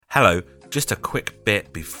Hello, just a quick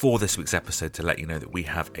bit before this week's episode to let you know that we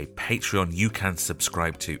have a Patreon you can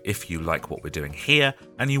subscribe to if you like what we're doing here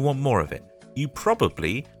and you want more of it. You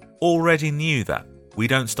probably already knew that. We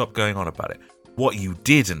don't stop going on about it. What you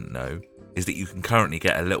didn't know is that you can currently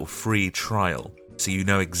get a little free trial, so you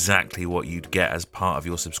know exactly what you'd get as part of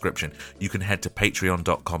your subscription. You can head to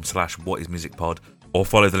patreon.com/whatismusicpod or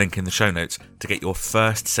follow the link in the show notes to get your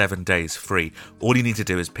first 7 days free. All you need to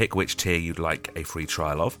do is pick which tier you'd like a free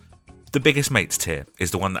trial of. The Biggest Mates tier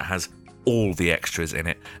is the one that has all the extras in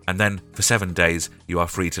it, and then for 7 days you are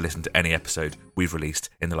free to listen to any episode we've released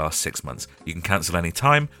in the last 6 months. You can cancel any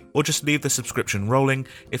time or just leave the subscription rolling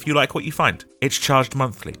if you like what you find. It's charged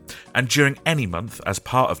monthly, and during any month, as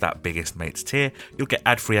part of that Biggest Mates tier, you'll get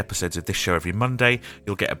ad-free episodes of this show every Monday,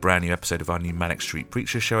 you'll get a brand new episode of our new Manic Street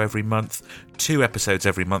Preacher show every month, 2 episodes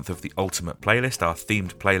every month of the Ultimate Playlist, our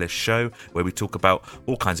themed playlist show where we talk about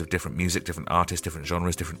all kinds of different music, different artists, different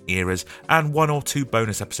genres, different eras, and 1 or 2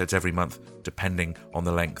 bonus episodes every month depending on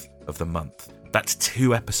the length of the month. That's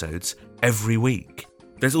 2 episodes every week.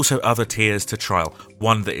 There's also other tiers to trial.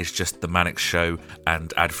 One that is just the Manic Show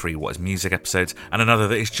and ad-free What Is Music episodes, and another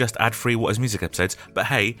that is just ad-free What Is Music episodes. But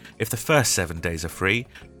hey, if the first 7 days are free,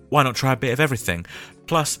 why not try a bit of everything?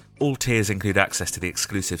 Plus, all tiers include access to the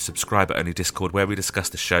exclusive subscriber-only Discord where we discuss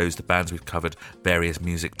the shows, the bands we've covered, various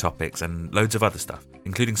music topics, and loads of other stuff,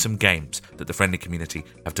 including some games that the friendly community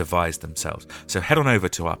have devised themselves. So head on over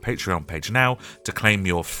to our Patreon page now to claim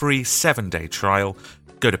your free 7-day trial.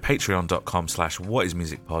 Go to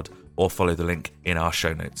patreon.com/whatismusicpod or follow the link in our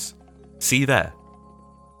show notes. See you there.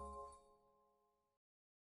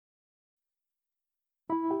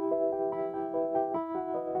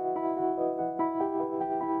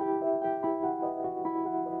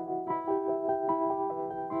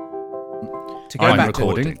 To go back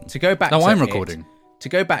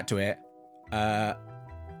to it,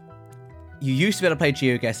 you used to be able to play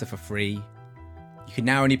GeoGuessr for free. You can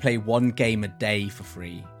now only play 1 game a day for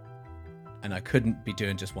free, and I couldn't be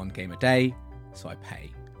doing just 1 game a day, so I pay.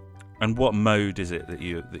 And what mode is it that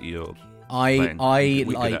you're I playing?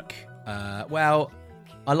 like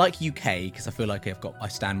I like UK because I feel like I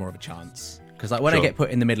stand more of a chance. Because like when I get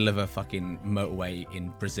put in the middle of a fucking motorway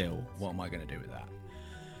in Brazil, what am I going to do with that?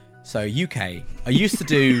 So UK, I used to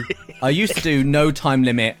do no time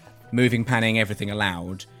limit, moving, panning, everything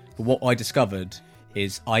allowed. But what I discovered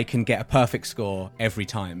is I can get a perfect score every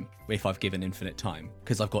time if I've given infinite time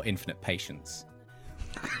because I've got infinite patience.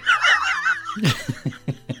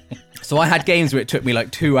 So I had games where it took me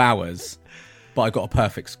like 2 hours, but I got a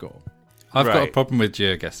perfect score. I've got a problem with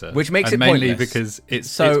GeoGuessr, which makes it mainly pointless. because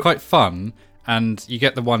it's quite fun, and you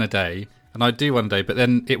get the 1 a day. And I'd do 1 day, but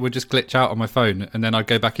then it would just glitch out on my phone, and then I'd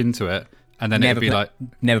go back into it, and then it'd be like...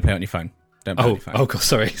 Never play it on your phone. Don't play it on your phone. Oh, God,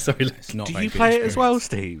 sorry. It's not Do you play it as well,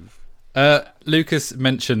 Steve? Lucas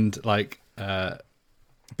mentioned, like...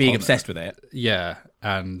 being obsessed with it. Yeah,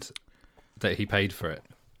 and that he paid for it.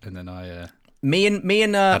 And then I... Me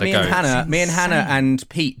and Hannah and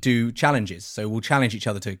Pete do challenges, so we'll challenge each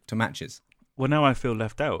other to matches. Well, now I feel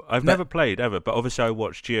left out. I've never played, ever, but obviously I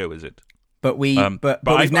watched GeoWizard. But we've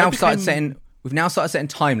now started setting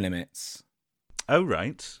time limits. Oh,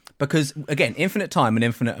 right. Because again, infinite time and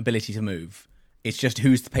infinite ability to move. It's just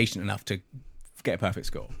who's patient enough to get a perfect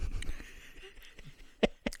score.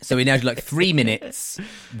 So we now do like 3 minutes.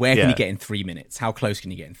 Where can you get in 3 minutes? How close can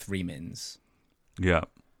you get in 3 mins? Yeah.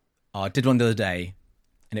 I did one the other day,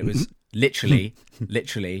 and it was literally,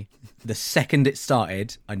 the second it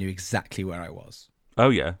started, I knew exactly where I was. Oh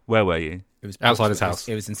yeah, where were you? It was outside his house.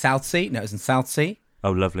 It was in Southsea. No, it was in Southsea.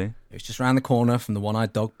 Oh, lovely. It was just around the corner from the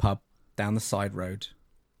One-Eyed Dog pub, down the side road,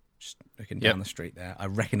 just looking down the street there. I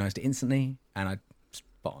recognised it instantly, and I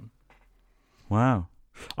spot on. Wow.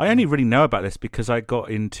 I only really know about this because I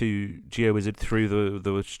got into GeoWizard through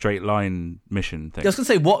the straight line mission thing. I was going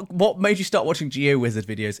to say, what made you start watching GeoWizard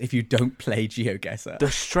videos if you don't play GeoGuessr?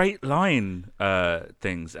 The straight line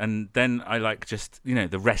things, and then I like just,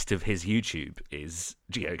 the rest of his YouTube is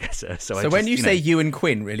GeoGuessr. So when you say you and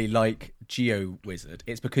Quinn really like GeoWizard,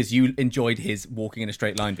 it's because you enjoyed his walking in a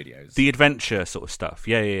straight line videos. The adventure sort of stuff.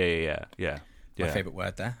 Yeah. My favourite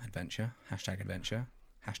word there, adventure. #adventure.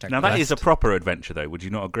 Now that is a proper adventure, though. Would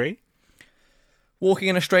you not agree? Walking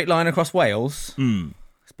in a straight line across Wales.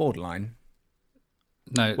 It's borderline.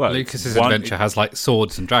 No, Lucas's adventure has like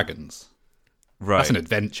swords and dragons. Right, that's an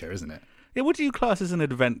adventure, isn't it? Yeah. What do you class as an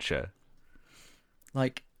adventure?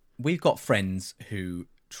 Like, we've got friends who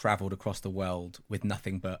travelled across the world with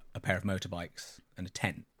nothing but a pair of motorbikes and a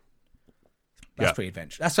tent. That's pretty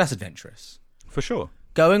adventurous. That's adventurous for sure.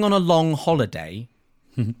 Going on a long holiday.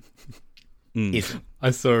 isn't.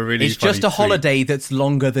 I saw a really It's funny just a tweet. holiday that's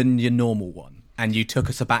longer than your normal one, and you took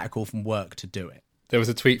a sabbatical from work to do it. There was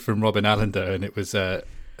a tweet from Robin Allender, and it was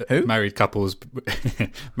Who? married couples on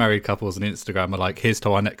Instagram are like, "Here's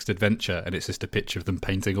to our next adventure," and it's just a picture of them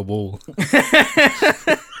painting a wall.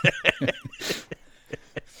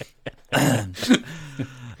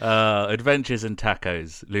 Adventures and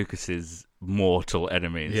tacos, Lucas's mortal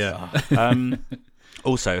enemies. Yeah.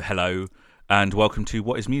 Also, hello and welcome to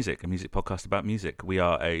What is Music, a music podcast about music. We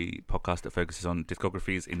are a podcast that focuses on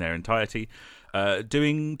discographies in their entirety,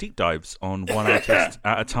 doing deep dives on one artist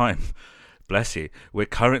at a time. Bless you. We're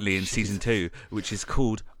currently in season 2, which is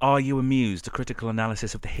called Are You Amused? A critical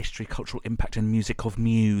analysis of the history, cultural impact and music of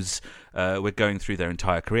Muse. We're going through their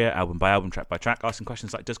entire career, album by album, track by track, asking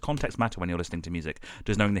questions like, does context matter when you're listening to music?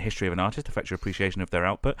 Does knowing the history of an artist affect your appreciation of their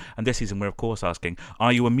output? And this season we're of course asking,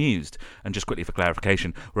 are you amused? And just quickly for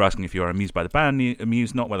clarification, we're asking if you are amused by the band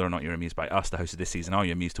Amused, not whether or not you're amused by us, the host of this season. Are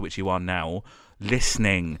you amused? To which you are now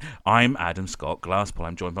listening. I'm Adam Scott Glasspool.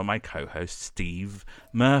 I'm joined by my co-host Steve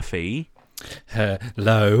Murphy.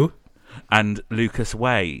 Hello. And Lucas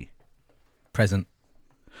Way. Present.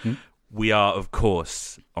 We are, of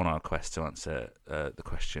course, on our quest to answer the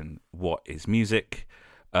question, what is music?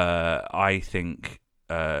 I think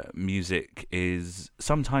music is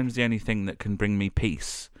sometimes the only thing that can bring me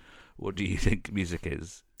peace. What do you think music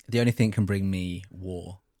is? The only thing can bring me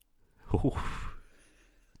war.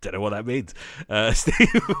 Don't know what that means. Steve,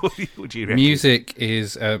 what do you reckon? Music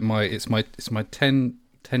is my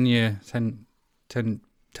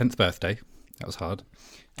 10th birthday. That was hard.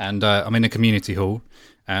 And I'm in a community hall,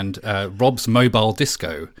 and Rob's Mobile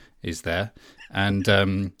Disco is there,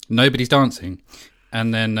 and nobody's dancing.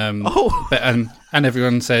 And then and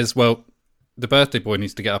everyone says, well, the birthday boy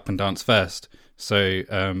needs to get up and dance first, so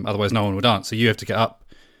otherwise no one will dance. So you have to get up,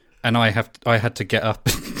 and I had to get up.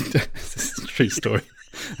 This is a true story.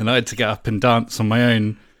 And I had to get up and dance on my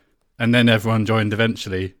own, and then everyone joined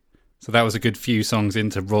eventually. So that was a good few songs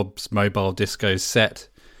into Rob's Mobile Disco set.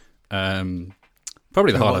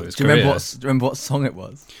 Probably the highlight of his career. Do you remember what song it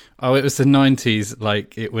was? Oh, it was the 90s.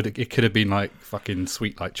 Like it could have been like fucking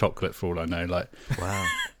Sweet Like Chocolate for all I know. Like, wow,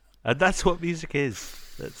 and that's what music is.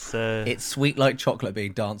 That's It's Sweet Like Chocolate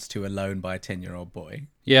being danced to alone by a 10-year-old boy.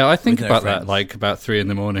 yeah, I think With no about friends. that like about 3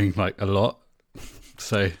 a.m, like a lot.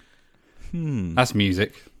 So that's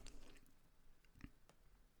music.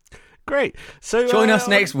 great. So Join us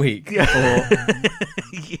next week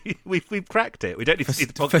we've cracked it. We don't need to see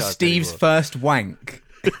the podcast for Steve's anymore. first wank.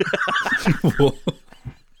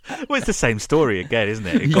 Well, it's the same story again, isn't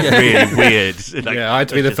it? It got really weird. Like, Yeah, I had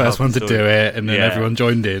to be the that's just first half one to the do story. it, and then Yeah. everyone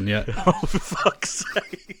joined in. Yeah. Oh, for fuck's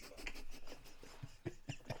sake.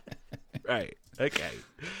 Right, okay.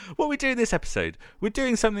 What we're doing this episode, we're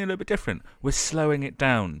doing something a little bit different. We're slowing it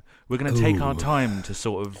down. We're going to take our time to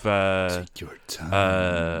sort of Your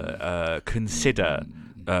time. consider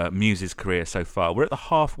Muse's career so far. We're at the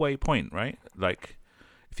halfway point, right? Like,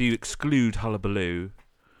 if you exclude Hullabaloo,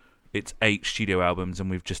 it's 8 studio albums, and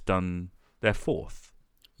we've just done their 4th.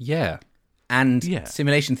 Yeah. And Yeah.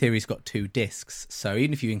 Simulation Theory's got 2 discs, so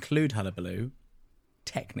even if you include Hullabaloo,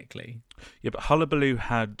 technically. Yeah, but Hullabaloo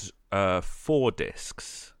had 4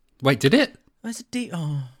 discs. Wait, did it? Where's a D?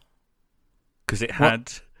 Oh. Because it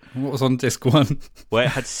had... What was on disc 1? Well, it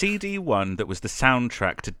had CD 1 that was the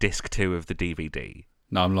soundtrack to disc 2 of the DVD.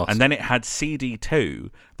 No, I'm lost. And then it had CD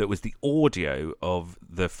 2 that was the audio of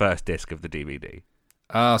the first disc of the DVD.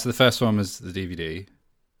 So the first one was the DVD.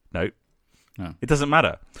 No. Oh. It doesn't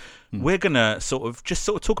matter. We're going to sort of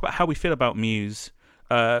talk about how we feel about Muse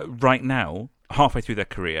right now, halfway through their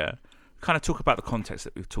career, kind of talk about the context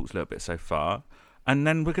that we've talked a little bit so far, and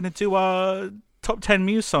then we're going to do our top 10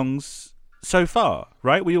 Muse songs so far,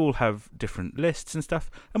 right? We all have different lists and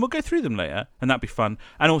stuff, and we'll go through them later, and that'd be fun.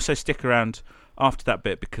 And also stick around after that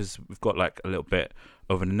bit, because we've got like a little bit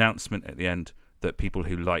of an announcement at the end that people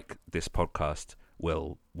who like this podcast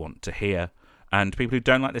will want to hear, and people who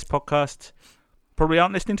don't like this podcast probably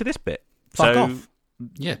aren't listening to this bit. Fuck so, off.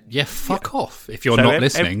 Yeah, fuck off. If you're so not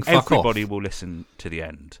listening, fuck off. everybody will listen to the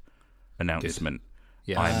end announcement,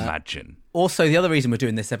 Yeah. I imagine. Also, the other reason we're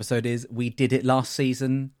doing this episode is we did it last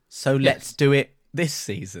season, so let's do it this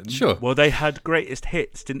season. Sure. Well, they had greatest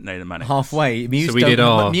hits, didn't they, the Manics? Halfway. Muse So we did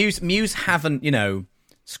our- Muse haven't,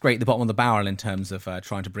 scraped the bottom of the barrel in terms of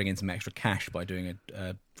trying to bring in some extra cash by doing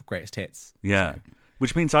a greatest hits. Yeah.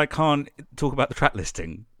 Which means I can't talk about the track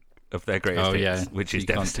listing of their greatest Oh, hits, yeah. which is You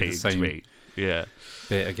can't do the devastating to same. me. Yeah.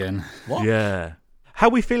 Bit again. What? Yeah. How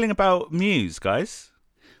are we feeling about Muse, guys?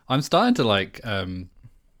 I'm starting to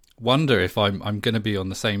wonder if I'm going to be on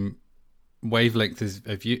the same wavelength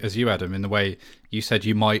as you, Adam, in the way you said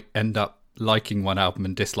you might end up liking one album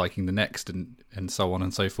and disliking the next, and so on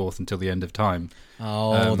and so forth until the end of time.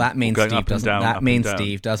 Oh, that means going Steve up and doesn't. down, That up means and down.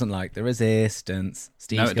 Steve doesn't like the Resistance.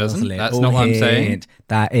 Steve No, it doesn't. Little That's not what I'm saying. hint.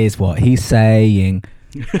 That is what he's saying.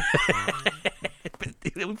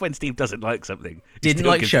 When Steve doesn't like something, he Didn't still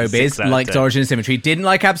like gives it a 6 Showbiz, out of liked 10. Origin and Symmetry, didn't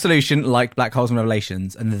like Absolution, liked Black Holes and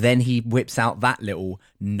Revelations, and then he whips out that little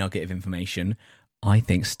nugget of information. I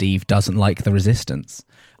think Steve doesn't like the Resistance.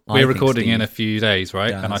 We're recording in a few days,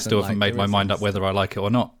 right? And I doesn't still haven't like made the my mind up Resistance. whether I like it or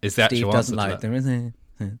not. Is the Steve actual doesn't answer to like that? the Resistance.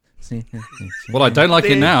 Well, I don't like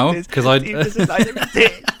it now Steve because I. doesn't like the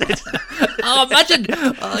Resistance. Oh, imagine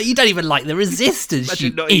you don't even like the Resistance, Imagine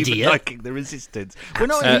you not idiot. even liking the Resistance. We're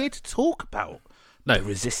not here to talk about No. the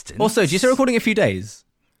Resistance. Also, do you say recording in a few days?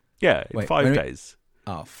 Yeah, in Wait, 5 when we- days.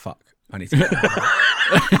 Oh, fuck. I need to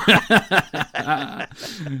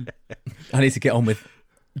I need to get on with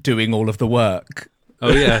doing all of the work.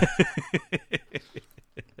 Oh yeah.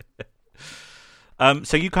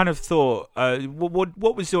 So you kind of thought,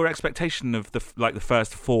 what was your expectation of the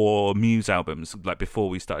first 4 Muse albums, like before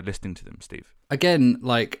we started listening to them, Steve? Again,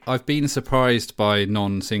 like I've been surprised by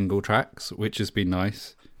non-single tracks, which has been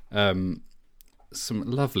nice. Some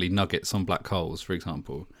lovely nuggets on Black Holes, for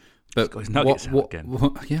example. But got his nuggets out again.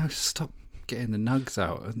 Yeah, stop getting the nugs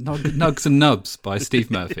out. Nugs and Nubs by Steve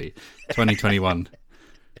Murphy, 2021,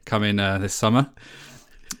 coming this summer.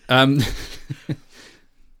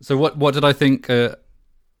 So what did I think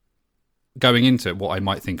going into it? What I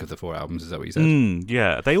might think of the 4 albums? Is that what you said?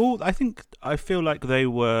 Yeah, I feel like they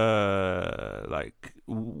were like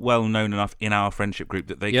well known enough in our friendship group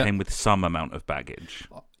that they came with some amount of baggage.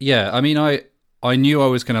 Yeah, I mean, I knew I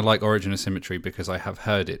was going to like Origin of Symmetry because I have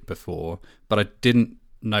heard it before, but I didn't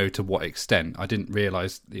know to what extent. I didn't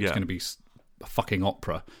realise it was going to be a fucking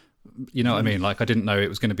opera. You know what I mean? Like, I didn't know it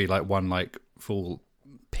was going to be like one like full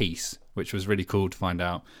piece, which was really cool to find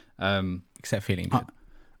out. Except feeling good.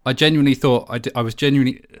 I genuinely thought I was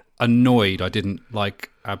genuinely annoyed I didn't like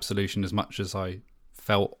Absolution as much as I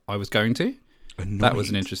felt I was going to. Annoyed. That was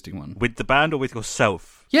an interesting one. With the band or with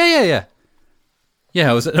yourself? Yeah. Yeah,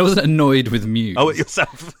 I wasn't annoyed with Muse. Oh, with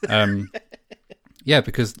yourself. Yeah,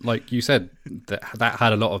 because like you said, that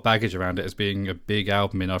had a lot of baggage around it as being a big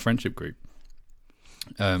album in our friendship group.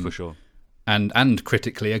 For sure. And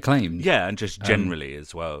critically acclaimed. Yeah, and just generally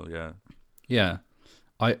as well, yeah. Yeah.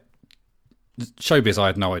 Showbiz, I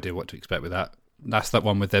had no idea what to expect with that. That's that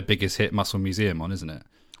one with their biggest hit, Muscle Museum, on, isn't it?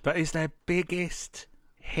 But is their biggest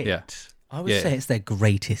hit? Yeah. I would say it's their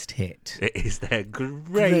greatest hit. It is their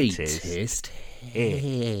greatest hit.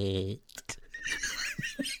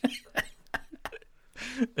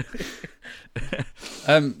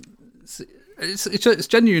 It's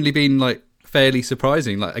genuinely been like fairly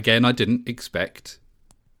surprising. Like again, I didn't expect,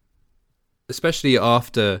 especially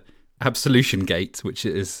after Absolution Gate, which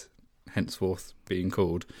it is henceforth being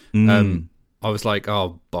called. I was like,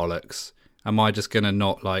 oh bollocks! Am I just gonna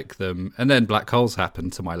not like them? And then Black Holes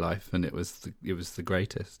happened to my life, and it was the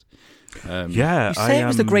greatest. Yeah, You say it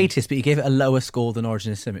was the greatest, but you gave it a lower score than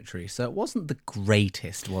Origin of Symmetry, so it wasn't the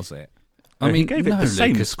greatest, was it? I mean, he gave it the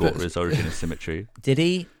same Lucas, score but- as Origin of Symmetry. Did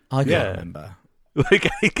he? I can't Yeah. remember. Okay,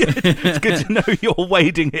 good. It's good to know you're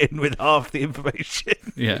wading in with half the information.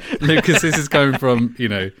 Yeah, Lucas, this is coming from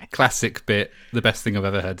classic bit, the best thing I've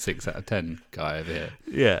ever heard, 6 out of 10 guy over here.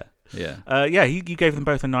 Yeah. Yeah, You gave them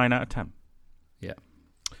both a 9 out of 10. yeah,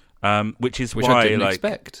 Which is which why, I didn't like,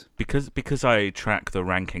 expect. because I track the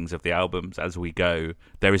rankings of the albums as we go,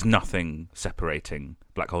 there is nothing separating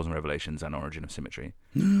Black Holes and Revelations and Origin of Symmetry,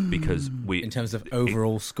 because we In terms of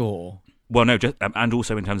overall score. well, no, just and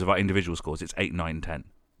also in terms of our individual scores, it's 8, 9, 10.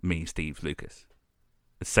 Me, Steve, Lucas,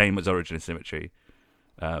 the same as Origin of Symmetry.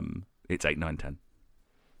 It's 8, 9, 10.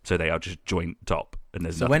 So they are just joint top, and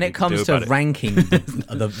there's So nothing when we it can do comes to about it. ranking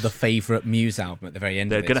the favourite Muse album at the very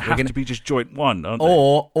end They're of this, going to have to be just joint one, aren't they?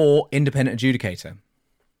 or independent adjudicator.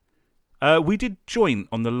 We did joint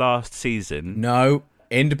on the last season. No,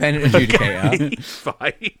 independent adjudicator.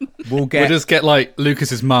 Fine. We'll get We'll just get like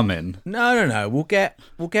Lucas's mum in. no. We'll get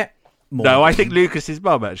Morgan. No, I think Lucas's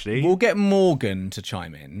mum actually. We'll get Morgan to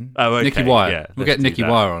chime in. Oh, okay. Nicky Wire. Yeah, we'll let's get do Nicky that.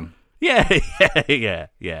 Wire on.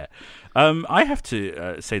 Yeah. I have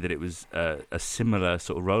to say that it was a similar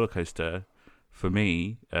sort of roller coaster for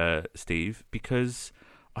me, Steve, because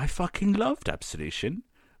I fucking loved Absolution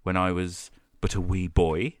when I was but a wee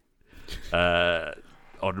boy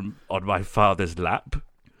on my father's lap,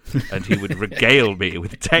 and he would regale me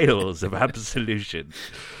with tales of Absolution.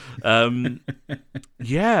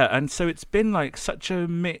 Yeah, and so it's been like such a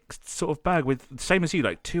mixed sort of bag with, same as you,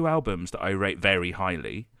 like 2 albums that I rate very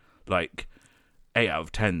highly, like 8 out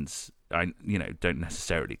of 10s. I don't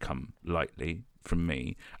necessarily come lightly, from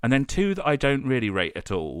me, and then 2 that I don't really rate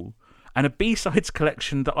at all, and a B-sides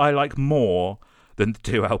collection that I like more than the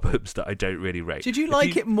 2 albums that I don't really rate. Did you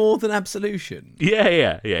like it more than Absolution?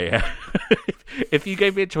 Yeah. If you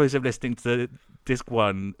gave me a choice of listening to disc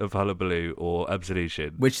 1 of Hullabaloo or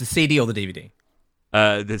Absolution, Which, the CD or the DVD?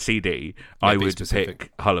 The CD, I be would specific.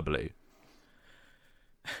 pick Hullabaloo.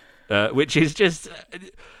 Which is just...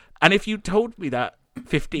 And if you told me that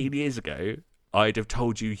 15 years ago, I'd have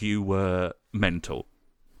told you were mental.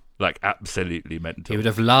 Like, absolutely mental. He would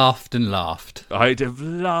have laughed and laughed. I'd have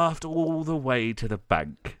laughed all the way to the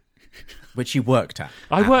bank. Which you worked at.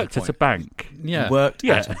 I worked the at a point. bank. Yeah. You worked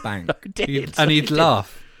Yeah. at a bank. I did. And he'd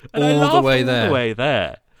laugh And I all laughed the way all there. the way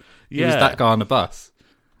there. He was that guy on the bus.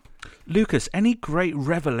 Lucas, any great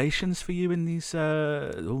revelations for you in these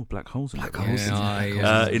black holes? Black holes.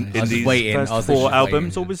 In was these waiting. first I was 4 literally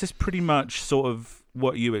albums, waiting. or was this pretty much sort of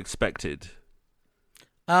what you expected?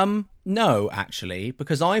 No, actually,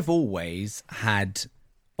 because I've always had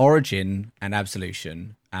Origin and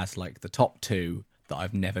Absolution as like the top 2 that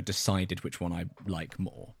I've never decided which one I like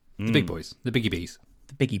more. The big boys. The Biggie Bees.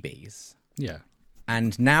 The Biggie Bees. Yeah.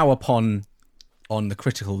 And now on the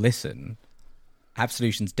critical listen,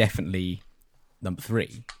 Absolution's definitely number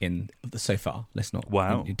 3 so far. Let's not.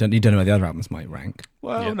 Wow. You don't know where the other albums might rank.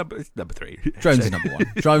 Well, Yeah. it's number 3. Drones is number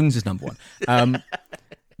 1. Drones is number 1.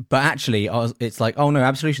 But actually, it's like, oh no,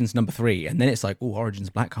 Absolution's number 3, and then it's like, oh, Origin's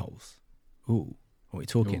Black Holes. Ooh, what are we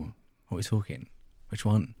talking? Ooh. What are we talking? Which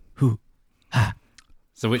one? Who?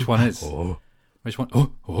 So which one is? Oh, Which one?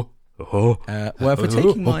 oh. Well, if we're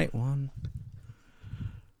taking my one,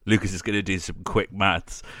 Lucas is going to do some quick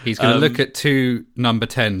maths. He's going to look at 2 number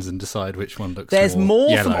 10s and decide which one looks there's more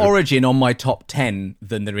yellow. from Origin on my top 10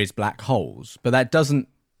 than there is Black Holes, but that doesn't.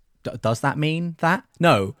 Does that mean that?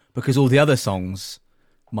 No, because all the other songs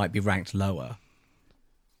might be ranked lower.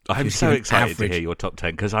 I'm Just so give an excited average. to hear your top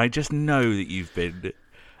 10 because I just know that you've been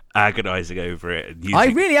agonising over it. And I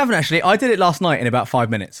using... really haven't actually. I did it last night in about 5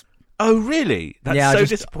 minutes. Oh, really? That's Yeah, I so just-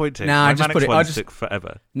 disappointing. Nah, I My just Manic put it- I ones just- took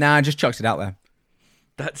forever. Nah, I just chucked it out there.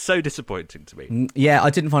 That's so disappointing to me. Yeah, I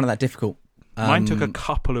didn't find it that difficult. Mine took a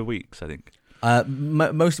couple of weeks, I think.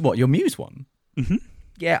 Most of what? Your Muse one? Mm-hmm.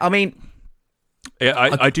 Yeah, I mean,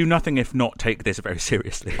 Yeah, I do nothing if not take this very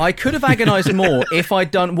seriously. I could have agonised more if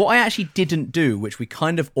I'd done what I actually didn't do, which we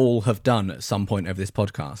kind of all have done at some point over this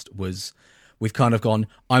podcast, was we've kind of gone,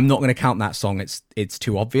 I'm not going to count that song, it's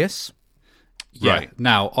too obvious. Yeah. Right.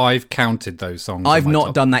 Now, I've counted those songs. I've on my not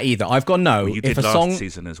top. done that either. I've gone, no, Well, you if did a last song...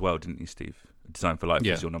 season as well, didn't you, Steve? Design for Life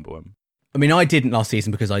Yeah. was your number 1. I mean, I didn't last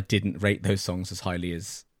season because I didn't rate those songs as highly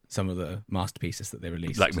as some of the masterpieces that they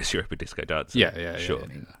released. Like Miss Europa Disco Dance. Yeah. Sure.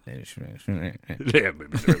 And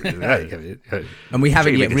we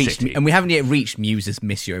haven't Dreaming yet a reached, City. and we haven't yet reached Muse's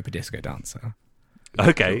Miss Europa Disco Dancer.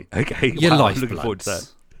 Okay. Your Wow, I'm looking forward to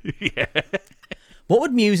lifebloods. that. Yeah. What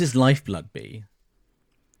would Muse's lifeblood be?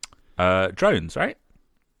 Drones, right?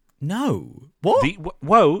 No. What?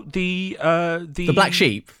 The Black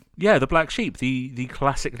Sheep. Yeah, the Black Sheep, the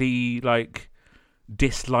classically like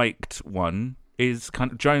disliked one is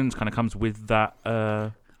kind of Jones kind of comes with that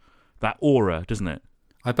that aura, doesn't it?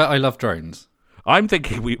 I bet I love drones. I'm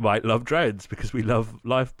thinking we might love drones because we love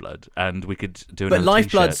Lifeblood, and we could do But another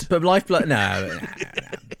Lifeblood's. t-shirt. But Lifeblood. No.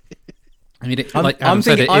 I mean, I'm like Adam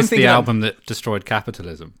thinking- said, I'm it's the thinking like- album that destroyed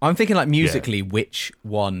capitalism. I'm thinking like musically, which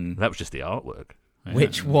one? That was just the artwork.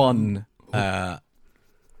 Which one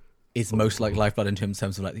is most like Lifeblood in terms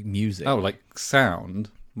of like music? Oh, like sound?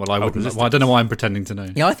 Well, I wouldn't. Resistance. Well, I don't know why I'm pretending to know.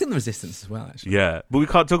 Yeah, I think the Resistance as well. Actually, Yeah, but we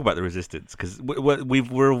can't talk about the Resistance because we've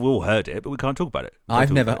all heard it, but we can't talk about it.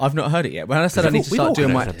 I've not heard it yet. When I said I We've need to all- start we've doing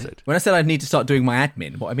all my, heard this episode. when I said I need to start doing my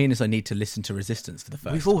admin, what I mean is I need to listen to Resistance for the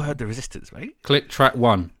first. We've all heard the Resistance, mate. Click track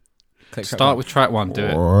 1. Click track Start one. with track 1. Do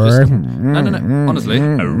it. Just, no. Honestly.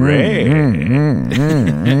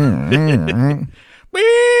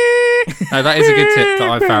 No, that is a good tip that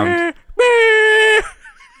I found.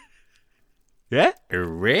 Yeah?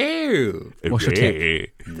 What's your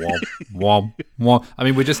tip? Womp, womp. I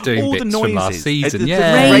mean, we're just doing All the bits from last noises. season. The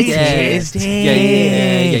Yeah. raises. Yeah.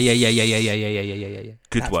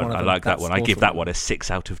 Good That's one. one of I them. like that That's one. I give also that one. one a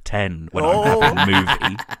 6 out of 10 when I'm having a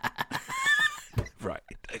movie. Right.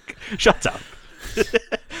 Shut up.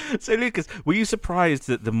 So, Lucas, were you surprised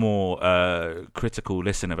that the more critical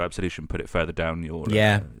listen of Absolution put it further down your...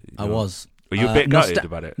 Yeah, I was. Were you a bit gutted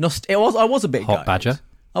about it? I was a bit Hot gutted. badger.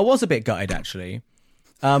 I was a bit gutted actually.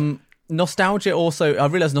 Nostalgia also. I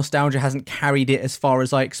realised Nostalgia hasn't carried it as far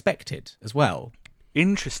as I expected as well.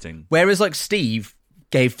 Interesting. Whereas like Steve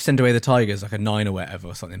gave Send Away the Tigers like a 9 or whatever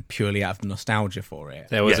or something purely out of nostalgia for it.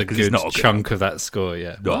 There was Yeah, a 'cause it's good not a good chunk of that score,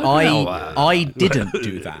 yeah. No. I didn't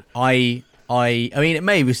do that. I I mean, it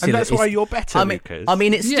may be still. And that's why you're better, I mean, Lucas. I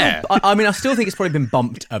mean, it's still. Yeah. I still think it's probably been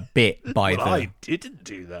bumped a bit by Well, the. I didn't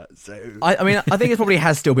do that, so... I mean, I think it probably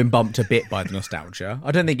has still been bumped a bit by the nostalgia.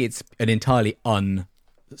 I don't think it's an entirely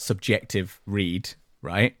unsubjective read,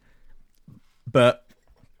 right? But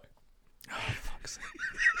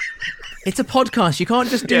it's a podcast. You can't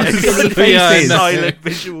just do silly faces. Silent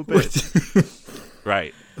visual bits.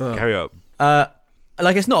 Right, carry on.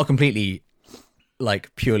 Like, it's not a completely,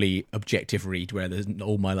 like, purely objective read where there's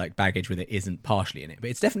all my, like, baggage with it isn't partially in it, but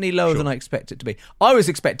it's definitely lower than I expect it to be. I was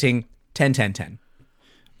expecting 10, 10, 10.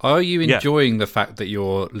 Are you enjoying the fact that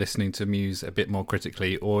you're listening to Muse a bit more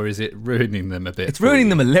critically, or is it ruining them a bit? It's ruining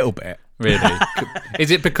them a little bit. Really? Is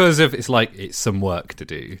it because of it's some work to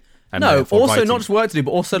do? And No, therefore also writing- not just work to do,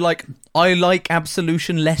 but also, like, I like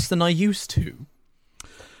Absolution less than I used to.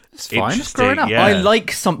 It's fine. It's Interesting, growing up. yeah. I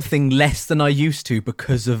like something less than I used to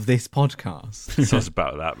because of this podcast. So it's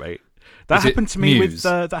about that, mate. That Is it happened to me Muse?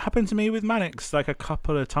 with Mannix like a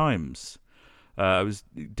couple of times. I was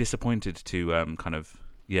disappointed to kind of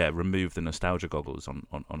remove the nostalgia goggles on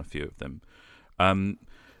a few of them. How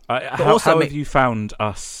have you found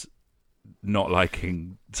us not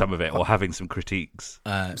liking some of it or having some critiques?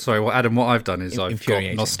 Sorry, well, Adam, what I've done is I've got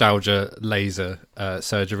Infuriating. nostalgia laser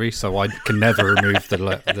surgery, so I can never remove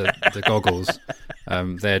the goggles.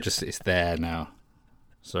 It's there now.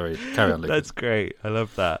 Sorry, carry on, Lucas. That's great. I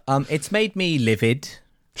love that. It's made me livid.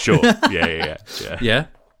 Sure. Yeah. Yeah,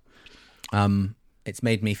 It's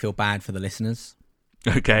made me feel bad for the listeners.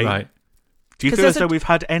 Okay. right. Do you 'Cause feel as there's though we've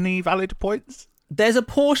had any valid points? There's a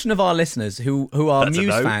portion of our listeners who are That's a Muse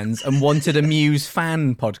no. fans and wanted a Muse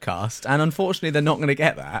fan podcast, and unfortunately, they're not going to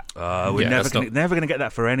get that. We're Yeah, never that's gonna, not- never going to get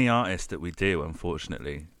that for any artist that we do,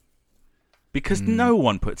 unfortunately. Because no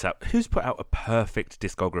one puts out... Who's put out a perfect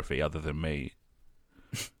discography other than me?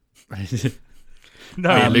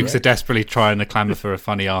 No. Luke's are desperately trying to clamour for a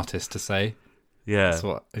funny artist to say. Yeah. That's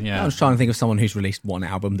what. I Yeah, was trying to think of someone who's released one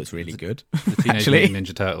album that's really good. the Teenage Actually, Mutant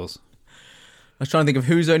Ninja Turtles. I was trying to think of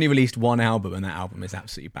who's only released one album, and that album is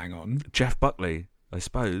absolutely bang on. Jeff Buckley, I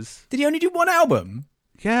suppose. Did he only do one album?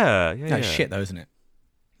 Yeah. That's shit, though, isn't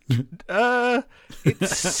it?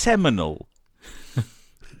 It's seminal.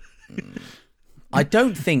 I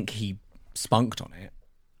don't think he spunked on it.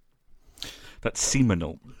 That's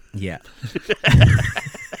seminal. Yeah.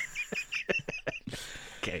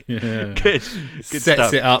 Okay. Yeah. Good Sets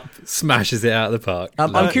stuff. it up, smashes it out of the park.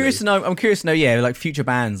 I'm Lovely. curious to know. Yeah, like future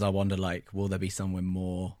bands. I wonder, like, will there be someone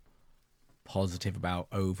more positive about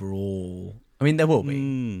overall? I mean, there will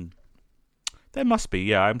be. There must be,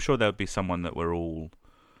 yeah. I'm sure there'll be someone that we're all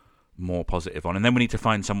more positive on. And then we need to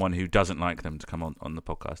find someone who doesn't like them to come on the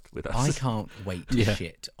podcast with us. I can't wait to Yeah.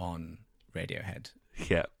 shit on Radiohead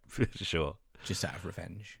Yeah, for sure. just out of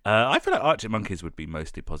revenge. I feel like Arctic Monkeys would be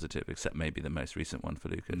mostly positive, except maybe the most recent one for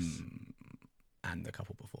Lucas. And the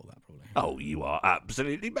couple before that, probably. Oh, you are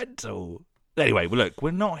absolutely mental. Anyway, well, look,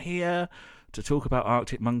 we're not here to talk about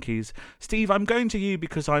Arctic Monkeys. Steve, I'm going to you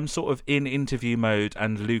because I'm sort of in interview mode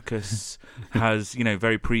and Lucas has,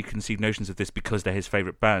 very preconceived notions of this because they're his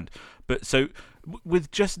favourite band. But so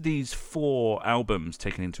with just these 4 albums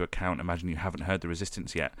taken into account, imagine you haven't heard The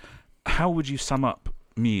Resistance yet, how would you sum up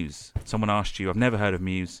Muse? Someone asked you, I've never heard of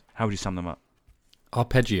Muse. How would you sum them up?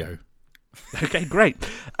 Arpeggio. Okay, great.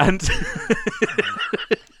 And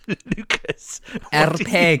Lucas,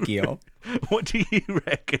 Arpeggio. what do you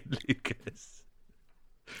reckon, Lucas?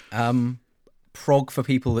 Prog for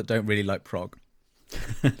people that don't really like prog.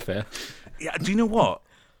 Fair. Yeah, do you know what?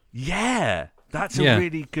 Yeah, that's a Yeah.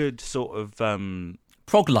 really good sort of.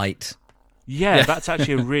 Prog light. Yeah, that's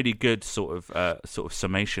actually a really good sort of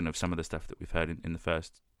summation of some of the stuff that we've heard in the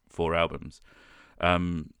first 4 albums.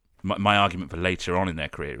 My argument for later on in their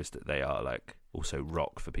career is that they are like also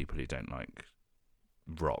rock for people who don't like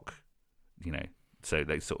rock, So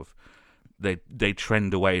they sort of they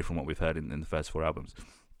trend away from what we've heard in the first 4 albums.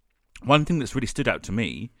 One thing that's really stood out to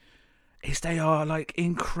me is they are like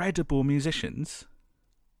incredible musicians.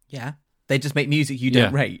 Yeah. They just make music you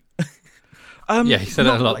don't Yeah. rate. Yeah, he said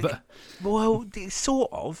that a lot. Like, But well, sort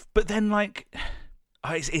of, but then like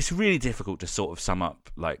it's really difficult to sort of sum up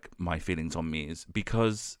like my feelings on Muse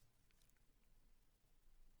because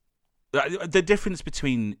the difference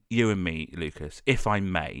between you and me, Lucas, if I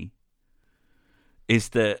may, is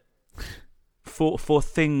that for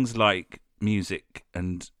things like music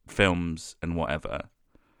and films and whatever,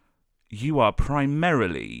 you are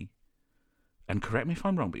primarily, and correct me if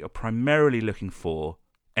I'm wrong, but you're primarily looking for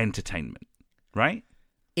entertainment, right?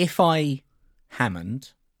 If I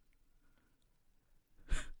Hammond.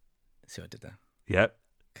 See what I did there? Yep.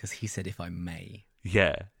 Because he said if I may.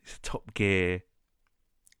 Yeah. It's a Top Gear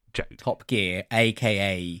joke. Top Gear,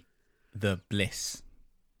 aka the Bliss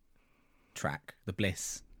track, the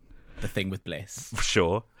thing with Bliss.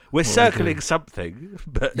 Sure. We're circling something,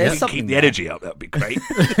 but There's if we something keep the there. energy up, that'd be great.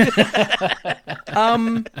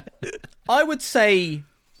 I would say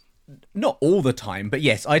not all the time, but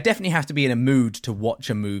yes, I definitely have to be in a mood to watch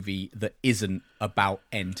a movie that isn't about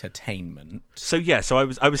entertainment. So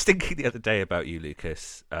I was thinking the other day about you,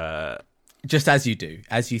 Lucas. Just as you do,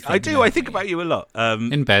 as you think. I do. I think about you a lot.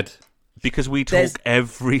 In bed. Because we talk There's-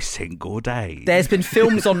 every single day. There's been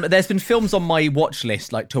films on my watch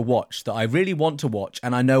list, like to watch, that I really want to watch,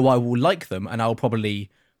 and I know I will like them, and I'll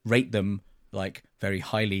probably rate them like very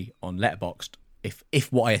highly on Letterboxd.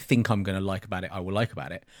 If what I think I'm going to like about it, I will like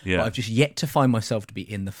about it. Yeah. But I've just yet to find myself to be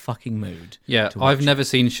in the fucking mood. Yeah, to watch I've never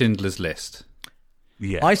seen Schindler's List.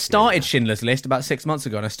 Yeah, I started Schindler's List about 6 months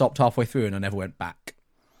ago, and I stopped halfway through, and I never went back.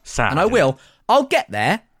 Sad. And I will. I'll get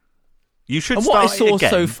there. You should And what start I saw it again.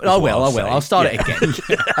 so is I what will. say. I'll start it again.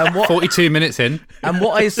 And what 42 minutes in. and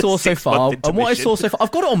what I saw so 6 far, month and what I saw intermission. so far,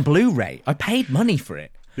 I've got it on Blu-ray. I paid money for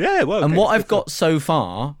it, Yeah, well, and okay, what I've good stuff. got so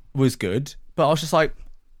far was good. But I was just like,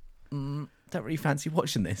 don't really fancy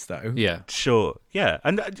watching this though. Yeah. Sure, yeah.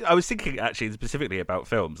 And I was thinking actually specifically about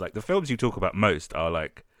films. Like the films you talk about most are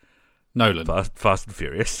like Nolan. Fast and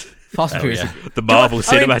Furious, Fast and Furious. the Marvel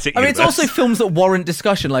I mean, Cinematic I mean, it's Universe. also films that warrant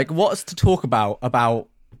discussion. Like, what's to talk about?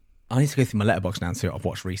 I need to go through my letterbox now and see what I've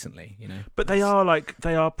watched recently. You know, But they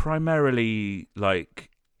are primarily like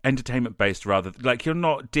entertainment based, rather like you're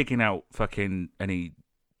not digging out fucking any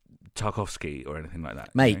Tarkovsky or anything like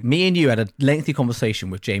that, mate. you know? Me and you had a lengthy conversation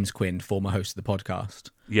with James Quinn, former host of the podcast,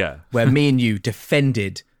 Yeah, where me and you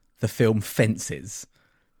defended the film Fences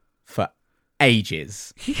for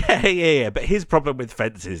ages. yeah. But his problem with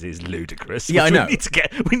Fences is ludicrous. Yeah, I which know. We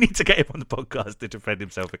need to get him on the podcast to defend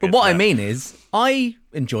himself against. But what I that. mean is, I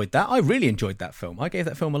enjoyed that. I really enjoyed that film. I gave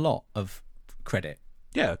that film a lot of credit.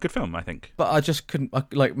 Yeah, good film, I think. But I just couldn't,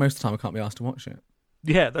 like, most of the time I can't be asked to watch it.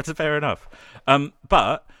 Yeah, that's fair enough.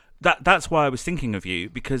 But that's why I was thinking of you,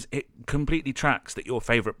 because it completely tracks that your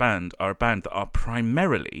favourite band are a band that are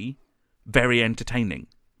primarily very entertaining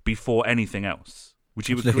before anything else. Would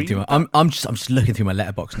you agree? I'm just looking through my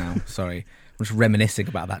letterbox now. Sorry. I'm just reminiscing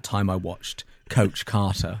about that time I watched Coach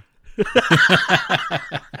Carter.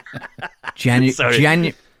 Sorry.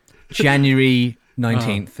 January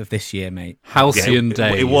 19th of this year, mate. Halcyon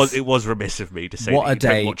Yeah, Days. it was remiss of me to say What that a you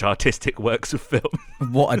don't day. watch artistic works of film.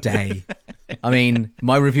 What a day. I mean,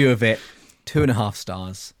 my review of it, 2.5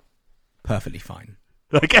 stars. Perfectly fine.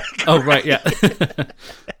 Like, Oh, right, yeah.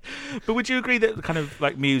 but would you agree that kind of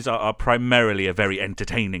like Muse are primarily a very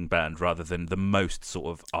entertaining band rather than the most sort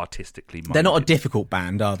of artistically minded? They're not a difficult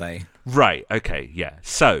band, are they? Right, okay, yeah.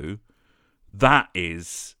 So that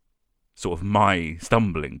is sort of my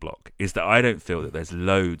stumbling block, is that I don't feel that there's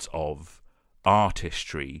loads of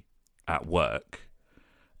artistry at work.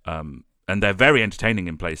 And they're very entertaining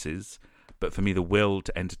in places, but for me the will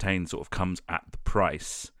to entertain sort of comes at the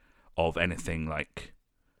price of anything like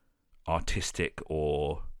artistic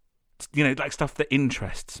or, you know, like stuff that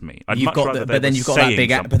interests me. I'd much rather but then they you've were got that saying big,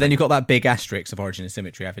 something. but then you've got that big asterisk of Origin and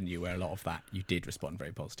Symmetry, haven't you? Where a lot of that you did respond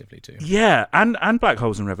very positively to. Yeah, and Black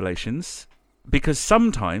Holes and Revelations, because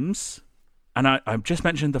sometimes, and I've just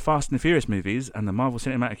mentioned the Fast and Furious movies and the Marvel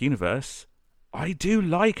Cinematic Universe, I do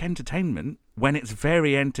like entertainment when it's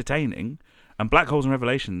very entertaining, and Black Holes and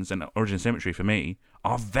Revelations and Origin and Symmetry for me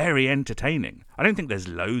are very entertaining. I don't think there's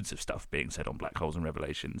loads of stuff being said on Black Holes and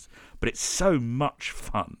Revelations, but it's so much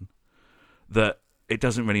fun that it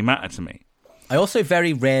doesn't really matter to me. I also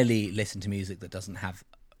very rarely listen to music that doesn't have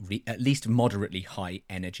at least moderately high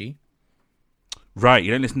energy. Right,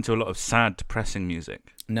 you don't listen to a lot of sad, depressing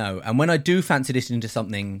music. No, and when I do fancy listening to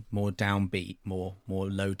something more downbeat, more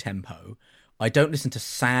low tempo, I don't listen to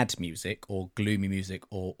sad music or gloomy music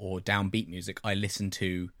or downbeat music. I listen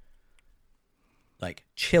to like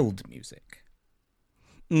chilled music.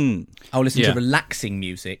 I'll listen to Yeah. relaxing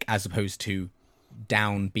music as opposed to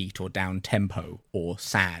downbeat or down tempo or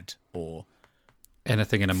sad or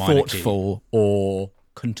Anything in a minor key. thoughtful or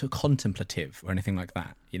contemplative or anything like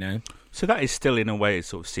that, you know? So that is still in a way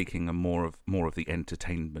sort of seeking a more of the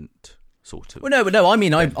entertainment sort of. Well, no, I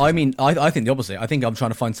mean, I think the opposite. I think I'm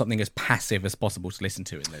trying to find something as passive as possible to listen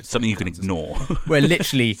to in those Something you can circumstances. ignore. Where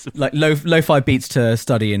literally, like, lo-fi beats to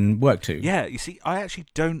study and work to. Yeah, you see, I actually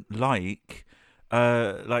don't like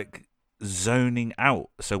zoning out.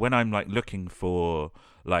 So when I'm like looking for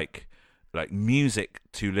like music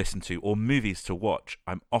to listen to or movies to watch,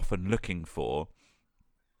 I'm often looking for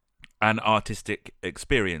an artistic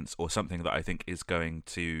experience or something that I think is going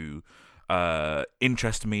to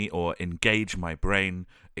interest me or engage my brain,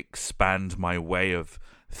 expand my way of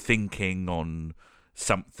thinking on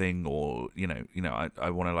something, or I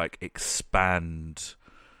want to like expand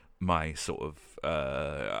my sort of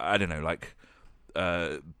I don't know, like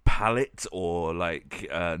palette or like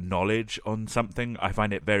knowledge on something, I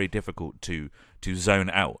find it very difficult to zone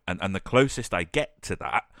out, and the closest I get to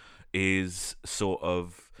that is sort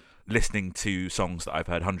of listening to songs that I've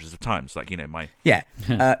heard hundreds of times, like my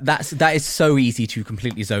that is so easy to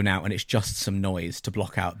completely zone out, and it's just some noise to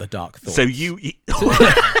block out the dark thoughts. So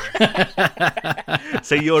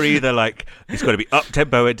so you're either like, it's got to be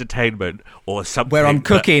up-tempo entertainment or something where I'm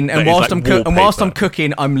cooking, that and is whilst like I'm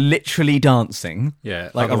cooking, I'm literally dancing,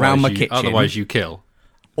 like around my kitchen. Otherwise, you kill.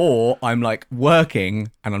 Or I'm like working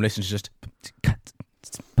and I'm listening to just.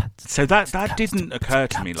 So that didn't occur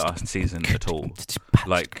to me last season at all.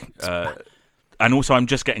 Like, and also I'm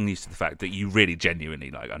just getting used to the fact that you really genuinely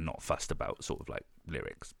like are not fussed about sort of like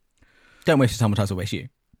lyrics. Don't waste your time on I'll waste you.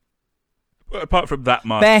 Well, apart from that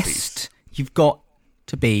masterpiece. Best. You've got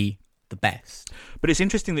to be the best. But it's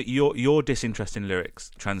interesting that your disinterest in lyrics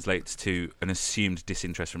translates to an assumed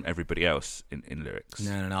disinterest from everybody else in lyrics.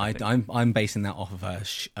 No. I'm basing that off of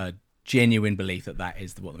a genuine belief that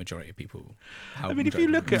is what the majority of people. I mean, if you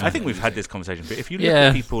look at, I think we've had this conversation, but if you look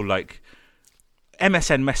at people like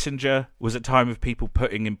MSN Messenger was a time of people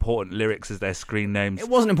putting important lyrics as their screen names. It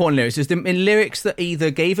wasn't important lyrics. It was in lyrics that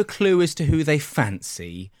either gave a clue as to who they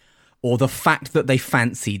fancy, or the fact that they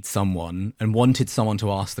fancied someone and wanted someone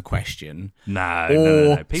to ask the question.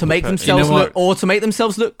 No. To make themselves look, or to make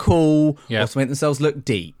themselves look cool, or to make themselves look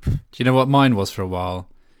deep. Do you know what mine was for a while?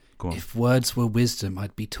 Go on. If words were wisdom,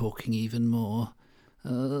 I'd be talking even more.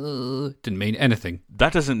 Didn't mean anything.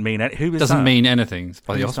 That doesn't mean it. Who is doesn't that? mean anything. It's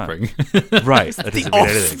by The Who's that? Offspring. Right. That The doesn't mean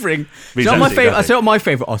anything. Offspring. Means I absolutely tell you what my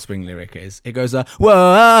favourite Offspring lyric is. It goes,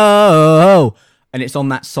 whoa, and it's on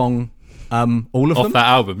that song, all of Off them. that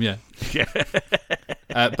album, yeah. Yeah.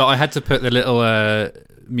 But I had to put the little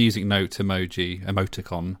music note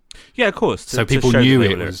emoticon. Yeah, of course. So to people show knew that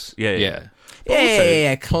they it were was. lyrics. Yeah.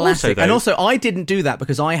 Yeah, classic. though- And also, I didn't do that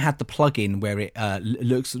because I had the plug-in where it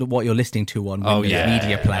looks at what you're listening to on Windows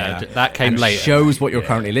Media Player. That came and later. shows what you're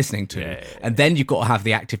currently listening to. Yeah. And then you've got to have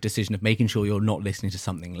the active decision of making sure you're not listening to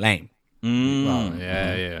something lame. Oh,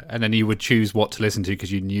 yeah. And then you would choose what to listen to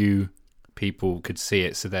because you knew people could see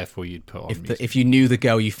it, so therefore you'd put on music. If you knew the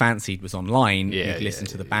girl you fancied was online, Yeah, you'd listen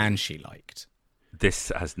to the band she liked.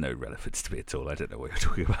 This has no relevance to me at all. I don't know what you're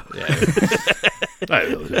talking about. Yeah.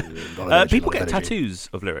 People get tattoos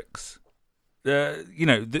of lyrics. The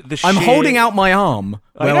I'm sheer- holding out my arm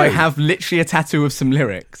where know. I have literally a tattoo of some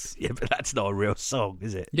lyrics. Yeah, but that's not a real song,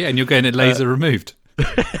 is it? Yeah, and you're getting it laser removed.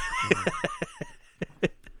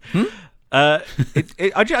 I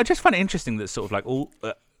just find it interesting that sort of like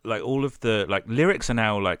all of the like lyrics are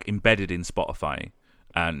now like embedded in Spotify,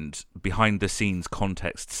 and behind the scenes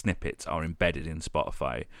context snippets are embedded in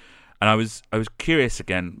Spotify. And I was curious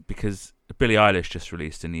again because Billie Eilish just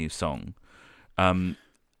released a new song, and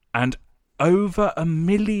over 1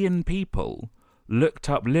 million people looked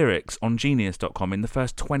up lyrics on Genius.com in the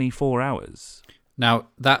first 24 hours. Now,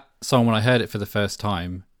 that song, when I heard it for the first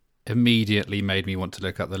time, immediately made me want to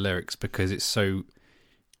look up the lyrics because it's so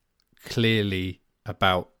clearly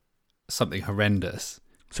about something horrendous.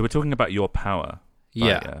 So we're talking about Your Power by,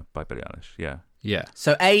 Yeah. by Billie Eilish. Yeah. Yeah.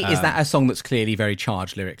 So is that a song that's clearly very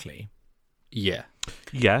charged lyrically? Yeah.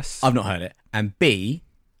 Yes. I've not heard it. And B,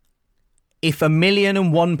 if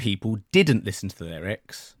 1,000,001 people didn't listen to the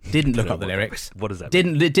lyrics, didn't look up the lyrics, What does that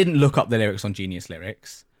mean? didn't look up the lyrics on Genius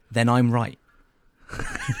Lyrics, then I'm right.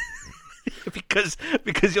 because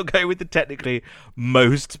you're going with the technically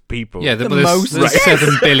most people. Yeah, The there's most- 7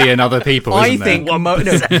 billion other people, I isn't think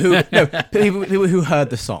there? people who heard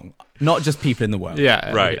the song, not just people in the world.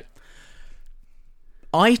 Yeah. Right.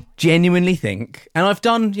 I genuinely think, and I've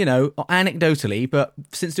done, anecdotally, but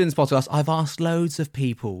since doing this podcast, I've asked loads of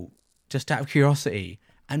people just out of curiosity,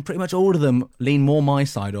 and pretty much all of them lean more my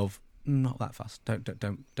side of not that fast. Don't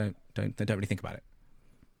really think about it.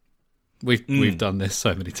 We've done this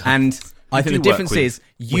so many times. And I think the difference is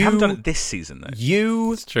we haven't done it this season though.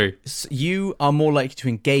 It's true. You are more likely to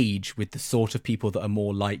engage with the sort of people that are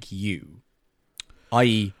more like you,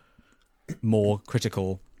 i.e., more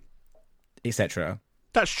critical, etc.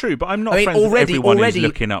 That's true, but I'm not I mean, friends with already- everyone already- who's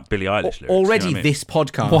looking up Billie Eilish lyrics. Already, you know what I mean? this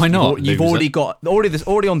podcast. Why not, You've loser? already got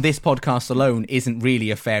already on this podcast alone isn't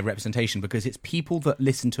really a fair representation because it's people that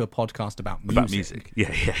listen to a podcast about music. about music. Yeah.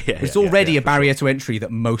 It's yeah, already yeah, a for barrier sure. to entry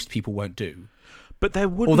that most people won't do. But there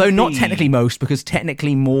would, Although not technically most, because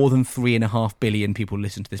technically more than 3.5 billion people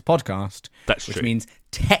listen to this podcast. That's which true. means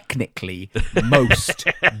technically most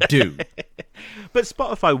do. But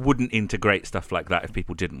Spotify wouldn't integrate stuff like that if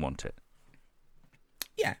people didn't want it.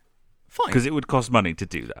 Yeah, Fine. Because it would cost money to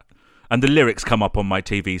do that. And the lyrics come up on my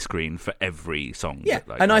TV screen for every song. Yeah,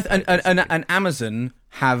 that, and Amazon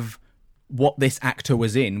have what this actor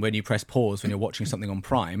was in when you press pause when you're watching something on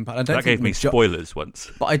Prime. But I don't that think gave me spoilers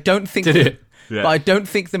once. But I don't think. Did it? Yeah. But I don't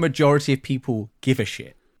think the majority of people give a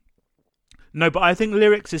shit. No, but I think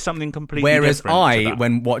lyrics is something completely Whereas different. to that.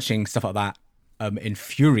 when watching stuff like that,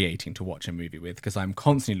 infuriating to watch a movie with because I'm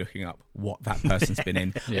constantly looking up what that person's been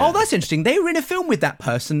in. Yeah. Oh, that's interesting. They were in a film with that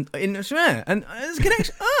person in and there's a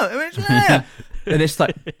connection. And it's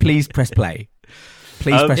like, please press play.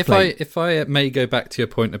 Please press play. If I may go back to your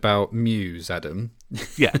point about Muse, Adam.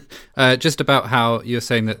 Yeah. Just about how you're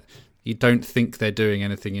saying that you don't think they're doing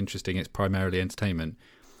anything interesting. It's primarily entertainment.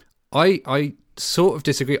 I sort of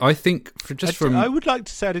disagree. I think I would like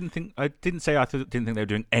to say I didn't think didn't think they were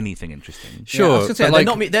doing anything interesting. Sure, I was gonna say,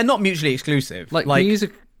 but they're not mutually exclusive. Like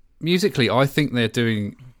musically, I think they're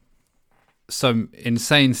doing some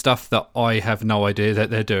insane stuff that I have no idea that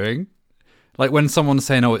they're doing. Like when someone's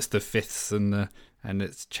saying, "Oh, it's the fifths and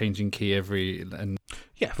it's changing key and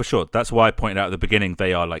Yeah, for sure. That's why I pointed out at the beginning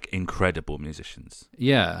they are like incredible musicians.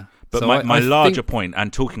 yeah." But So my I larger think- point,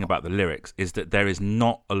 and talking about the lyrics, is that there is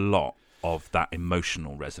not a lot of that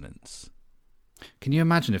emotional resonance. Can you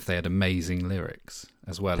imagine if they had amazing lyrics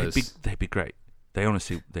as well as? They'd be great. They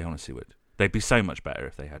honestly would. They'd be so much better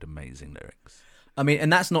if they had amazing lyrics. I mean,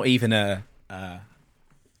 and that's not even a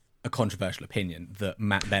controversial opinion that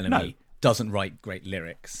Matt Bellamy doesn't write great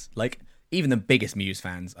lyrics. Like, even the biggest Muse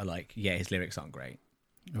fans are like, yeah, his lyrics aren't great.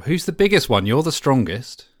 Who's the biggest one? You're the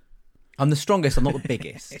strongest. I'm the strongest, I'm not the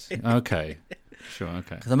biggest. Okay, sure,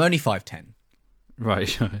 okay, Because I'm only 5'10".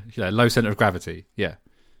 right. Yeah, low center of gravity. Yeah,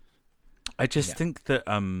 I just think that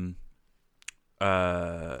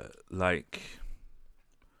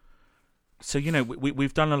so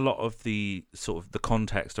we've done a lot of the sort of the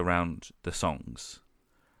context around the songs,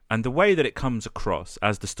 and the way that it comes across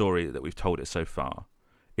as the story that we've told it so far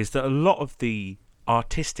is that a lot of the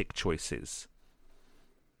artistic choices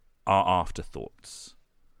are afterthoughts.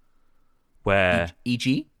 Where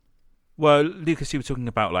E.g.? Well, Lucas, you were talking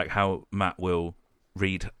about like how Matt will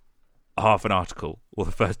read half an article or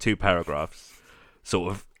the first two paragraphs,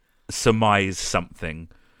 sort of surmise something,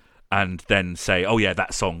 and then say, "Oh yeah,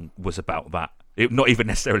 that song was about that." Not even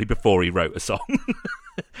necessarily before he wrote a song,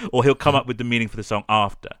 or he'll come up with the meaning for the song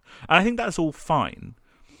after. And I think that's all fine.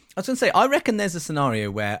 I was going to say, I reckon there's a scenario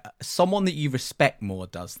where someone that you respect more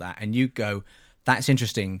does that, and you go, "That's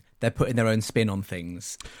interesting. They're putting their own spin on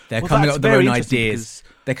things. They're coming up with their own ideas.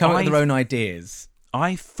 They're coming up with their own ideas."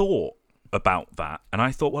 I thought about that, and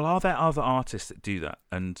I thought, well, are there other artists that do that?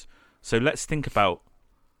 And so let's think about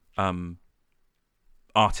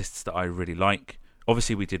artists that I really like.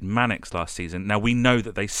 Obviously, we did Mannix last season. Now, we know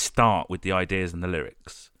that they start with the ideas and the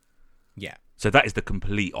lyrics. Yeah. So that is the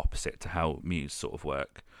complete opposite to how Muse sort of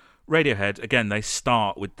work. Radiohead, again, they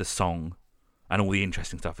start with the song, and all the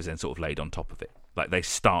interesting stuff is then sort of laid on top of it. Like, they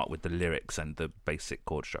start with the lyrics and the basic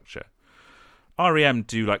chord structure. R.E.M.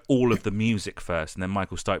 do, like, all of the music first, and then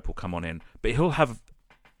Michael Stipe will come on in. But he'll have...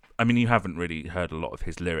 I mean, you haven't really heard a lot of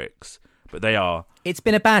his lyrics, but they are... It's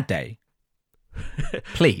been a bad day.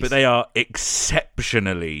 Please. But they are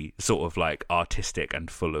exceptionally sort of, like, artistic and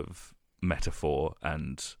full of metaphor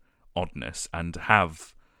and oddness, and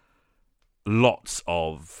have lots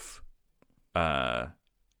of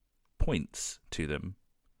points to them.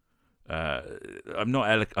 I'm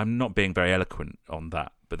not being very eloquent on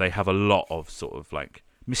that, but they have a lot of sort of like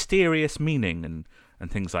mysterious meaning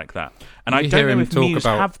and things like that. And I don't know if Muse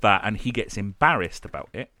have that and he gets embarrassed about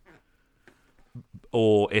it,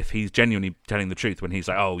 or if he's genuinely telling the truth when he's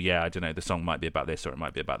like, "Oh yeah, I don't know, the song might be about this or it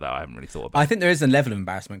might be about that. I haven't really thought about it." I think there is a level of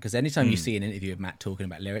embarrassment because anytime you see an interview of Matt talking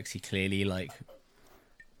about lyrics, he clearly like...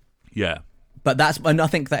 Yeah. But I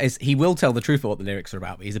think that is... He will tell the truth of what the lyrics are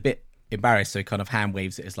about, but he's a bit embarrassed, so he kind of hand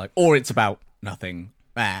waves it as like, or it's about nothing.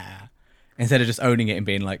 Instead of just owning it and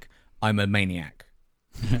being like, "I'm a maniac."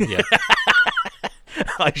 yeah.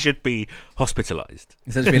 I should be hospitalized.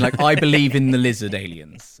 Instead of being like, "I believe in the lizard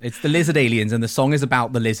aliens." It's the lizard aliens, and the song is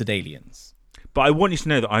about the lizard aliens. But I want you to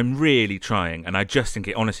know that I'm really trying, and I just think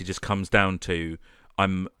it honestly just comes down to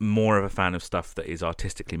I'm more of a fan of stuff that is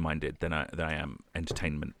artistically minded than I am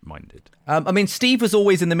entertainment minded. I mean, Steve was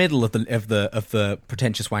always in the middle of the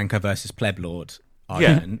pretentious wanker versus pleb lord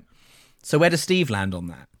argument. Yeah. So where does Steve land on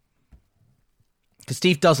that? Because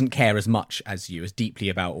Steve doesn't care as much as you, as deeply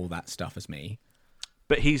about all that stuff as me.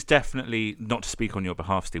 But he's definitely, not to speak on your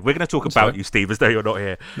behalf, Steve. We're going to talk about you, Steve, as though you're not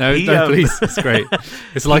here. No, please. It's great.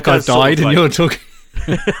 It's like I've died and you're talking.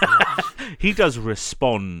 He does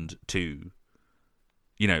respond to,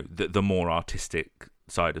 the more artistic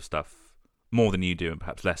side of stuff more than you do and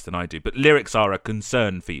perhaps less than I do. But lyrics are a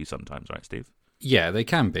concern for you sometimes, right, Steve? Yeah, they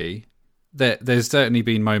can be. There's certainly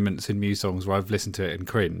been moments in Muse songs where I've listened to it and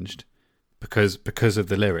cringed because of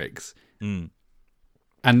the lyrics. Mm.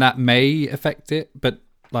 And that may affect it, but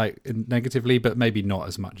like negatively, but maybe not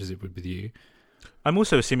as much as it would with you. I'm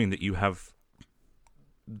also assuming that you have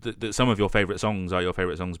that some of your favourite songs are your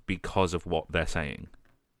favourite songs because of what they're saying.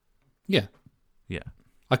 Yeah. Yeah.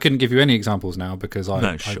 I couldn't give you any examples now because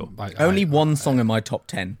only one song in my top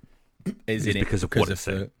 10 is in it because of what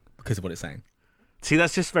it's saying. See,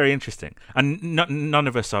 that's just very interesting. And none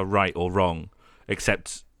of us are right or wrong,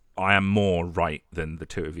 except I am more right than the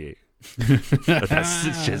two of you.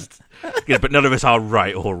 It's just, but none of us are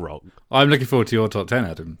right or wrong. I'm looking forward to your top 10,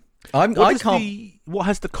 Adam. What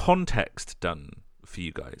has the context done for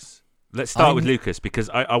you guys? Let's start with Lucas, because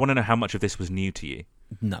I want to know how much of this was new to you.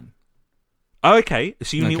 None. Oh, okay.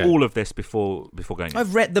 So you knew all of this before going in.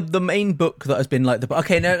 I've read the main book that has been like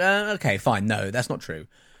okay, fine. No, that's not true.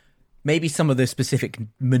 Maybe some of the specific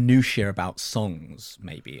minutiae about songs,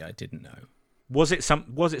 maybe I didn't know. Was it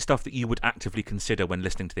stuff that you would actively consider when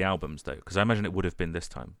listening to the albums, though? Because I imagine it would have been this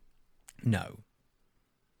time. No.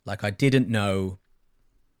 Like, I didn't know.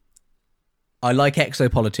 I like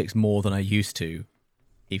Exopolitics more than I used to.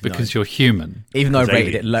 Because you're human. Even though I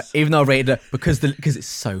rated it because it's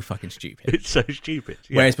so fucking stupid. It's so stupid.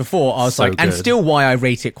 Yeah. Whereas before I was so like, good. and still why I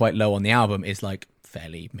rate it quite low on the album is like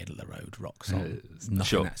fairly middle of the road rock song. It's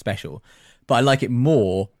nothing that special. But I like it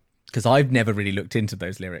more because I've never really looked into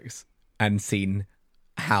those lyrics and seen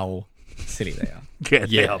how silly they are. Yeah,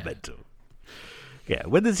 they are mental. Yeah,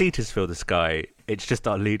 when the Zetas fill the sky, it's just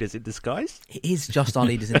our leaders in disguise. It is just our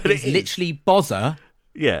leaders. It's literally Bozza.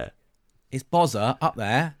 Yeah. It's Bozza up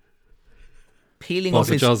there, peeling off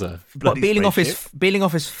his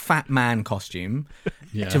fat man costume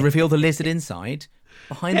to reveal the lizard inside,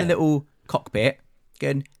 behind the little cockpit,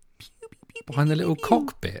 going pew, pew, pew, behind the little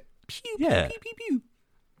cockpit. Pew, pew, pew, pew, pew.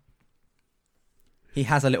 He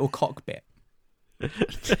has a little cockpit.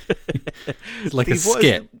 It's like a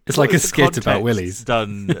skit. It's like a skit about willies.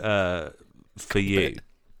 Done for you.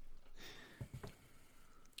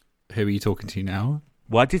 Who are you talking to now?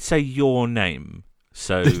 Well, I did say your name,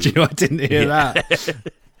 so did you? I didn't hear that.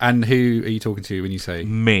 And who are you talking to when you say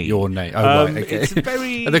me? Your name? Oh, right. Okay. It's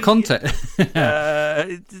very the context.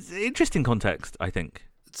 It's interesting context, I think.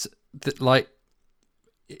 Like,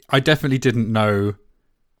 I definitely didn't know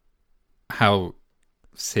how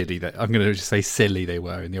silly I'm going to just say silly they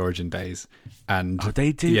were in the Origin days, and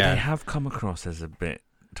they do. Yeah. They have come across as a bit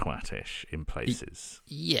twatish in places.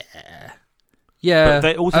 Yeah. Yeah, but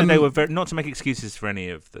they were very, not to make excuses for any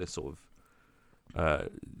of the sort of,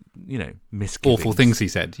 misgivings. Awful things he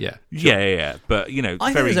said. Yeah, sure. Yeah. But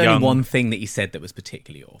I think there's only one thing that he said that was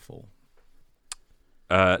particularly awful.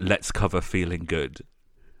 Let's cover feeling good.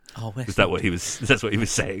 Oh, is that what he was? That's what he was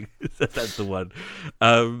saying. That's the one.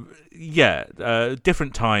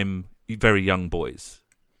 Different time. Very young boys.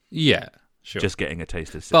 Yeah, sure. Just getting a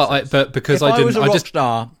taste of success. But because I was a rock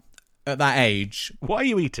star at that age. What are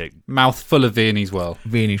you eating? Mouth full of Viennese well.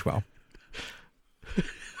 Viennese well.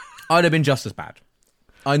 I'd have been just as bad.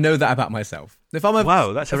 I know that about myself. If I'm a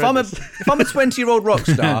 20-year-old rock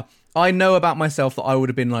star, I know about myself that I would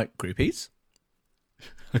have been like groupies.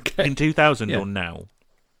 Okay. In 2000 or now?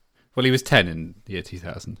 Well, he was 10 in the year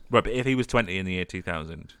 2000. Right, but if he was 20 in the year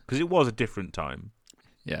 2000, because it was a different time.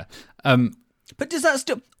 Yeah. But does that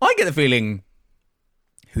still? I get the feeling.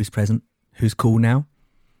 Who's present? Who's cool now?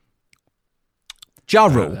 Ja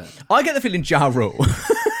Rule. I get the feeling Ja Rule.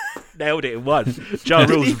 Nailed it in one. Ja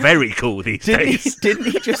Rule's very cool these days. Didn't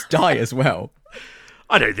he just die as well?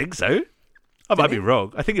 I don't think so. I might be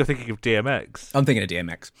wrong. I think you're thinking of DMX. I'm thinking of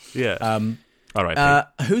DMX. Yeah. All right.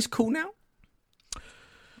 Who's cool now?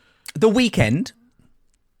 The Weeknd.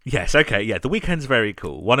 Yes. Okay. Yeah. The Weeknd's very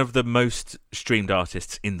cool. One of the most streamed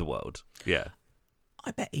artists in the world. Yeah.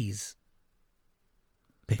 I bet he's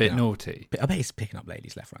a bit naughty. I bet he's picking up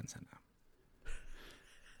ladies left, right, and centre.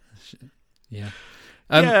 Yeah.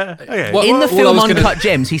 Okay. In the film Uncut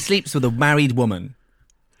Gems, he sleeps with a married woman.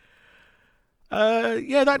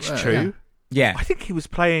 Yeah, that's true. Yeah. I think he was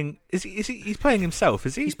playing. He's playing himself?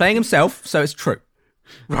 Is he? He's playing himself, so it's true.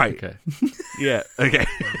 Right. Okay. Yeah. Okay.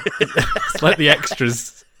 It's like the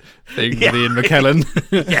extras thing with Ian McKellen.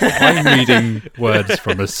 I'm reading words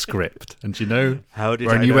from a script, and how did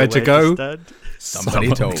where I know where to go?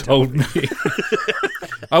 Somebody told me.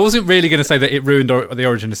 I wasn't really going to say that it ruined the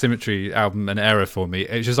Origin of Symmetry album an era for me.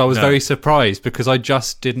 It's just I was very surprised because I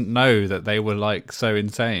just didn't know that they were like so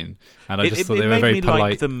insane, and I just thought they were very polite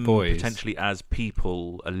like them boys. Potentially as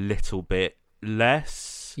people a little bit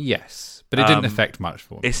less. Yes, But it didn't affect much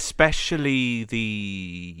for me. Especially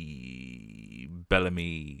the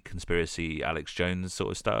Bellamy conspiracy, Alex Jones sort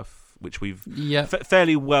of stuff, which we've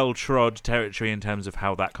fairly well trod territory in terms of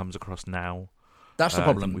how that comes across now. That's the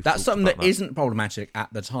problem. That's something that isn't problematic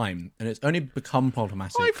at the time, and it's only become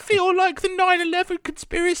problematic. I feel like the 9/11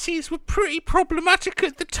 conspiracies were pretty problematic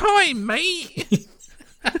at the time, mate.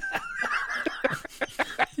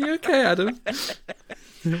 You okay, Adam?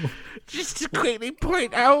 Just to quickly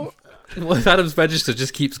point out. What if Adam's register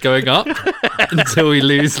just keeps going up until we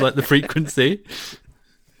lose like the frequency?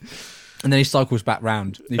 And then he cycles back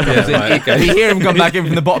round. He comes in, okay. You hear him come back in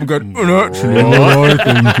from the bottom going, I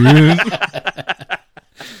think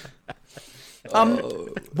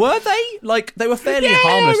were they? Like, they were fairly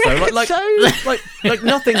harmless, though. Like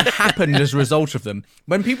nothing happened as a result of them.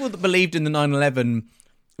 When people that believed in the 9/11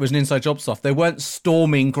 was an inside job stuff, they weren't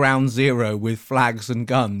storming Ground Zero with flags and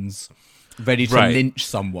guns, ready to lynch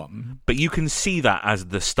someone. But you can see that as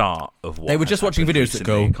the start of what they were just watching videos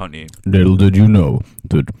recently, that go, can't you? Little did you know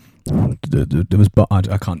that there was...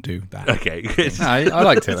 I can't do that. Okay. No, I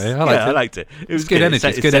liked it. I liked it. It was good energy.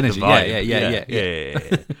 It's good energy.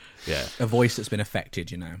 Yeah. A voice that's been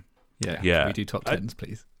affected, you know. Yeah. Yeah. Can we do top tens,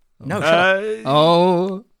 please? No, shut up.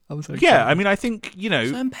 Oh, I'm so excited. Yeah, I mean, I think, you know...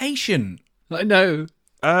 So impatient. I know.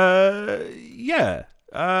 Yeah.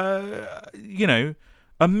 You know,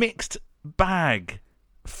 a mixed bag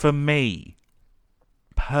for me,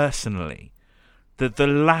 personally. The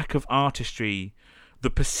lack of artistry,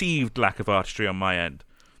 the perceived lack of artistry on my end,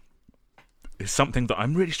 is something that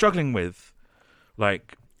I'm really struggling with.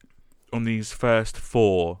 Like, on these first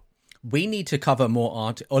 4. We need to cover more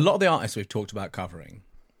art. A lot of the artists we've talked about covering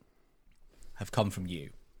have come from you.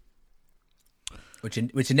 Which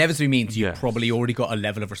inevitably means you've probably already got a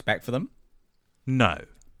level of respect for them. No.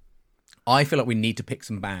 I feel like we need to pick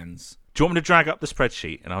some bands. Do you want me to drag up the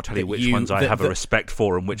spreadsheet and I'll tell you which ones I have a respect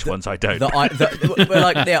for and which ones I don't?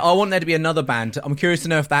 I want there to be another band. I'm curious to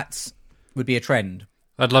know if that's would be a trend.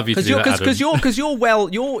 I'd love you to do that, Adam. Because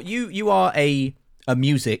you are a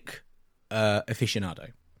music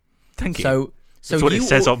aficionado. Thank you. So that's what it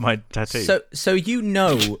says on my tattoo. So you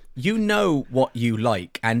know what you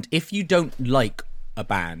like, and if you don't like a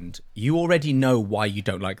band, you already know why you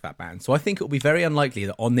don't like that band. So I think it will be very unlikely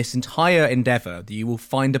that on this entire endeavor that you will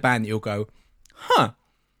find a band that you'll go,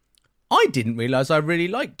 I didn't realize I really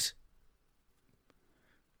liked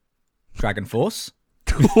Dragon Force.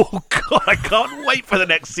 Oh God, I can't wait for the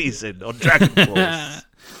next season on Dragon Force.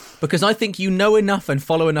 Because I think you know enough and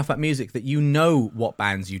follow enough at music that you know what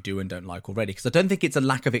bands you do and don't like already. Because I don't think it's a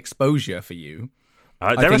lack of exposure for you.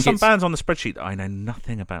 There are some bands on the spreadsheet that I know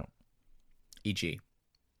nothing about. E.g.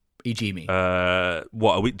 me.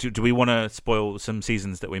 What are we? Do we want to spoil some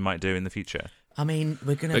seasons that we might do in the future? I mean,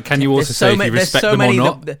 we're gonna. But can you also say if you respect them or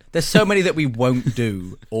not? There's so many that we won't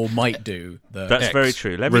do or might do. That's very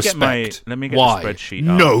true. Let me get the spreadsheet.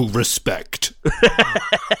 No respect.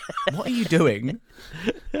 What are you doing?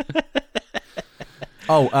 The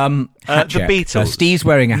Beatles. Steve's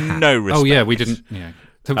wearing a hat. No respect. Oh yeah, we didn't. Yeah.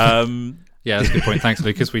 Yeah, that's a good point. Thanks,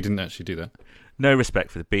 Lucas. We didn't actually do that. No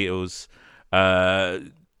respect for the Beatles. Who else?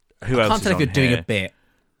 I can't tell if you're doing a bit.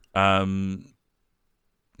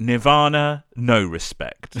 Nirvana, no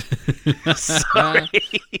respect. Sorry.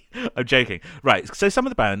 I'm joking. Right, so some of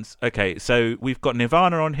the bands, okay, so we've got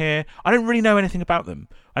Nirvana on here. I don't really know anything about them.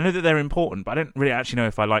 I know that they're important, but I don't really actually know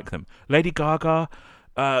if I like them. Lady Gaga,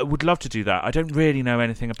 would love to do that. I don't really know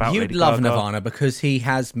anything about Lady Gaga. You'd love Nirvana because he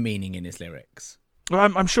has meaning in his lyrics.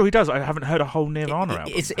 Well, I'm sure he does. I haven't heard a whole Nirvana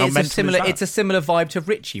album. It's a similar vibe to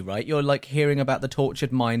Richie, right? You're like hearing about the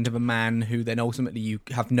tortured mind of a man who then ultimately you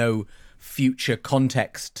have no future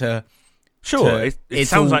context to. Sure, it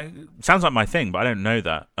sounds like my thing, but I don't know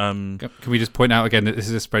that. Can we just point out again that this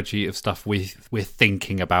is a spreadsheet of stuff we're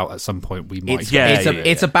thinking about at some point we might.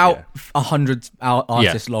 It's about 100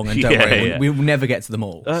 artists long, and don't worry, we will never get to them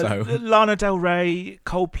all. So Lana Del Rey,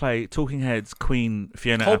 Coldplay, Talking Heads, Queen,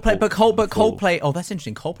 Fiona Apple. But Coldplay. Oh, that's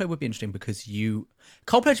interesting. Coldplay would be interesting because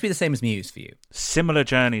Coldplay should be the same as Muse for you. Similar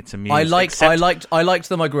journey to Muse. I liked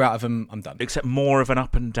them. I grew out of them. I'm done. Except more of an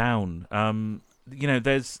up and down. You know,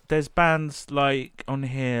 there's bands like on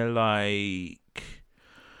here like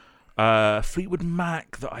Fleetwood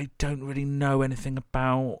Mac that I don't really know anything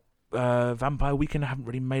about. Vampire Weekend I haven't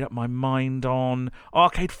really made up my mind on.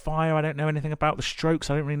 Arcade Fire I don't know anything about. The Strokes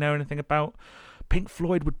I don't really know anything about. Pink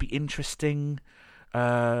Floyd would be interesting.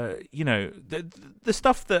 You know, the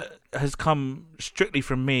stuff that has come strictly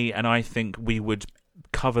from me, and I think we would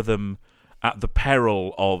cover them at the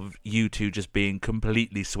peril of you two just being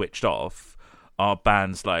completely switched off, are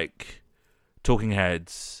bands like Talking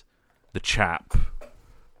Heads, The Chap,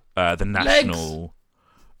 The National,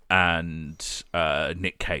 and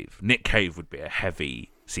Nick Cave. Nick Cave would be a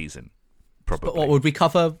heavy season, probably. But what would we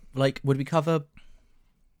cover? Like, would we cover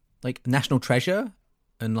like National Treasure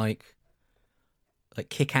and like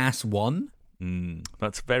Kick-Ass 1?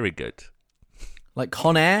 That's very good. Like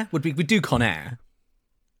Con Air? Would we do Con Air?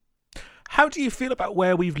 How do you feel about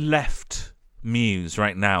where we've left Muse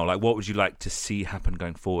right now? Like, what would you like to see happen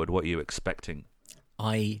going forward? What are you expecting?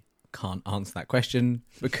 I can't answer that question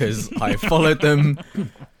because I followed them.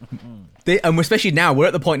 And especially now, we're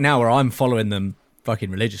at the point now where I'm following them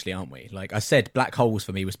fucking religiously, aren't we? Like I said, Black Holes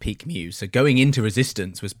for me was peak Muse. So going into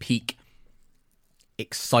Resistance was peak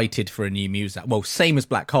excited for a new Muse album. Well, same as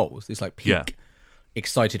Black Holes. It's like peak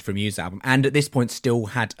excited for a Muse album. And at this point still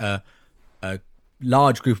had a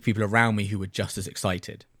large group of people around me who were just as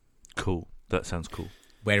excited. Cool. That sounds cool.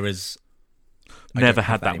 Whereas never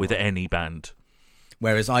had that with any band.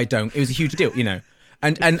 Whereas I don't. It was a huge deal, you know.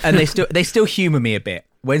 And they still humour me a bit.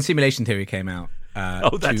 When Simulation Theory came out,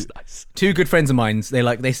 that's nice. Two good friends of mine,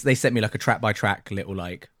 they sent me like a track by track little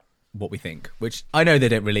like what we think, which I know they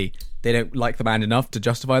don't like the band enough to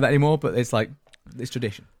justify that anymore, but it's like it's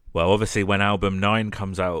tradition. Well, obviously when album 9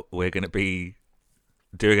 comes out, we're going to be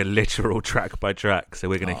doing a literal track by track, so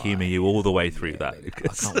we're going to humour you all the way through that.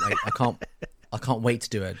 I can't wait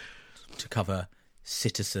to cover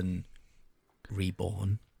Citizen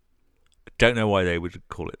Reborn. Don't know why they would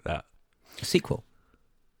call it that. A sequel.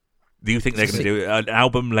 Do you think they're going to do an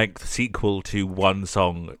album-length sequel to one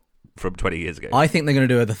song from 20 years ago? I think they're going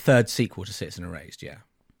to do the third sequel to Citizen Erased, yeah.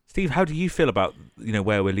 Steve, how do you feel about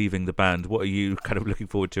where we're leaving the band? What are you kind of looking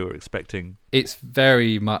forward to or expecting? It's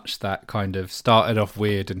very much that kind of started off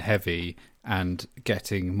weird and heavy and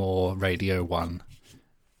getting more Radio 1.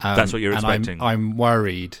 That's what you're expecting? I'm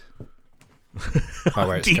worried by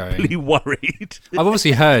where it's going. Deeply worried. I've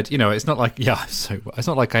obviously heard, it's not like, it's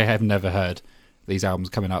not like I have never heard these albums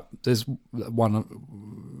coming up. There's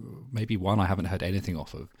maybe one I haven't heard anything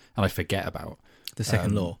off of, and I forget about. The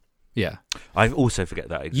Second Law. Yeah, I also forget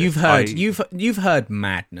that exists. You've heard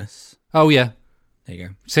Madness. Oh yeah, there you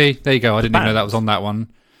go. See, there you go. I didn't even know that was on that one.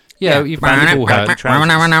 Yeah, you've all heard.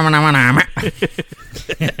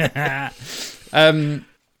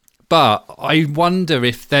 But I wonder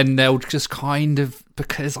if then they'll just kind of,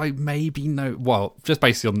 because I maybe know, well, just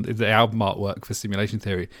based on the album artwork for Simulation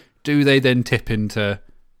Theory, do they then tip into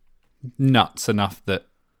nuts enough that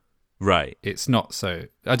it's not so?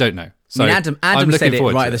 I don't know. So Adam said it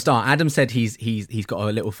right at the start. Adam said he's got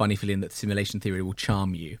a little funny feeling that Simulation Theory will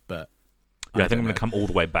charm you, but I think I'm going to come all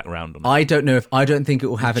the way back round on it. I don't think it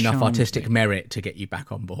will have enough artistic merit to get you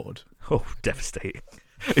back on board. Oh, devastating.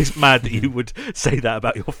 It's mad that you would say that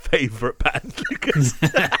about your favourite band, Lucas.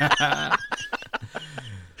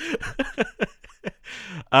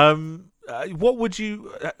 What would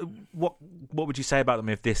you say about them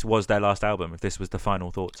if this was their last album? If this was the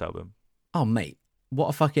Final Thoughts album? Oh, mate, what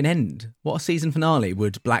a fucking end! What a season finale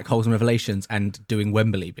would Black Holes and Revelations and doing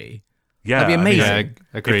Wembley be? Yeah, that'd be amazing. Yeah,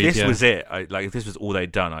 agreed. If this was it, if this was all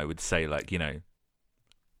they'd done, I would say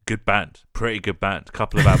good band, pretty good band.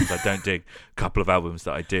 Couple of albums I don't dig, couple of albums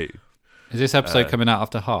that I do. Is this episode coming out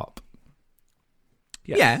after Harp?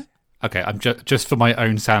 Yes. Yeah. Okay, I'm just for my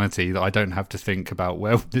own sanity that I don't have to think about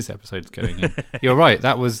where this episode's going in. You're right.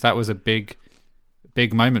 That was a big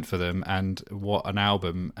moment for them, and what an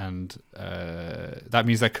album! And that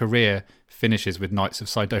means their career finishes with Knights of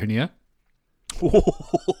Sidonia.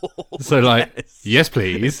 So, yes,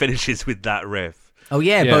 please. It finishes with that riff. Oh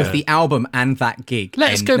yeah, both the album and that gig.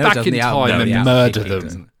 Let's go back in time and murder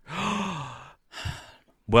them.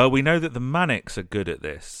 Well, we know that the Manics are good at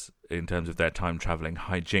this in terms of their time-travelling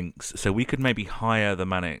hijinks, so we could maybe hire the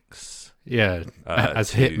Manics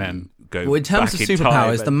as hitmen. Well, in terms of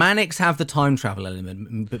superpowers, the Manics have the time travel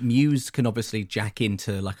element, but Muse can obviously jack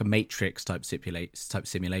into like a Matrix type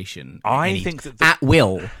simulation. I think that at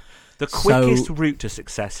will. The quickest route to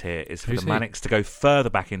success here is for the Manics to go further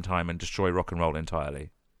back in time and destroy rock and roll entirely.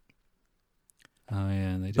 Oh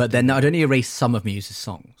yeah, they did. But then I'd only erase some of Muse's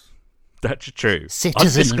songs. That's true.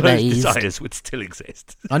 Citizen Undisclosed Desires would still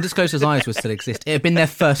exist. Undisclosed Desires would still exist. It had been their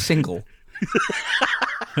first single.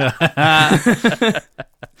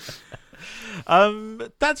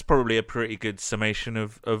 That's probably a pretty good summation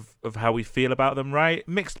of how we feel about them, right?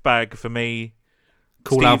 Mixed bag for me.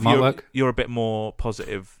 Cool Steve, album artwork. You're a bit more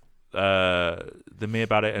positive than me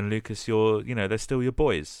about it, and Lucas, they're still your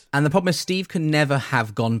boys. And the problem is Steve can never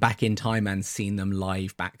have gone back in time and seen them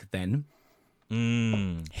live back then.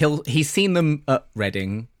 He's seen them at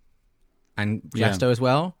Reading and Jesto as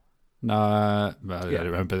well. No, I don't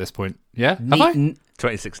remember this point. Yeah, have I?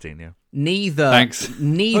 2016, yeah. Neither. Thanks.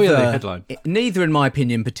 Neither. Oh, yeah, the headline. Neither, in my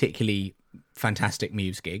opinion, particularly fantastic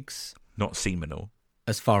Muse gigs. Not seminal.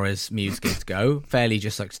 As far as Muse gigs go, fairly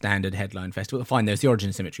just like standard headline festival. Fine, there's the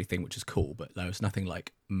Origin Symmetry thing, which is cool, but there was nothing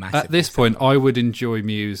like massive. At this point, I would enjoy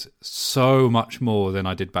Muse so much more than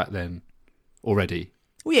I did back then already.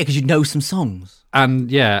 Well, yeah, because you know some songs. And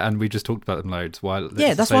we just talked about them loads.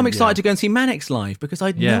 Yeah, that's why I'm excited to go and see Manix live, because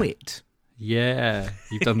I know it. Yeah,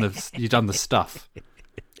 you've done the stuff.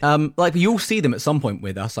 Like you'll see them at some point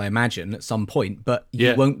with us, I imagine, at some point, but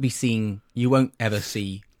you won't ever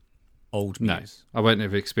see old Muse. No, I won't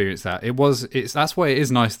ever experience that. That's why it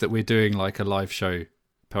is nice that we're doing like a live show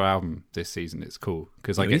per album this season. It's cool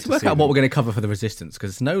because I get to work see out them. what we're going to cover for the Resistance, because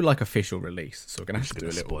it's no like official release, so we're going to have to do a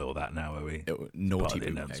little spoil that now, are we? Naughty the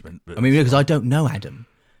bootleg. announcement. I mean, because I don't know Adam,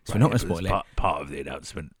 so we're not going to spoil it. Part of the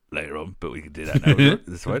announcement later on, but we can do that now.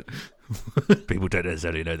 That's right. People don't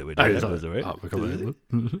necessarily know that we're doing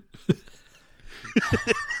that.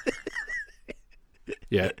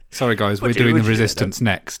 Yeah, sorry guys, we're doing the Resistance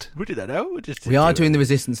next. We'll do that now. We are doing the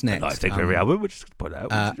Resistance next. I think every album, we'll just put it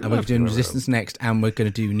out. And we're doing Resistance next, and we're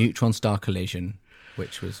going to do Neutron Star Collision,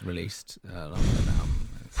 which was released last album.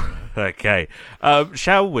 Okay,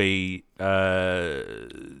 shall we?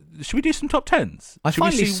 Should we do some top tens? I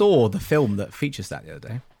finally saw the film that features that the other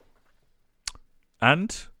day.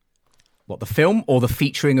 And what, the film or the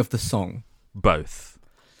featuring of the song? Both.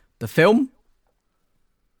 The film?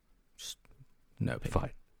 Just no opinion.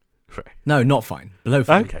 Fine. Right. No, not fine. Below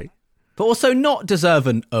fine. Okay. But also not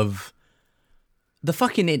deserving of... The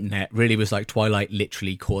fucking internet really was like Twilight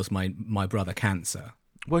literally caused my brother cancer.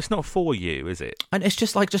 Well, it's not for you, is it? And it's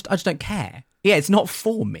just like, I just don't care. Yeah, it's not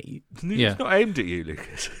for me. It's not aimed at you,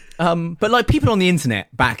 Lucas. But like people on the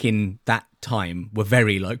internet back in that time were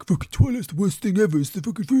very like, fucking Twilight's the worst thing ever. It's the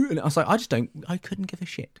fucking fruit. And I was like, I couldn't give a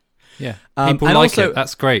shit. Yeah, people and like also, it.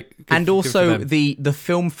 That's great. And also, the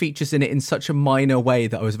film features in it in such a minor way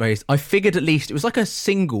that I figured at least it was like a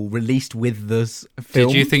single released with the film.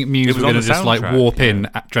 Did you think Muse were going to just like warp in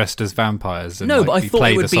dressed as vampires? And, no, like, but I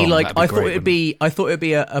thought it would be like I thought it would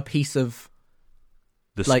be a piece of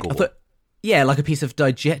the like score. I thought, yeah, like a piece of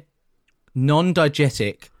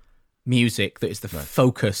non-diegetic music that is the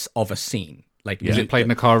focus of a scene. Like is it played in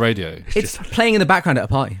the car radio? It's playing in the background at a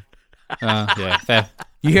party. Yeah, fair.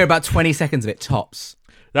 You hear about 20 seconds of it tops.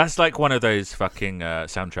 That's like one of those fucking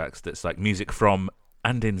soundtracks that's like music from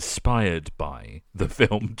and inspired by the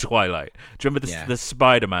film Twilight. Do you remember the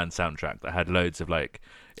Spider-Man soundtrack that had loads of like...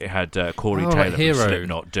 It had Corey Taylor from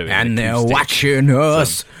Slipknot doing and they're acoustic. watching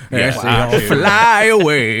us as we all fly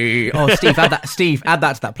away. Oh, Steve, add that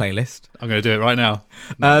to that playlist. I'm going to do it right now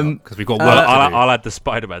because we've got work to do. I'll add the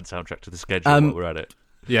Spider-Man soundtrack to the schedule while we're at it.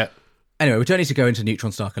 Yeah. Anyway, we don't need to go into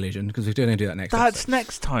Neutron Star Collision because we're going to do that next That's episode.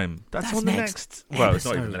 next time. That's on the next... Well, it's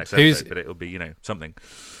not even the next Who's- episode, but it'll be, something.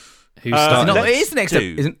 Who's starting? It is the next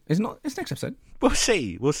episode. It's next episode. We'll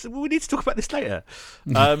see. We need to talk about this later.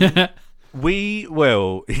 We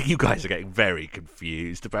will... You guys are getting very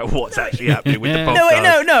confused about what's actually happening with the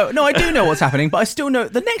podcast. No, I do know what's happening, but I still know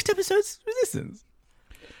the next episode's Resistance.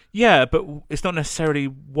 Yeah, but it's not necessarily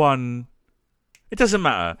one... It doesn't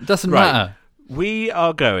matter. It doesn't matter. We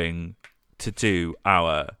are going to do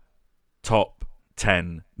our top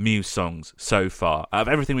 10 Muse songs so far. Out of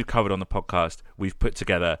everything we've covered on the podcast, we've put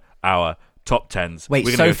together our top 10s. Wait,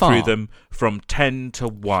 we're so going to go far? through them from 10 to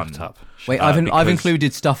 1. Shut up. Wait, I've because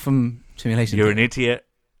included stuff from Simulation. You're an idiot.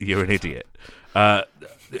 You're an idiot.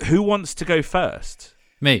 Who wants to go first?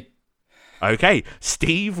 Me. Okay,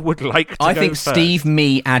 Steve would like to go I think first. Steve,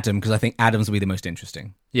 me, Adam, because I think Adam's will be the most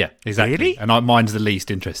interesting. Yeah, exactly. Really? And mine's the least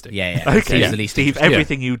interesting. Yeah. Okay, Steve's the least Steve, interesting.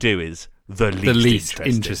 everything you do is the The least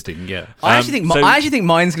interesting. interesting, yeah. I actually think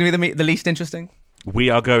mine's going to be the least interesting. We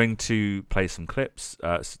are going to play some clips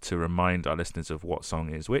to remind our listeners of what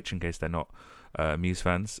song is which, in case they're not Muse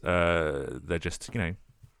fans. They're just,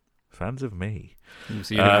 fans of me.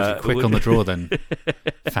 So you're going to have to be quick on the draw then.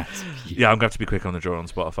 Fans of you. Yeah, I'm going to have to be quick on the draw on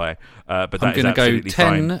Spotify. But that I'm going to go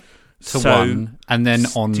 10 to 1 and then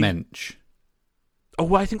on Mensch. Oh,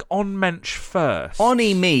 well, I think on Mensch first.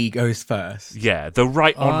 Oni Me goes first. Yeah, the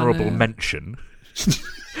right honourable no. mention.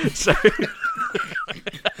 So...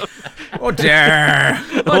 Oh, dare.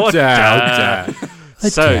 Oh, dare.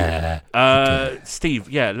 So, Steve,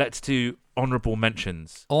 let's do honourable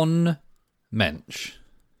mentions. On Mensch.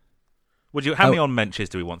 How many on mentions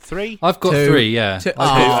do we want? 3? I've got 2. 3, yeah. 2.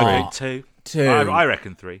 I've got 2. 2. I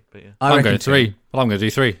reckon 3, but yeah. I'm going 3. Well, I'm going to do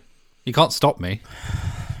 3. You can't stop me.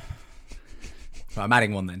 Right, I'm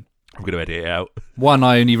adding 1 then. I'm going to edit it out. 1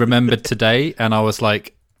 I only remembered today, and I was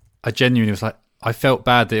like, I genuinely was like, I felt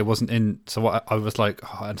bad that it wasn't in, so I was like,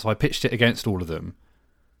 and so I pitched it against all of them,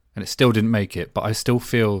 and it still didn't make it. But I still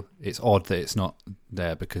feel it's odd that it's not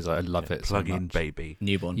there because I love it so Plug in much. baby.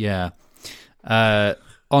 Newborn. Yeah.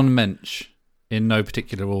 On Mensch, in no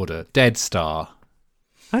particular order, Dead Star.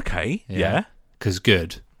 Okay. Yeah. Because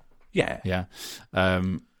good. Yeah. Yeah.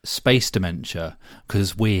 Space Dementia,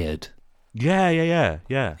 because weird. Yeah.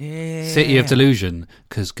 City of Delusion,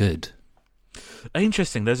 because good.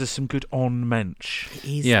 Interesting. Those are some good on Mensch.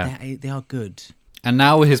 Yeah. They are good. And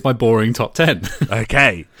now here's my boring top 10.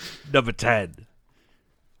 Okay. Number 10.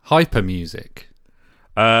 Hyper Music.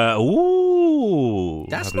 Ooh.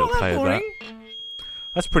 That's Have a little not that play of boring.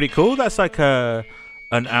 That's pretty cool. That's like an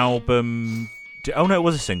album. Oh no, it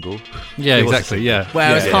was a single. Yeah, It was a exactly. single. Yeah.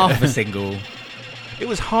 Well, it's yeah. half of a single. It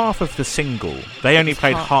was half of the single. They only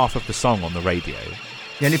played half of the song on the radio.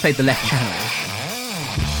 They only played the left channel.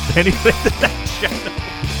 They only played the left channel.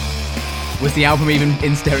 Was the album even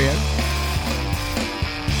in stereo?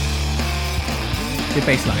 Good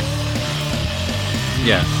bass line.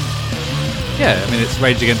 Yeah. Yeah, I mean, it's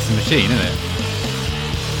Rage Against the Machine, isn't it?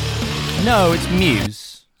 No, it's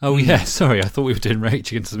Muse. Oh, yeah, sorry. I thought we were doing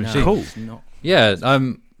Rage Against the Machine. Cool. It's not. Yeah,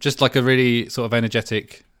 just like a really sort of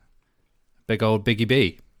energetic, big old Biggie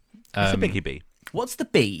B. It's a Biggie B. What's the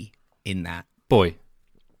B in that? Boy.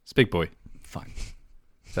 It's Big Boy. Fine.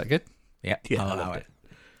 Is that good? Yeah, Yeah, I'll I allow loved it.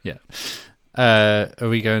 Yeah. Are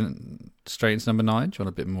we going straight into number 9? Do you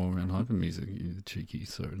want a bit more around hyper music? You cheeky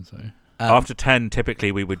so-and-so. After 10,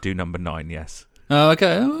 typically we would do number 9, yes. Oh,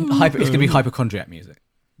 okay. It's going to be hypochondriac music.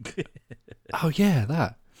 Oh, yeah,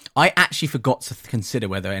 that. I actually forgot to consider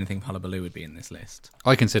whether anything Hullabaloo would be in this list.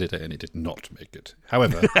 I considered it and it did not make it.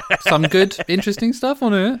 However, some good, interesting stuff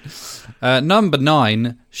on it. Number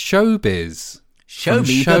 9, Showbiz. Show From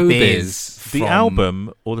me Showbiz. the biz. The from-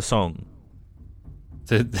 album or the song?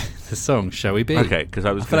 The song, Shall We Be? Okay, because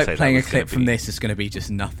I was I feel going to like say playing that a was clip gonna from be- this is going to be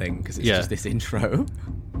just nothing because it's Yeah. just this intro.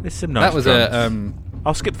 There's some nice That was drums.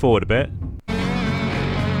 I'll skip forward a bit.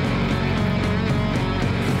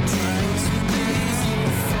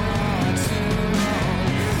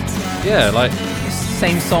 Yeah, like,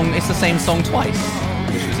 Same song. It's the same song twice,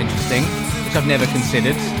 which was interesting, which I've never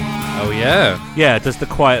considered. oh yeah. Yeah, there's the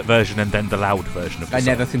quiet version and then the loud version of the I song.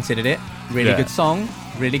 never considered it. Really Yeah. good song.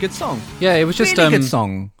 Really good song. Yeah, it was just really good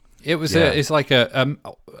song. It was Yeah. it's like an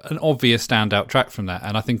obvious standout track from that,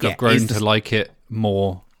 and I think Yeah, I've grown it's to the- like it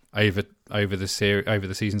more over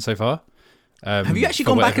the season so far. Have you actually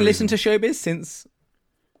gone back and listened to Showbiz since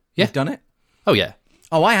Yeah. you've done it? Oh yeah,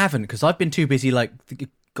 Oh, I haven't because I've been too busy.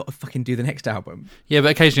 Got to fucking do the next album. yeah,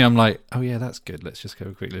 but occasionally I'm like, oh yeah, that's good. Let's just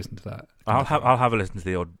go a quick listen to that. I'll have a listen to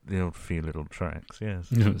the odd few little tracks. Yes.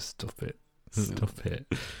 Stop it. Stop it.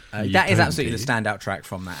 You That is don't absolutely do. the standout track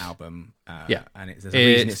from that album. Yeah. and there's a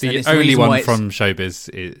reason It's and the it's only reason why one it's- from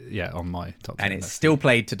Showbiz. On my top 10. and it's That's still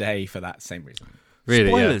played today for that same reason. really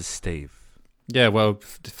Spoilers, Steve. Yeah, well,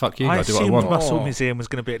 fuck you. I I do what I assumed want. Muscle Oh. Museum was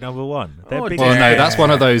going to be at number 1. They're Oh, big. Well, no, Yeah. that's one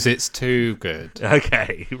of those. It's too good.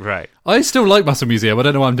 Okay, right. I still like Muscle Museum. I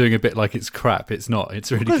don't know why I'm doing a bit like it's crap. It's not. It's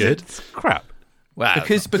really Because good. It's crap. Wow.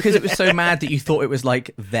 Because it was so mad that you thought it was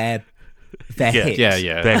like their Yeah. hit.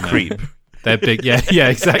 Yeah. They're creep. They're big. Yeah,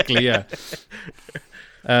 exactly. Yeah.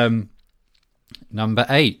 Number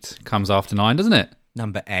 8 comes after 9, doesn't it?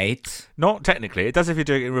 Number 8. Not technically. It does if you're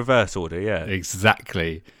doing it in reverse order, yeah.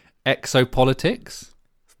 Exactly. Exopolitics.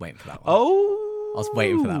 Waiting for that one. Oh, I was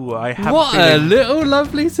waiting for that one. I have What a a feeling, little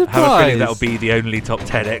lovely have a surprise. feeling that'll be the only top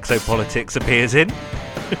 10 Exopolitics appears in.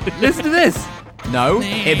 Listen to this. No,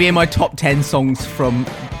 it'd be in my top 10 songs from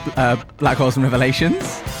Black Holes and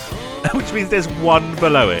Revelations. Which means there's one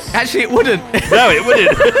below it. Actually, it wouldn't. No, it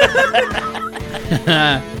wouldn't.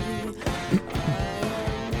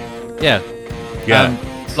 Yeah. Yeah.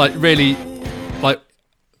 Like really, like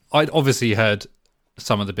I'd obviously heard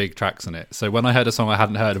some of the big tracks on it. So when I heard a song I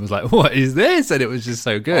hadn't heard and was like, "What is this?" and it was just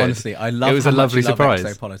so good. Honestly, I love. It was how a much lovely you love surprise.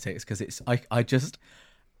 Exopolitics because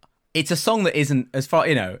it's a song that isn't as far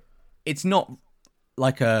it's not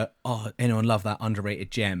like anyone love that underrated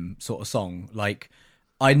gem sort of song. Like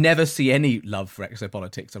I never see any love for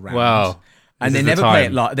Exopolitics around. Wow. And This they is the never play it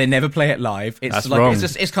time. live. They never play it live. It's That's like wrong.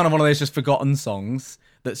 it's kind of one of those just forgotten songs.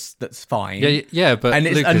 That's fine. Yeah, but and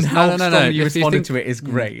Lucas, how no. strongly you If you responded think- to it is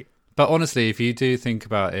great. But honestly, if you do think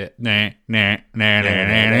about it, Really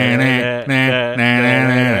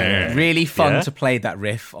fun Yeah. to play that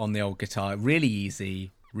riff on the old guitar. Really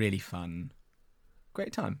easy. Really fun.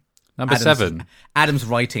 Great time. Number 7. Adam's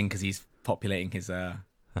writing because he's populating his. I'm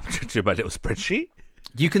trying to do my little spreadsheet.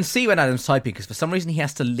 You can see when Adam's typing because for some reason he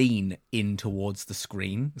has to lean in towards the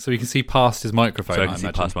screen. So you can see past his microphone. So I I can see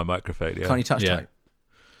imagine. past my microphone, yeah. Can't you touch Yeah. type?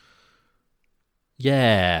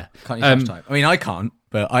 Yeah. Can't you touch type? I mean, I can't,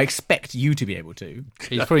 but I expect you to be able to.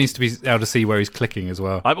 He probably needs to be able to see where he's clicking as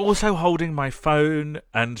well. I'm also holding my phone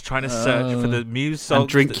and trying to search for the Muse songs. And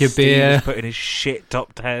drink that your Steve beer. has put in his shit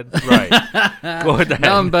top 10. Right. Go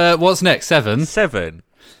on then. What's next? 7. 7.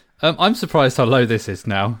 I'm surprised how low this is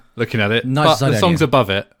now, looking at it. Nice but the Sidonia. songs above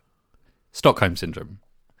it, Stockholm Syndrome.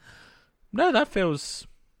 No, that feels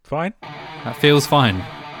fine. That feels fine.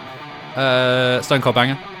 Stone Cold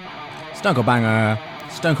Banger. Stone Cold Banger,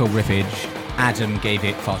 Stone Cold Riffage. Adam gave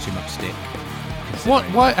it far too much stick. What?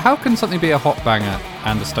 Why? How can something be a hot banger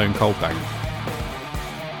and a Stone Cold Banger?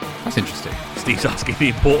 That's interesting. Steve's asking the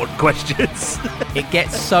important questions. It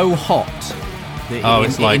gets so hot that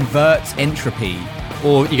it's it like- inverts entropy,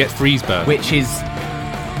 Or you get freeze burn. which is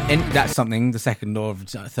that's something. The second law of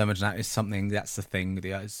thermodynamics is something. That's the thing.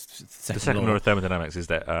 The second law of thermodynamics is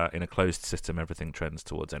that in a closed system, everything trends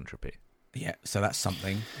towards entropy. Yeah, so that's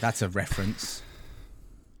something. That's a reference.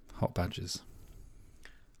 Hot badges.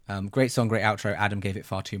 Great song, great outro. Adam gave it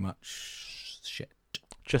far too much shit.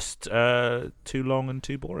 Just too long and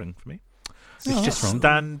too boring for me. It's just wrong.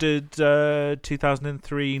 standard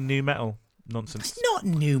 2003 new metal nonsense. It's not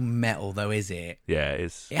new metal though, is it? Yeah, it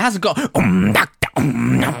is. It hasn't got.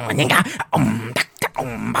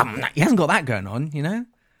 He hasn't got that going on, you know.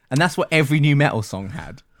 And that's what every new metal song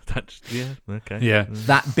had. Yeah, okay. Yeah.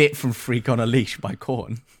 That bit from "Freak on a Leash" by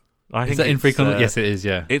Korn. I think Is that in it's, Freak on? Yes, it is.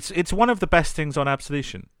 Yeah. It's one of the best things on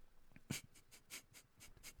Absolution.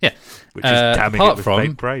 Yeah. Which is damning apart it with from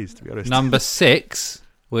fake praise, to be honest. Number 6,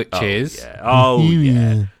 which Oh, is yeah. Oh,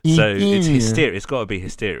 yeah. So it's Hysteria. It's got to be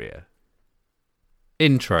Hysteria.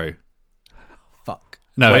 Intro. Fuck.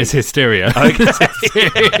 No, Wait. it's Hysteria. I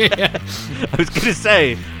was going to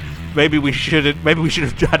say, maybe we should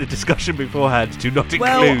have had a discussion beforehand to not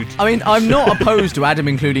Well, include. I mean, I'm not opposed to Adam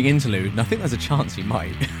including interlude, and I think there's a chance he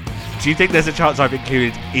might. Do you think there's a chance I've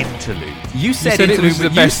included Interlude? You said, said it interlude, was the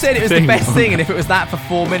but best you said it was the thing. best thing, and if it was that for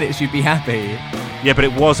 4 minutes, you'd be happy. Yeah, but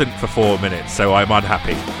it wasn't for 4 minutes, so I'm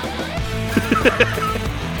unhappy.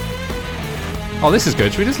 Oh, this is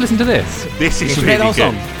good. Should we just listen to this? This is Should we play really the whole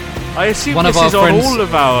good. song? I assume One of this our is on friends- all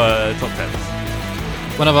of our top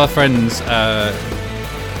tens. One of our friends,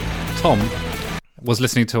 Tom, was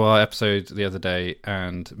listening to our episode the other day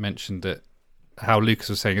and mentioned that how Lucas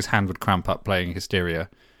was saying his hand would cramp up playing Hysteria.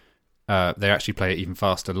 They actually play it even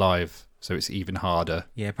faster live, so it's even harder.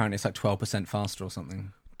 Yeah, apparently it's like 12% faster or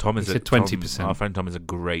something. Tom is He said 20%. Our friend Tom is a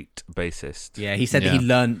great bassist. Yeah, he said that Yeah. he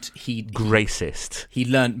learnt Gracist. he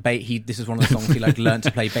learnt this is one of the songs he like learnt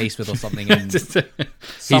to play bass with or something, and He's a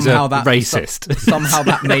somehow that racist. somehow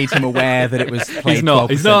that made him aware that it was played not,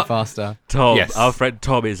 12% he's not. faster. Tom, Yes. our friend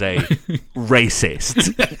Tom is a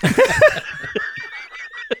racist.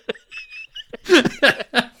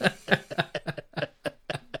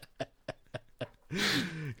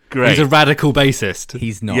 Great. He's a radical bassist.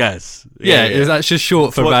 He's not. Yes. Yeah, that's just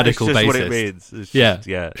short for It's radical it's just bassist. what it means. It's Yeah. just,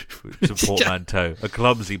 yeah. It's a portmanteau. A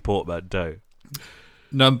clumsy portmanteau.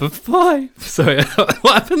 Number 5. Sorry,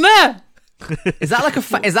 what happened there? Is that like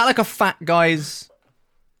a fat guy's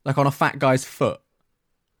like on a fat guy's foot?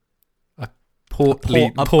 Portly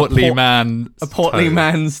a man. A portly toe.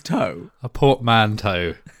 man's toe. A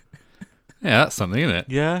portmanteau. Yeah, that's something, isn't it?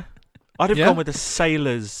 Yeah. I'd have Yeah. gone with a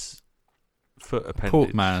sailor's foot appendage.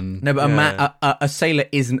 Portman. No, but Yeah. a sailor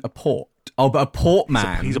isn't a port. Oh, but a port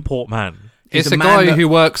man. He's a port man. He's It's a a man guy that- who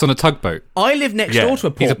works on a tugboat. I live next Yeah. door to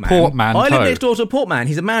a He's a port man. portmanteau. I live next door to a port man.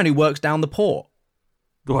 He's a man who works down the port.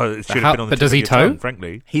 Well, it should how- have been on the but does tip he of your tow? tongue,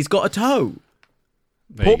 frankly. He's got a toe.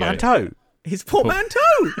 There you go. Portmanteau. He's portmanteau.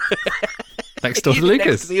 Next door to Next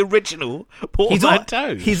Lucas. to the original He's,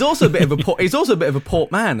 portmanteau. he's also a bit of a he's also a bit of a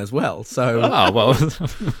port man as well. So Oh, well,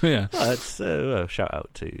 yeah. Oh, that's shout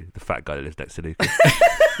out to the fat guy that lives next to Lucas.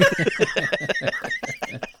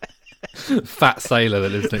 Fat sailor that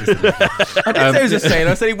lives next to Lucas. I didn't say he was a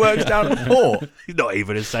sailor. I said he works down at the port. He's not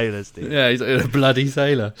even a sailor, Steve. Yeah, he's a bloody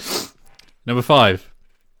sailor. Number 5.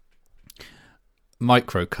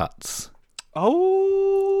 Micro cuts.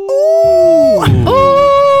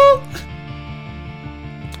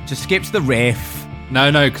 Just skips the riff.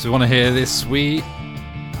 No, because we want to hear this sweet.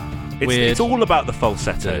 Weird. It's all about the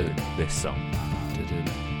falsetto, this song.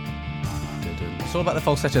 It's all about the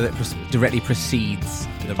falsetto that directly precedes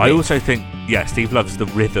the riff. I also think, Steve loves the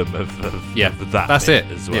rhythm of Yeah, that that's bit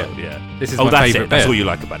it. as well. Yeah. Yeah. This is oh, my that's favourite it. That's bit. all you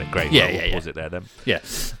like about it. Great. Yeah, Well, yeah, yeah. Pause it there then. Yeah.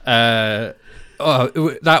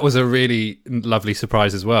 That was a really lovely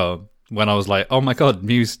surprise as well. When I was like, oh my god,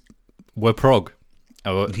 Muse were prog.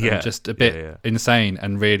 Just a bit insane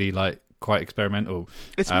and really like quite experimental.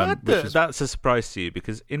 It's mad that that's a surprise to you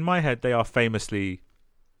because in my head they are famously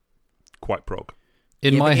quite prog.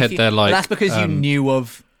 In my head, they're like... That's because you knew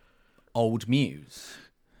of old Muse.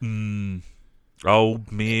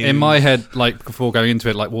 Old Muse. In my head, like, before going into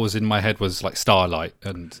it, like, what was in my head was, like, Starlight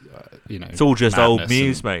and, It's all just old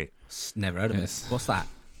Muse, mate. Never heard of this. What's that?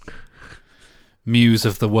 Muse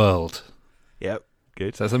of the World. Yep,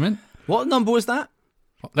 good. Is that something? What number was that?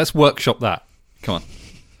 Let's workshop that. Come on.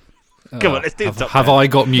 Come on, let's do something. Have I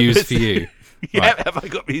got Muse for you? Yeah, Right. have I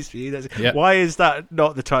got Muse for you? Yep. Why is that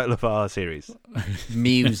not the title of our series?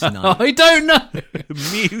 Muse Night. I don't know.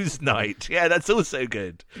 Muse Night. Yeah, that's also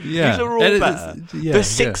good. Yeah. These are all better. The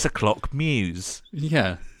 6 o'clock Muse.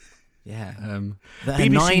 Yeah. Yeah. The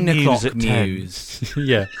BBC 9 News o'clock at 10. Muse.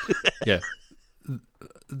 Yeah. Yeah.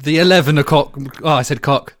 The 11 o'clock... Oh, I said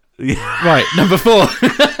cock. Right, number 4.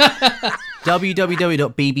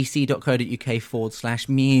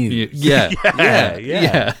 www.bbc.co.uk/Muse.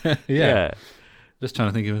 Yeah. Just trying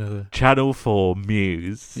to think of another. Channel 4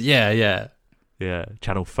 Muse. Yeah. Yeah.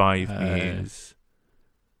 Channel 5 Muse.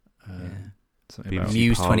 Something BBC about-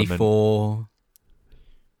 Muse Parliament. 24.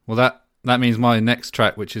 Well, that means my next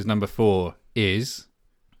track, which is number 4, is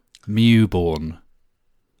Mewborn.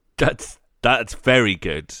 That's very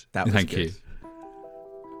good. That was Thank good. you.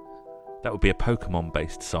 That would be a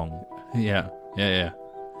Pokemon-based song. Yeah.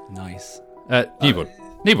 Nice. Newborn.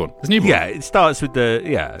 It's Newborn. Yeah, it starts with the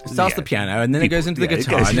It starts the piano, and then it People- goes into the yeah, it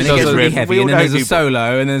guitar, goes- and then it it gets does really riff. heavy, We all and then know there's a people.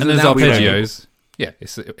 solo, and And there's now we know. arpeggios. Yeah,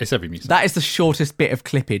 it's every music. That is the shortest bit of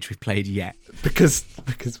clippage we've played yet. because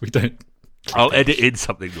we don't I'll edit in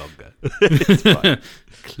something longer. It's fine.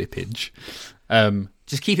 clippage.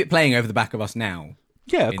 Just keep it playing over the back of us now.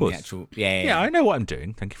 Yeah, of in course. the actual, yeah, Yeah, I know what I'm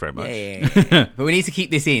doing. Thank you very much. yeah. But we need to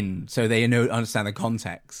keep this in so they understand the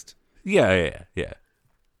context. Yeah.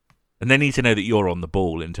 And they need to know that you're on the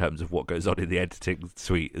ball in terms of what goes on in the editing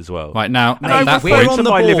suite as well. Right now, And I at that refer point, to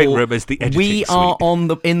my living room as the editing We are suite. on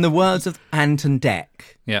the, in the words of Anton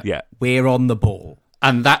Deck, Yeah. we're on the ball.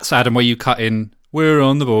 and that's Adam where you cut in. We're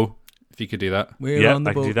on the ball. If you could do that, We're Yeah, on the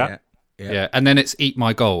I can ball. do that. yeah. And then it's Eat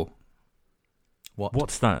My Goal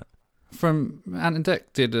What's that? from Ant and Dec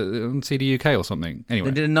did on CD UK or something. They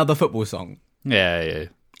Anyway, did another football song. yeah.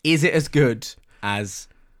 Is it as good as...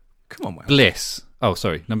 Come on, Will. Bliss. Oh,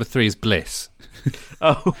 sorry. Number 3 is Bliss.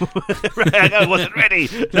 Oh, right, I wasn't ready.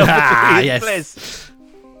 Yes. Bliss.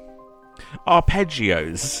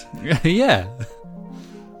 Arpeggios. Yeah.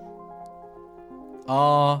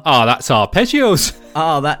 Ah, Oh, that's arpeggios.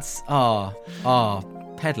 that's...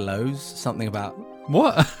 Pedlos. Something about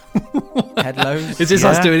What? pedlos. Is this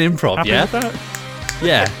us Yeah. doing improv? Happy Yeah. with that?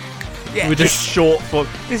 Yeah. Yeah. We're Just just short form.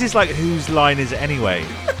 This is like whose line is it anyway?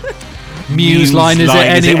 Muse line is it line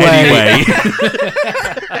anyway?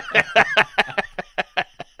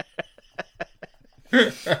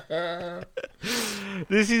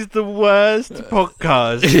 This is the worst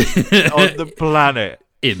podcast on the planet.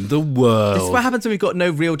 In the world. This is what happens when we've got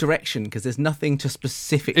no real direction because there's nothing to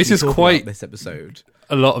specifically This is talk quite- about this episode.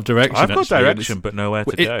 A lot of direction. I've got actually. direction, but nowhere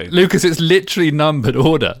to go. Lucas, it's literally numbered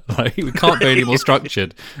order. Like we can't be any more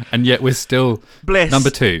structured, and yet we're still Bliss.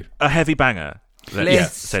 number 2. A heavy banger. Bliss. Yeah,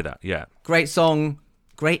 say that. Yeah. Great song,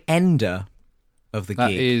 great ender of the That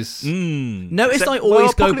gig. is Notice I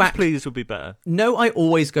always go Apocalypse back. Please would be better. No, I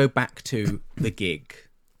always go back to the gig.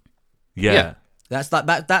 Yeah. That's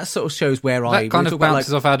that sort of shows where that kind of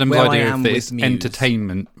bounces off Adam's where I idea am of that with it's Muse.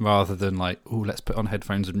 entertainment rather than like, oh, let's put on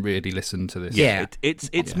headphones and really listen to this. Yeah.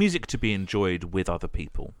 It's music to be enjoyed with other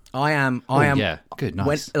people. I am. Yeah. Good. Nice.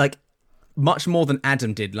 When, like much more than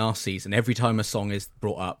Adam did last season. Every time a song is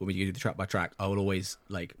brought up when we do the track by track, I will always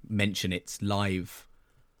like mention its live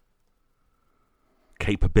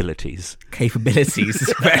Capabilities. capabilities. Is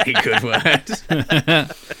a very good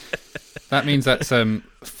word. That means that's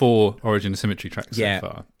 4 Origin of Symmetry tracks Yeah, so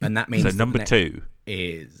far. and that means So that number the next 2.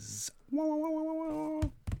 is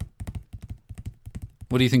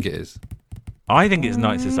What do you think it is? I think it's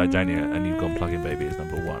Knights of Sidonia, and you've gone Plug-in Baby as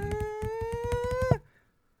number 1.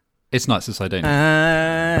 It's Knights of Sidonia.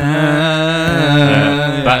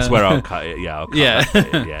 That's where I'll cut it. Yeah, I'll cut Yeah.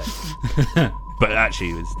 that bit, yeah. But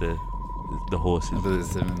actually, it was the horses. But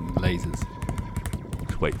there's lasers.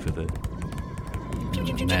 Just wait for the.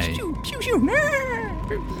 Nay.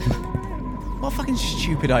 What a fucking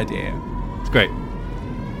stupid idea. It's great.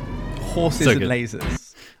 Horses So and good.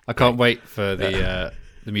 lasers. I can't wait for the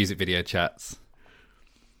music video chats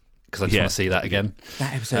because I just Yeah. want to see that again.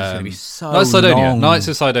 That episode's going to be so Knights of Sidonia. long. Knights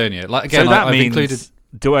of Sidonia. Like again, So that I've means. included.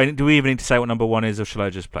 Do we even need to say what number 1 is, or shall I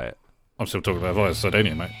just play it? I'm still talking about Knights of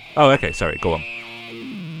Sidonia, mate. Oh, okay. Sorry. Go on.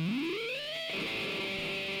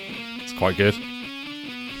 It's quite good.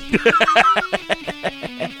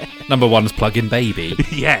 Number 1's Plug-in Baby.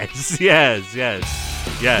 Yes.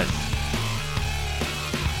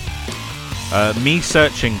 Me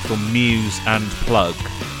searching for Muse and Plug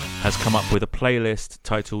has come up with a playlist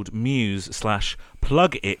titled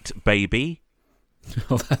Muse/Plug It Baby.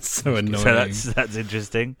 Oh, that's so annoying. So that's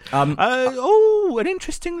interesting. An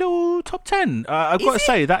interesting little top 10. I've got to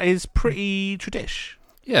say, that is pretty tradish.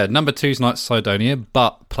 Yeah, number 2's Night Sidonia,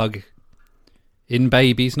 but Plug In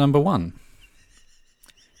Baby's number 1.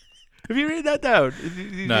 Have you written that down?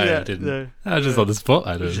 No, I didn't. No. I was just on the spot.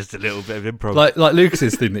 I It was don't. just a little bit of improv. Like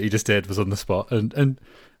Lucas's thing that he just did was on the spot, and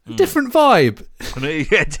different vibe.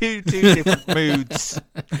 Yeah, two different moods.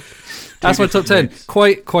 That's my top 10.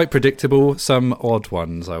 Quite predictable. Some odd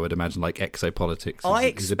ones, I would imagine, like Exopolitics. I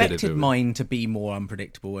is a bit of expected mine to be more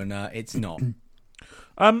unpredictable, and it's not.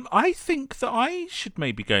 I think that I should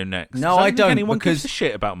maybe go next. No, I I think don't, anyone because- gives a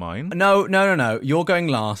shit about mine. No. You're going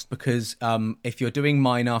last because if you're doing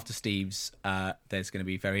mine after Steve's, there's going to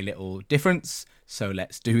be very little difference. So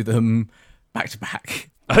let's do them back to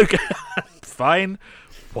back. Okay, fine,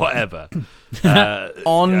 whatever.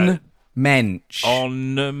 On Mensch.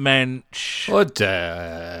 On Mensch.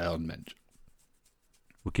 on Mensch.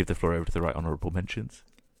 We'll give the floor over to the right honourable mentions.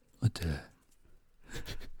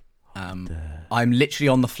 I'm literally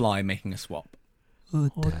on the fly making a swap.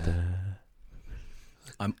 I'm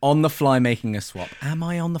on the fly making a swap. Am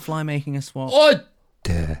I on the fly making a swap?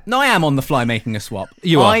 No, I am on the fly making a swap.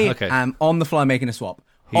 You are, I okay. am on the fly making a swap.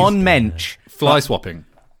 On Mensch. Fly swapping.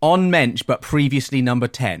 On Mensch, but previously number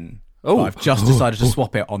 10. Oh. But I've just decided to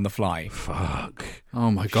swap it on the fly. Fuck. Oh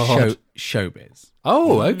my god. Showbiz.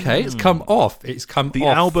 Oh, okay. It's come off. It's come The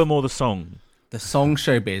off. album or the song? The song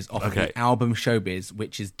Showbiz off of Okay. the album Showbiz,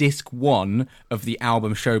 which is disc 1 of the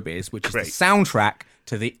album Showbiz, which Great. is the soundtrack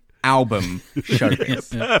to the album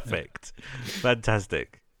Showbiz. Perfect.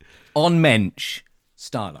 Fantastic. On Mensch,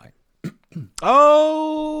 Starlight.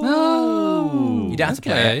 Oh. You don't have to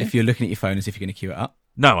play Okay. it if you're looking at your phone as if you're going to cue it up.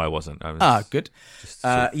 No, I wasn't. I was Good. just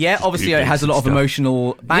Obviously it Googling has a lot of some stuff.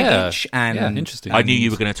 emotional baggage and yeah, interesting. I knew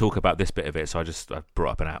you were going to talk about this bit of it, so I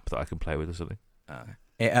brought up an app that I can play with or something.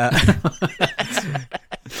 It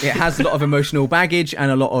has a lot of emotional baggage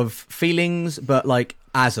and a lot of feelings, but like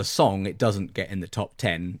as a song, it doesn't get in the top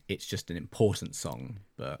 10. It's just an important song,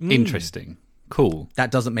 but Interesting. Cool.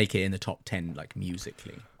 that doesn't make it in the top 10 like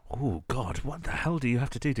musically. Oh, God, what the hell do you have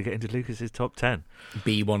to do to get into Lucas's top 10?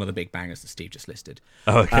 Be one of the big bangers that Steve just listed.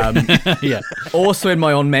 Oh, okay. Yeah. Also in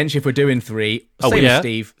my on mensch, if we're doing 3, same yeah. as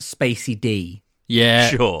Steve, Spacey D. Yeah.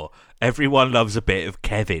 Sure. Everyone loves a bit of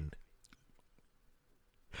Kevin.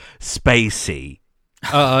 Spacey.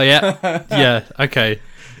 Oh, yeah. Yeah. Okay.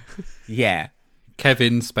 Yeah.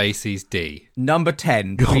 Kevin Spacey's D. Number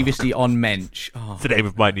 10, previously on mensch. Oh, It's the name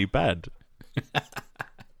of my new band.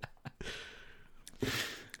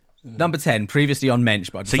 number 10, previously on mensch,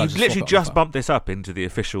 but I So you decided to literally swap it on just the bumped this up into the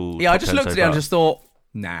official. Yeah, I top just 10 looked so at it and far. just thought,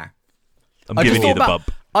 nah. I'm I just giving you thought the about,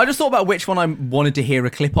 bump. I just thought about which one I wanted to hear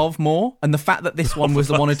a clip of more, and the fact that this one was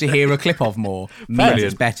the wanted to hear a clip of more means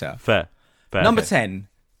it's Brilliant. better. Fair. Number okay. 10,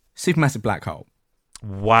 Supermassive Black Hole.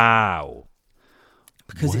 Wow.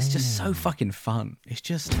 Because it's just so fucking fun. It's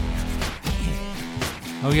just,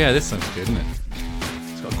 Oh, yeah. This sounds good, isn't it?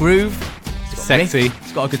 it's got a groove. It's got Sexy. riff,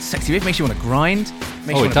 it's got a good sexy riff. Makes you want to grind.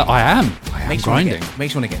 Makes Oh, you it wanna, I am. I am makes you wanna grinding.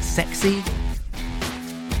 makes you want to get sexy.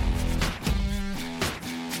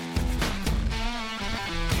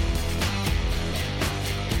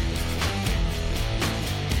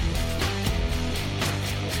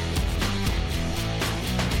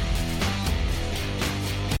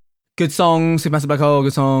 Good song, Supermassive Black Hole.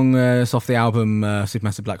 Good song, it's off the album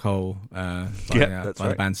Supermassive Black Hole. By, that's by the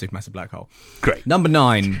right. band Supermassive Black Hole. Great. Number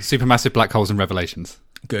 9. Supermassive black holes and revelations.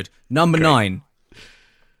 Good. Number 9.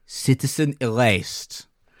 Citizen Erased.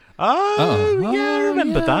 Oh, yeah, I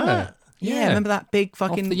remember that. Yeah, remember that big Off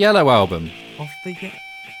fucking the Yellow album. off the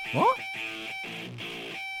what?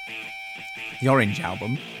 The Orange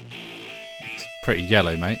album. Pretty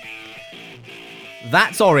yellow, mate.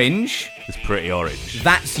 That's orange. It's pretty orange.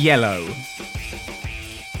 That's yellow.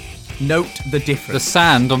 Note the The difference.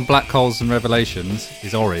 sand on black holes and revelations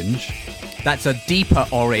is orange. That's a deeper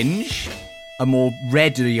orange, a more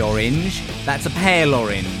reddy orange. That's a pale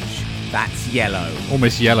orange. That's yellow.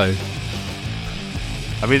 Almost yellow.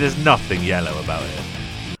 I mean, there's nothing yellow about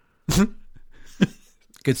it.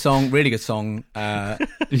 Good song, really good song. Yeah,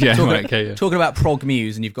 Talking, right, okay, yeah. talking about prog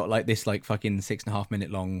muse, and you've got like this like fucking 6.5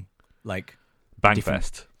 minute long like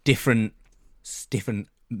Bangfest. different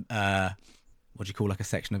what do you call like a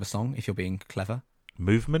section of a song if you're being clever?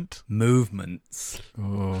 Movement? Movements.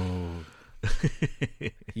 Oh.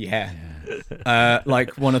 Yeah.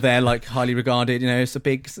 Like one of their like highly regarded, it's a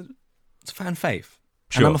fan fave.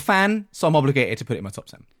 Sure. And I'm a fan, so I'm obligated to put it in my top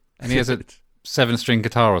 10. And he has a 7-string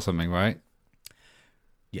guitar or something, right?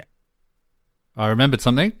 I remembered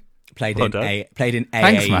something. Played Well in done. AA, played in AA,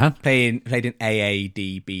 Thanks, man. played in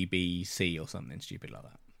AADBBC or something stupid like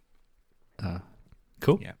that.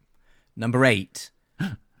 Cool. Yeah. Number 8,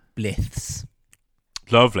 Bliths.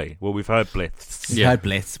 Lovely. Well, we've heard Bliths. We've Yeah. heard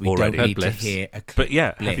Bliths. We Already. don't need Heard to Bliths. hear a But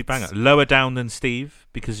yeah, Blitz. heavy banger. Lower down than Steve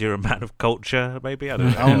because you're a man of culture, maybe? I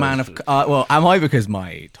don't know. Oh man of well, am I? Because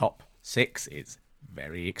my top 6 is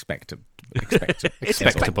very expectable.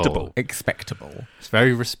 Expectable. Expectable. It's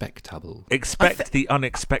very respectable. Expect the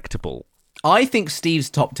unexpectable. I think Steve's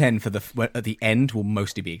top 10 for at the end will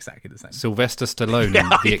mostly be exactly the same. Sylvester Stallone and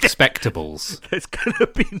The Expectables. There's going to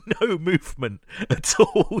be no movement at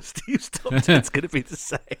all. Steve's top 10's going to be the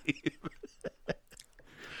same.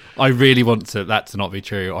 I really want that to not be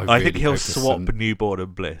true. I really think he'll hope there's swap some- Newborn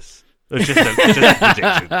and Bliss. It's just a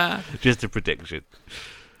prediction. Just a prediction.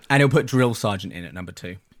 And he'll put Drill Sergeant in at number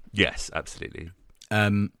 2. Yes, absolutely.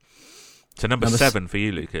 Um, So number 7 for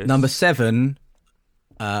you, Lucas. Number 7,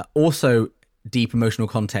 also deep emotional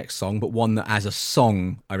context song, but one that as a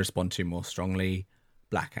song I respond to more strongly,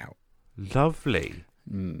 Blackout. Lovely.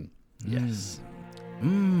 Yes.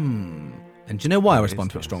 And do you know why I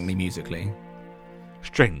respond to it strongly musically?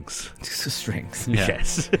 Strings. Strings. Yeah.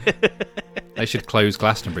 Yes. They should close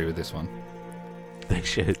Glastonbury with this one. They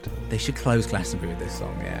should. They should close Glastonbury with this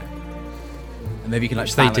song, yeah. And maybe you can like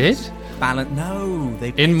Which they balance, did? balance. No, they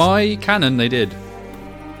In my canon, they did.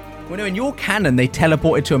 Well, no, in your canon, they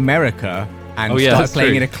teleported to America and Oh, yeah, started that's playing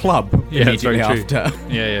true. in a club Yeah, that's immediately very true.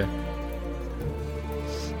 after. Yeah.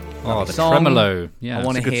 Oh, the Song. tremolo. Yeah. I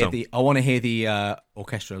want to a good hear song. I want to hear the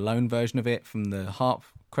orchestra alone version of it from the harp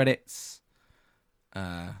credits.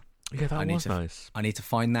 Yeah, that I need was to- nice. I need to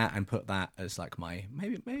find that and put that as like my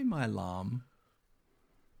maybe my alarm.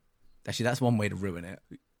 Actually, that's one way to ruin it.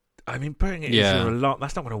 I mean, putting it Yeah. as your alarm,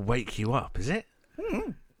 that's not going to wake you up, is it?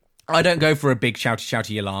 I don't go for a big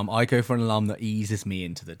shouty alarm. I go for an alarm that eases me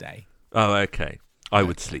into the day. Oh, okay. I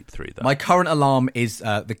would sleep through that. My current alarm is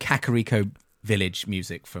the Kakariko Village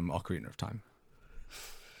music from Ocarina of Time.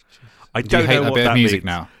 I Do you don't hate know that what bit that of music means.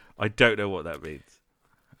 now? I don't know what that means.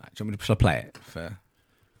 Right, do you want me to play it? For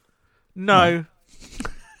No.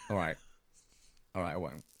 all right, I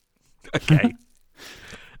won't. Okay.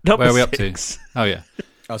 Number Where are we up to? 6. Oh, yeah.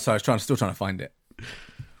 Oh, sorry, I was still trying to find it.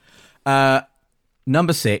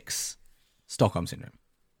 Number 6, Stockholm Syndrome.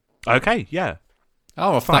 Okay, yeah.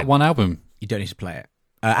 Oh, off Fine. that one album. You don't need to play it.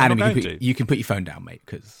 Adam, not you going to. you can put your phone down, mate,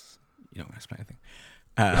 because you don't want to play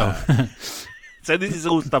anything. So this is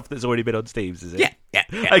all stuff that's already been on Steve's, is it? Yeah.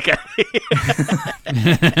 Okay.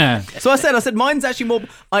 So I said mine's actually more.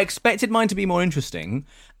 I expected mine to be more interesting,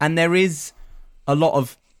 and there is a lot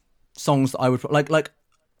of songs that I would like.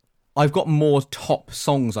 I've got more top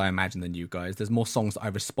songs, I imagine, than you guys. There's more songs that I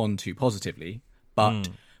respond to positively, but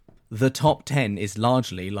the top 10 is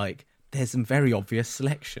largely like there's some very obvious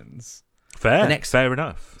selections. Fair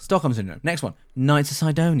enough. Stockholm Syndrome. Next one, Knights of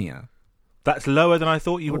Sidonia. That's lower than I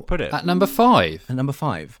thought you would put it. At number 5. And number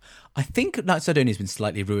 5, I think Knights of Sidonia has been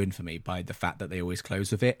slightly ruined for me by the fact that they always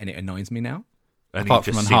close with it, and it annoys me now. And Apart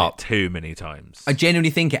you've from just seen Unharp. it too many times. I genuinely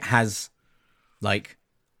think it has, like,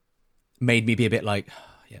 made me be a bit like,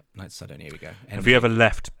 yeah, Knights of Sidonia, here we go. Have you ever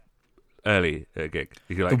left early at a gig?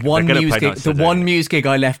 You're like, The one they're gonna news play gig, Knights the of one Sidonia. news gig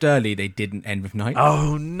I left early, they didn't end with Night.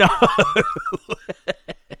 Oh no!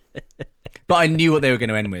 But I knew what they were going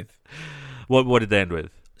to end with. What did they end with?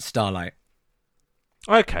 Starlight.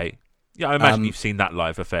 Okay. Yeah, I imagine you've seen that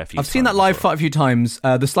live a fair few times. I've seen that live as well. quite a few times.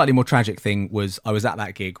 The slightly more tragic thing was I was at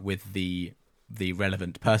that gig with the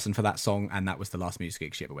relevant person for that song, and that was the last music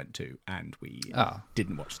gig she ever went to, and we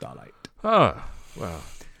didn't watch Starlight. Oh, well.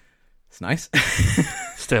 It's nice.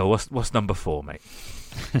 Still, what's number 4, mate?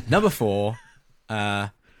 Number 4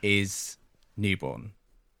 is Newborn.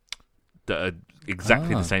 That are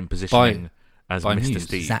exactly the same positioning as by Mr. Muse.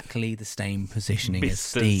 Steve. Exactly the same positioning as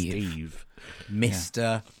Mr. Steve.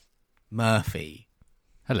 Mr. Murphy.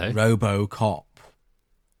 Hello. RoboCop.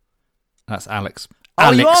 That's Alex.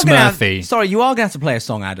 Oh, you Alex are gonna Murphy. sorry, you are going to have to play a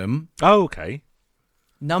song, Adam. Oh, okay.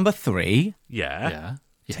 Number 3, Yeah. Yeah.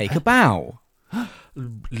 Take a Bow.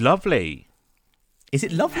 Lovely. Is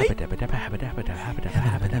it lovely?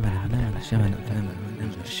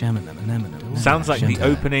 Sounds like the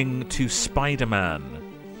opening to Spider-Man.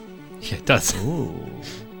 Yeah, it does. Which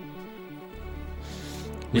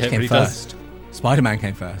Yeah, it came really does. first? Spider-Man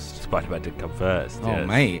came first. Spider-Man did come first. Oh, yes.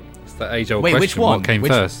 mate. It's the age-old Wait, question. which one? What came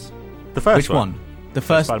Which- first? The first Which one? The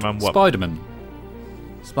first Spider-Man what? Spider-Man.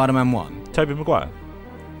 Spider-Man 1. Tobey Maguire.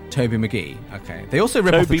 Tobey McGee. Okay. They also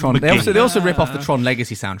rip off the Tobey Tron. McGee. They also rip off the Tron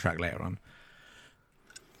Legacy soundtrack later on.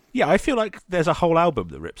 Yeah, I feel like there's a whole album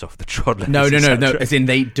that rips off the Tron Legacy No. soundtrack. As in,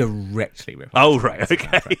 they directly rip. Oh, off the right. Legacy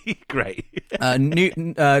soundtrack. Okay.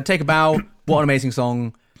 Great. Take a Bow. What an amazing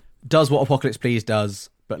song. Does what Apocalypse Please does,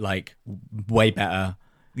 but like way better.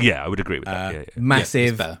 Yeah, I would agree with that. Yeah. Massive. Yeah,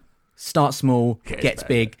 it's better. Starts small, Yeah, it's gets better.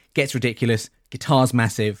 big, gets ridiculous. Guitar's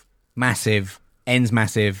massive, ends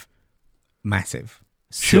massive.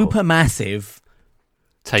 Super massive.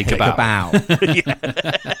 Take a Take a bow.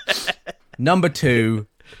 bow. Number 2,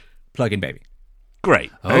 Plug-in Baby.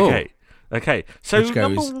 Great. Oh. Okay. So Which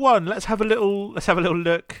goes- number 1, let's have a little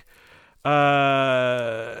look.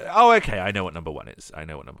 Okay, I know what number 1 is.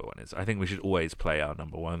 I think we should always play our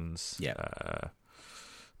number 1s. Yeah.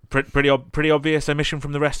 Pretty obvious omission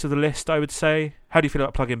from the rest of the list, I would say. How do you feel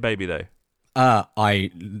about Plug-in Baby though?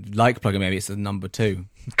 I like Plug-in Baby. It's the number 2.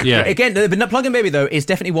 Yeah. Again, the Plug-in Baby though is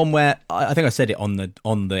definitely one where I think I said it on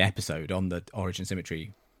the episode, on the Origin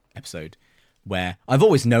Symmetry episode, where I've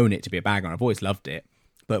always known it to be a banger. I've always loved it,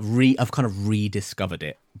 but I've kind of rediscovered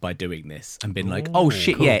it by doing this and been like, oh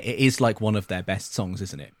shit, cool. yeah, it is like one of their best songs,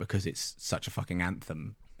 isn't it? Because it's such a fucking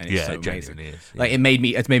anthem and it's so it amazing. genuinely is. Like it's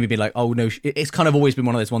made me be like, oh no, it's kind of always been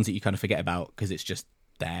one of those ones that you kind of forget about because it's just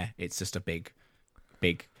there. It's just a big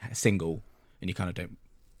single, and you kind of don't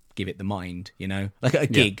give it the mind, you know? Like at a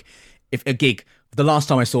gig, the last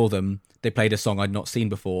time I saw them, they played a song I'd not seen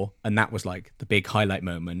before, and that was like the big highlight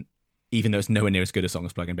moment, even though it's nowhere near as good a song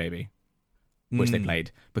as Plug-in Baby, which they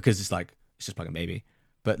played, because it's just Plug-in Baby.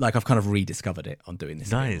 But like I've kind of rediscovered it on doing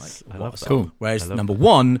this. Nice. Again. Like, I what love a that. song. Cool. Whereas I love number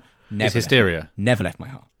 1, It's Hysteria. never left my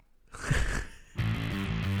heart.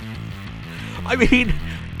 I mean,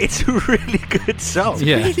 it's a really good song.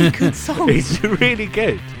 Yeah. Really good song. It's really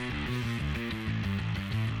good.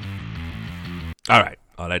 All right,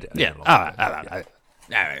 I'll edit. Yeah.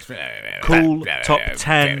 Cool top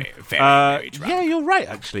 10. Very drunk. Yeah, you're right.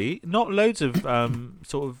 Actually, not loads of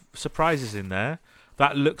sort of surprises in there.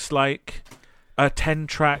 That looks like a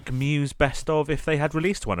 10-track Muse best of if they had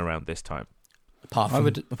released one around this time.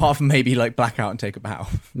 Apart from maybe like Blackout and Take a Bow.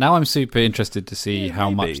 Now I'm super interested to see how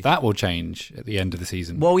maybe. much that will change at the end of the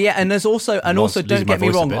season. Well, yeah, and there's also Losing don't my get me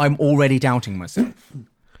voice a wrong, bit. I'm already doubting myself.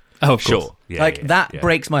 Oh, of course. Sure. Yeah, like yeah, that yeah.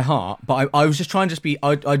 breaks my heart. But I was just trying to be.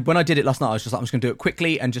 When I did it last night, I was just like, I'm just going to do it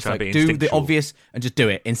quickly and just Try to like be do the instinctual. obvious and just do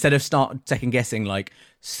it instead of start second guessing. Like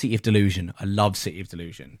City of Delusion, I love City of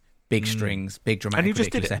Delusion. Big strings, big dramatic, And you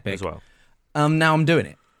just did ridiculous it epic. as well. Now I'm doing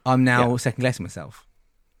it. I'm now Yeah. second guessing myself.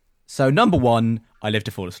 So number 1, I Live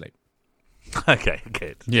to Fall Asleep. Okay,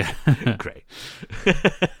 good. Yeah. Great.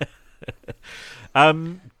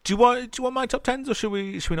 Do you want my top 10s or should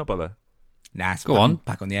we not bother? Nah, it's Go on.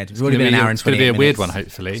 back on the edge. It's already been an hour and It's going 28 to be a weird minutes. one,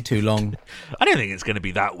 hopefully. It's too long. I don't think it's going to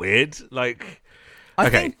be that weird. Like, I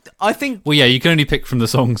think Well, yeah, you can only pick from the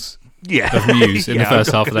songs yeah, of Muse in Yeah, the first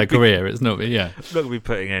I'm not half of their gonna be- career. It's not, yeah. I'm not going to be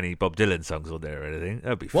putting any Bob Dylan songs on there or anything.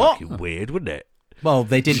 That'd be What? fucking weird, wouldn't it? well,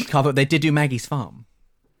 they did do Maggie's Farm.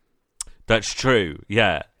 That's true.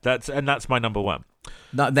 Yeah, that's my number 1.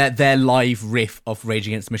 Their live riff of Rage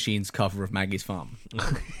Against the Machine's cover of Maggie's Farm.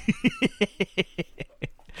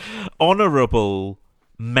 Honourable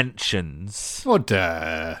mentions. What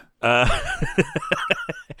the?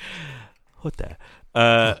 What there?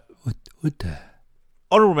 What the?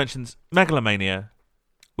 Honourable mentions. Megalomania,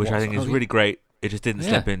 which I What? think is Oh, yeah. really great. It just didn't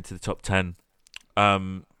step into the top 10.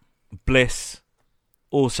 Bliss,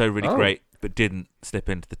 also really great, but didn't slip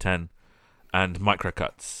into the 10. And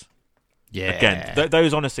Microcuts. Yeah. Again,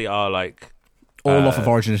 those honestly are like All off of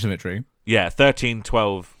Origin of Symmetry. 13,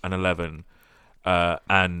 12, and 11,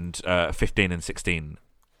 and 15 and 16,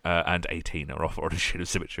 and 18 are off Origin of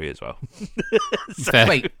Symmetry as well. Fair.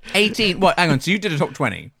 Wait, 18. What? Hang on. So you did a top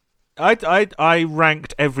 20. I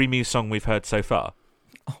ranked every Muse song we've heard so far.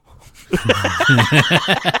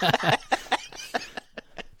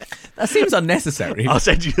 That seems unnecessary. I'll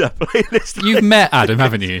send you that playlist. You've met Adam,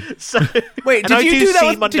 haven't you? So, Wait, and did I you do do that?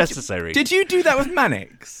 seem With, unnecessary. did you do that with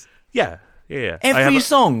Mannix? Yeah. I Every have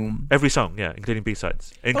song. every song, yeah, including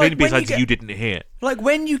B-sides, including when you B-sides get- you didn't hear. Like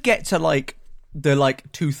when you get to like the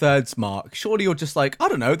 2/3 mark, surely you're just like, I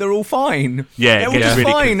don't know, they're all fine. Yeah, it they're all gets just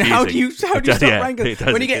really fine. How do you confusing. start Yeah, ranking? it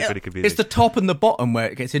does, When you it get gets really confusing. it's the top and the bottom where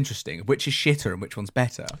it gets interesting. Which is shitter and which one's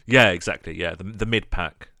better? Yeah, exactly. Yeah, the mid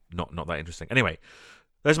pack, not that interesting. Anyway,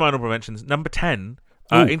 those are my honorable mentions. Number 10,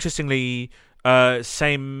 interestingly,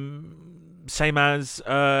 same as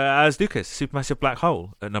Lucas, Supermassive Black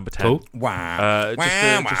Hole at number 10. Cool. Wow.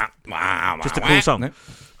 Just a cool song. No.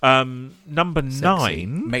 Number Sexy.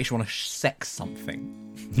 9. Makes you want to sex something.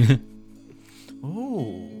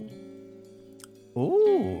 Ooh.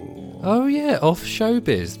 Oh, yeah, off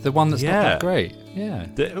Showbiz. The one that's not Yeah. that great. Yeah.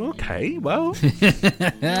 Okay, well.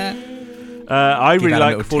 I Give really Adam a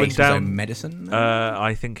like little Falling taste of his own Down. medicine.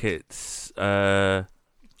 I think it's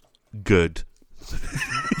good.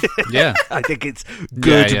 Yeah. I think it's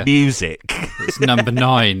good Yeah. music. It's number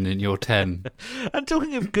 9 in your 10. And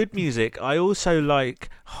talking of good music, I also like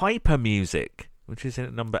hyper music, which is in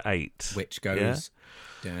at number 8. Which goes.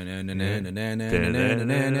 Oh,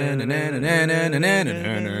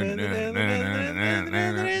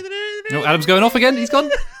 Adam's going off again. He's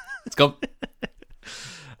gone. It's gone.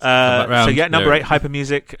 So yeah, number There. 8, hyper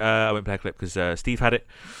music. I won't play a clip because Steve had it.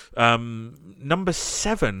 Number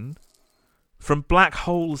 7, from Black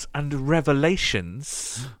Holes and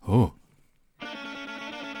Revelations, Oh.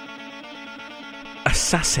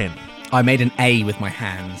 Assassin. I made an A with my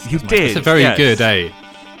hands. You did. It's a very yes. good, eh?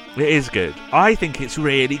 It is good. I think it's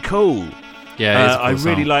really cool. Yeah, it is a cool I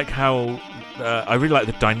really song. like how. I really like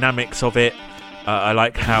the dynamics of it. I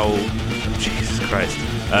like how. Jesus Christ.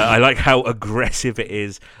 I like how aggressive it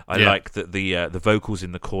is. I like that the vocals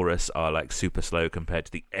in the chorus are like super slow compared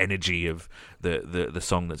to the energy of the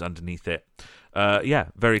song that's underneath it. Yeah,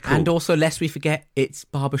 very cool. And also, lest we forget, it's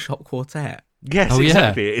Barbershop Quartet. Yes, Oh, yeah.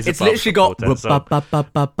 exactly. It is It's a literally got. Barbershop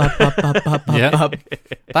Quartet song. Yeah.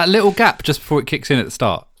 That little gap just before it kicks in at the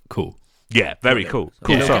start. Cool. Yeah, very cool.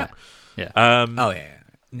 Cool Yeah. song. Yeah. Oh yeah.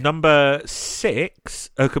 Number 6,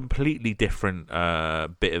 a completely different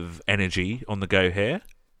bit of energy on the go here,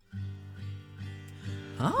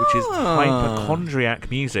 which is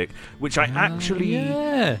hypochondriac music, which I actually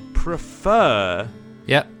Yeah. prefer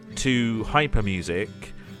Yep. to hyper music,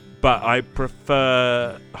 but I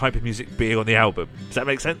prefer hyper music being on the album. Does that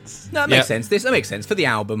make sense? No, it makes sense. That makes sense for the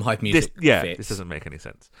album. Hype music. Fits. This doesn't make any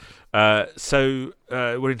sense. So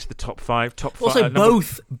we're into the top 5. Also, number-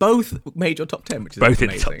 both made your top 10, which is both in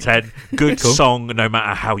the amazing. top 10. Good song, no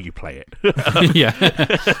matter how you play it. Yeah.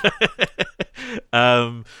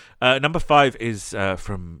 Number 5 is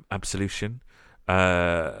from Absolution.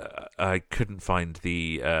 I couldn't find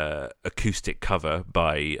the acoustic cover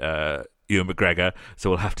by Ewan McGregor, so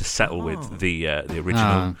we'll have to settle with the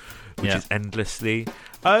original, which is Endlessly.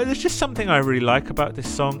 There's just something I really like about this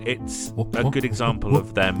song. It's a good example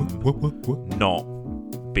of them not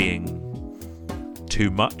being too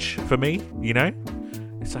much for me, you know?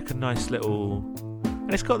 It's like a nice little...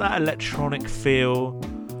 And it's got that electronic feel.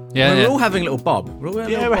 Yeah. We're all having a little bob.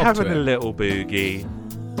 We're Having a little boogie.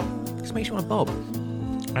 Just makes you want to bob.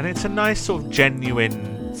 And it's a nice sort of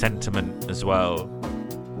genuine sentiment as well.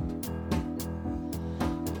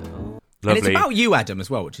 And it's Lovely. about you, Adam, as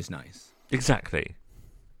well, which is nice. Exactly.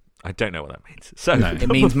 I don't know what that means. So It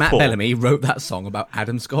means Matt Bellamy wrote that song about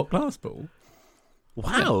Adam Scott Glasspool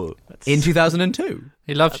Wow. in 2002.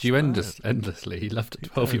 He loved you endlessly. He loved a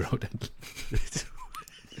 12-year-old endlessly.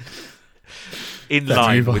 In Let's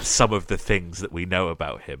line move on. with some of the things that we know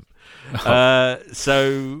about him. Number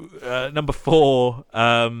 4,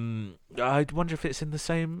 I wonder if it's in the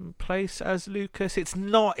same place as Lucas. It's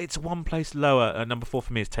not. It's one place lower. Number 4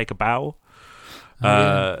 for me is Take a Bow.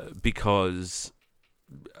 Because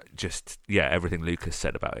just, everything Lucas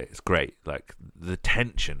said about it is great. Like, the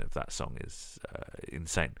tension of that song is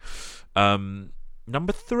insane.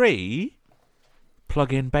 Number 3,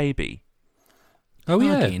 Plug In Baby. Oh,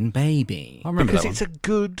 yeah. Plug-in Baby. I remember Because that it's a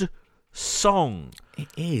good song. It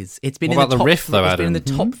is. It's been What in about the the top riff, though, It's been in the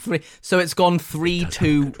Adam? top 3. So it's gone 3,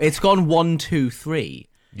 2. It's gone 1, 2, 3.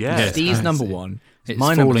 Yeah. Yes. Steve's I number see. 1. It's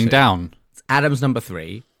my number falling 2. down. It's Adam's number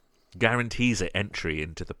 3. Guarantees it entry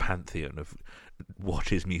into the pantheon of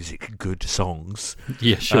what is music good songs.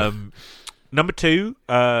 Yeah, sure. Number 2,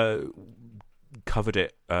 covered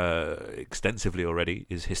it extensively already,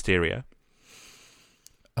 is Hysteria.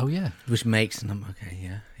 Oh, yeah. Which makes number. Okay,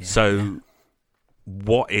 yeah. So,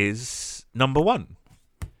 what is number 1?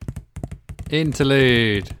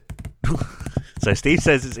 Interlude. So Steve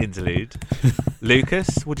says it's Interlude.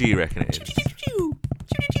 Lucas, what do you reckon it is?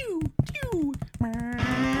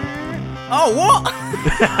 Oh, what?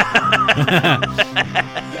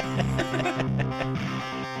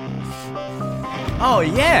 Oh,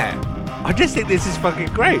 yeah. I just think this is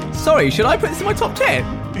fucking great. Sorry, should I put this in my top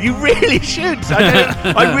 10? You really should.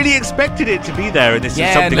 I really expected it to be there, and this Yeah,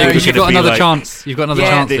 is something no, that was You've gonna got be another like, chance. You've got another Yeah,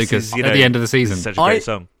 chance, this Lucas, is, you at know, the end of the this is season. such a great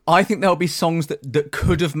song. I think there'll be songs that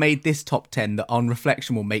could have made this top 10 that on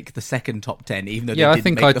reflection will make the second top 10, even though Yeah, they I didn't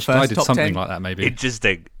think make I the first did top something 10. like that, maybe.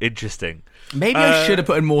 Interesting. Maybe I should have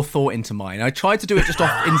put in more thought into mine. I tried to do it just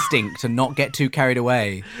off instinct and not get too carried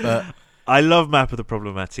away. But I love Map of the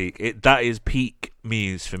Problematique. That is peak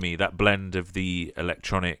Muse for me. That blend of the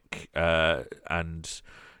electronic and,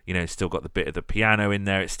 you know, still got the bit of the piano in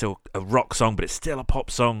there. It's still a rock song, but it's still a pop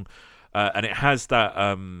song. And it has that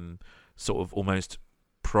sort of almost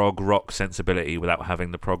prog rock sensibility without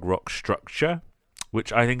having the prog rock structure,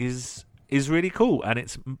 which I think is really cool, and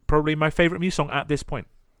it's probably my favourite Muse song at this point.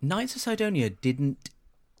 Knights of Sidonia didn't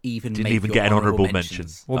even get an honourable mention.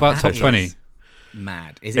 What about top 20?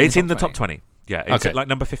 Mad. It's in the top 20. Yeah, it's at like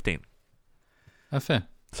number 15. Oh, fair.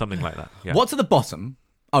 Something like that. Yeah. What's at the bottom?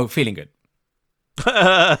 Oh, Feeling Good.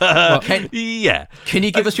 Can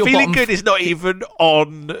you give us your Feeling bottom? Good is not even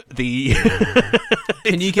on the.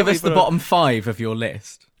 Can you give us the bottom 5 of your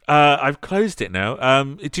list? I've closed it now.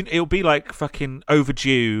 It'll be like fucking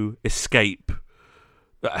Overdue, Escape.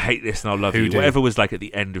 I Hate This and I'll Love You. Whatever was like at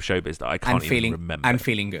the end of Showbiz that I can't even remember. And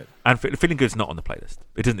Feeling Good. And Feeling Good's not on the playlist.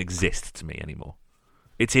 It doesn't exist to me anymore.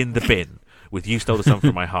 It's in the bin with You Stole the Sun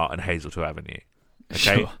from My Heart and Hazeltine Avenue.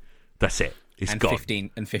 Okay? Sure. That's it. It's and gone.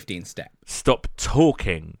 15 Step. Stop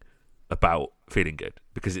talking about Feeling Good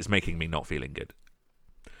because it's making me not feeling good.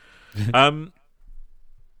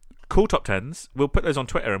 Cool top 10s. We'll put those on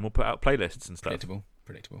Twitter and we'll put out playlists and stuff.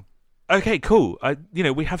 Predictable. Okay, cool.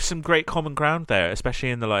 We have some great common ground there,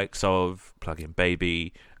 especially in the likes of Plug-in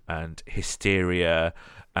Baby and Hysteria,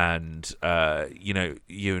 and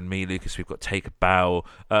you and me, Lucas. We've got Take a Bow.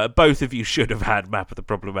 Both of you should have had Map of the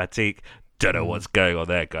Problematique. Don't know what's going on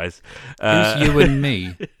there, guys. Who's you and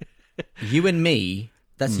me? You and me.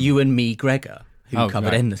 That's you and me, Gregor, who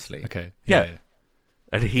covered Endlessly. Okay. Yeah.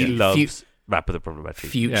 And he loves Map of the Problematique.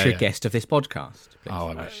 Future guest of this podcast. Please. Oh,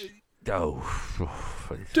 I wish.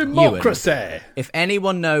 Democracy. Ewan, if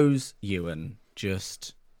anyone knows Ewan,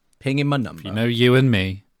 just ping him my number. You know you and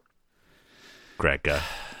me. Gregor.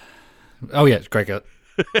 Oh, yeah, Gregor.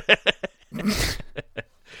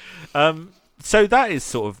 So that is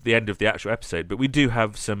sort of the end of the actual episode, but we do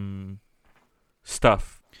have some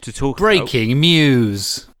stuff to talk about. Breaking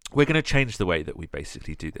Muse. We're going to change the way that we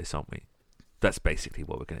basically do this, aren't we? That's basically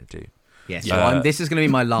what we're going to do. Yes, this is going to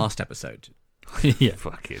be my last episode. Yeah.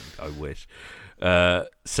 Fucking, I wish.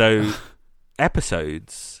 So,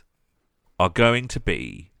 episodes are going to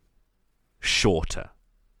be shorter,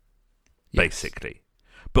 basically.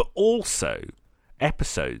 But also,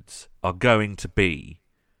 episodes are going to be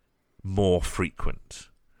more frequent.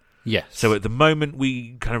 Yes. So at the moment,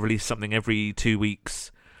 we kind of release something every 2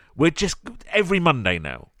 weeks. We're just every Monday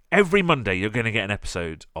now. Every Monday, you're going to get an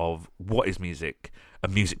episode of What is Music, a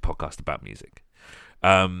music podcast about music.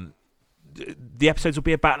 The episodes will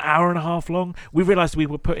be about an hour and a half long. We realised we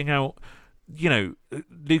were putting out,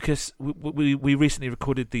 Lucas, we recently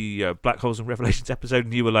recorded the Black Holes and Revelations episode,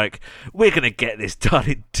 and you were like, we're going to get this done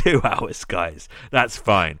in 2 hours, guys. That's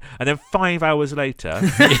fine. And then 5 hours later,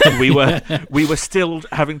 we were still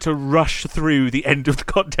having to rush through the end of the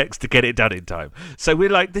context to get it done in time. So we're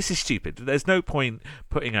like, this is stupid. There's no point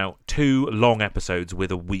putting out 2 long episodes with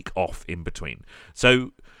a week off in between.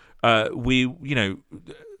 So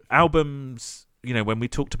albums, when we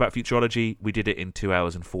talked about Futurology, we did it in 2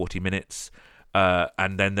 hours and 40 minutes.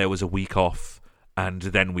 And then there was a week off, and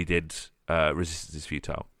then we did Resistance is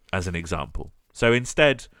Futile, as an example. So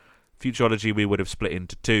instead, Futurology, we would have split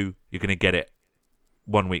into 2. You're going to get it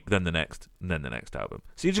 1 week, then the next, and then the next album.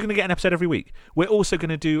 So you're just going to get an episode every week. We're also going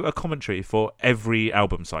to do a commentary for every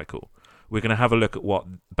album cycle. We're going to have a look at what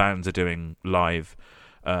bands are doing live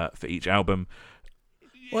for each album.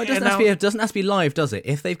 Well, it doesn't have to be live, does it?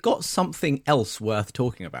 If they've got something else worth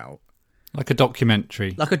talking about. Like a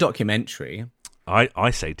documentary.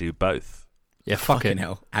 I say do both. Yeah, fucking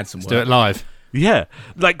hell. Add some work. Do it live. Yeah.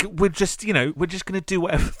 Like, we're just going to do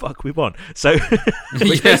whatever the fuck we want. So,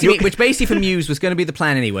 which basically for Muse was going to be the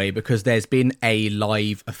plan anyway, because there's been a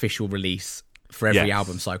live official release for every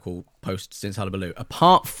album cycle post since Hullabaloo,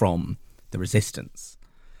 apart from The Resistance.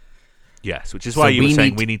 Yes, which is why you were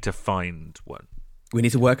saying we need to find one. We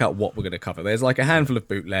need to work out what we're going to cover. There's like a handful of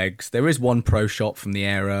bootlegs. There is one pro shot from the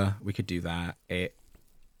era. We could do that.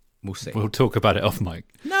 We'll see. We'll talk about it off mic.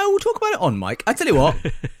 No, we'll talk about it on mic. I tell you what,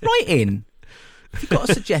 write in. If you've got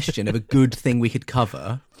a suggestion of a good thing we could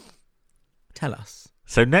cover, tell us.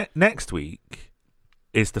 So next week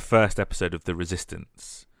is the first episode of The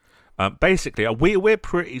Resistance. Basically, we're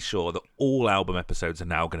pretty sure that all album episodes are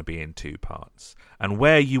now going to be in 2 parts. And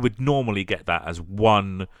where you would normally get that as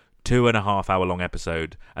one 2.5 hour long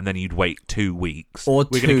episode, and then you'd wait 2 weeks, or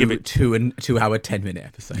we're going to give it 2 hour 10-minute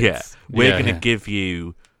episodes. Yeah, we're going to give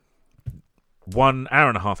you 1 hour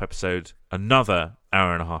and a half episode, another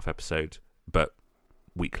hour and a half episode, but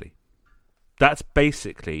weekly. That's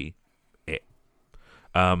basically it.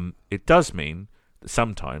 It does mean that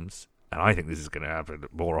sometimes, and I think this is going to happen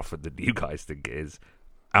more often than you guys think it is,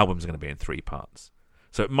 albums are going to be in 3 parts.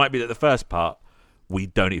 So it might be that the first part we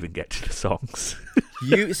don't even get to the songs.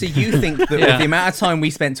 You think that with the amount of time we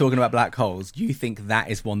spent talking about black holes, you think that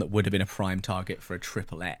is one that would have been a prime target for a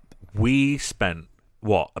triple ep? We spent,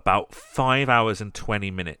 about 5 hours and 20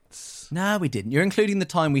 minutes. No, we didn't. You're including the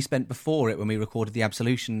time we spent before it when we recorded the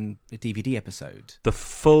Absolution DVD episode. The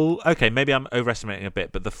full... Okay, maybe I'm overestimating a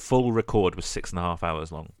bit, but the full record was 6.5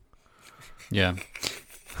 hours long. Yeah.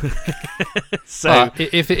 So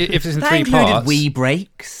if it's in that three included parts, wee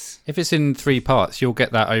breaks. if it's in 3 parts, you'll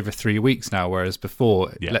get that over 3 weeks now. Whereas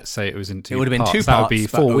before, Yeah. let's say it was in 2 It would have been parts, 2 parts. that would be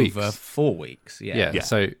but 4 weeks. Over 4 weeks. Yeah. Yeah.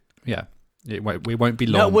 So we won't be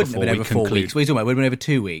long No, it wouldn't before have been we over 4 conclude. weeks. What are you talking about? It would have been over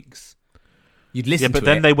 2 weeks. You'd listen yeah, to but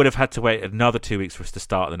then it. they would have had to wait another 2 weeks for us to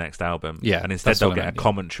start the next album. Yeah, and instead that's they'll what I get meant, a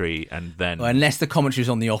commentary and then... Well, unless the commentary's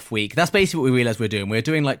on the off week. That's basically what we realised we're doing. We're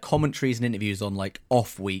doing like commentaries and interviews on like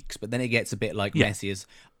off weeks, but then it gets a bit like messy as,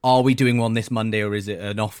 are we doing one this Monday or is it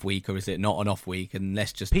an off week or is it not an off week? And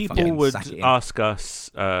let's just People fucking would sack it in. ask us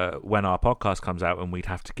when our podcast comes out, and we'd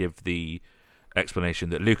have to give the explanation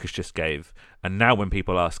that Lucas just gave. And now when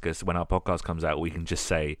people ask us when our podcast comes out, we can just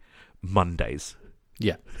say Mondays.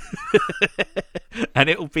 Yeah. And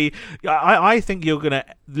it'll be... I think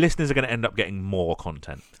listeners are going to end up getting more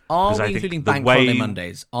content. Are 'Cause I we think including the Bank way- Holiday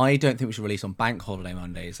Mondays? I don't think we should release on Bank Holiday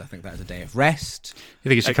Mondays. I think that is a day of rest. You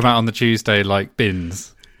think it should come out on the Tuesday like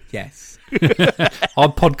bins? Yes.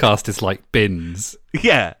 Our podcast is like bins.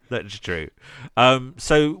 Yeah, that's true.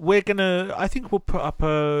 So we're going to... I think we'll put up a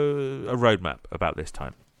roadmap about this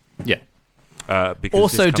time. Yeah. Because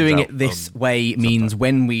Also, this comes doing out it this on way means sometime.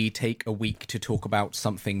 when we take a week to talk about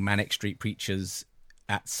something Manic Street Preachers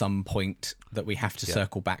at some point that we have to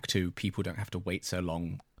circle back to, people don't have to wait so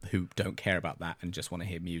long who don't care about that and just want to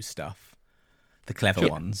hear Muse stuff. The clever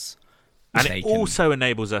ones. And They it can- also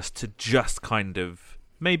enables us to just kind of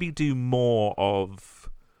maybe do more of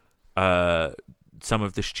some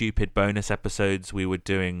of the stupid bonus episodes we were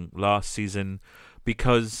doing last season,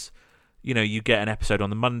 because you get an episode on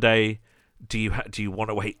the Monday. Do you want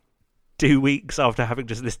to wait 2 weeks after having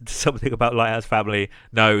just listened to something about Lighthouse Family?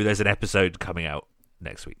 No, there's an episode coming out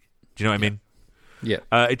next week. Do you know what I mean? Yeah.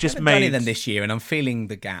 It just Haven't done made it then this year, and I'm feeling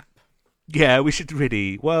the gap. Yeah, we should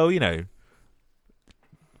really... Well,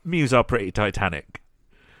 Muse are pretty Titanic,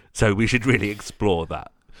 so we should really explore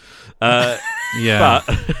that. Yeah.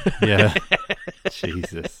 But Yeah.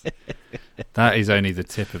 Jesus. That is only the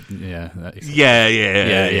tip of that is, yeah.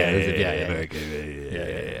 Very good.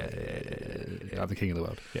 I'm the king of the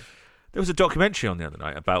world. Yeah. There was a documentary on the other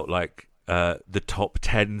night about like the top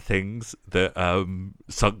 10 things that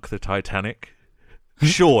sunk the Titanic.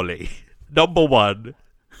 Surely, number 1,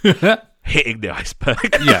 hitting the iceberg.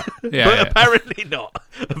 Yeah. But apparently not.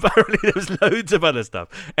 Apparently there was loads of other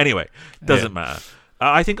stuff. Anyway, doesn't matter.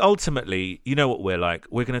 I think ultimately, you know what we're like?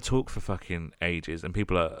 We're going to talk for fucking ages, and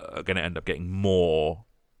people are going to end up getting more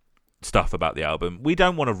stuff about the album. We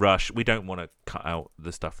don't want to rush. We don't want to cut out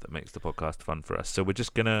the stuff that makes the podcast fun for us. So we're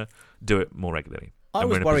just going to do it more regularly. I And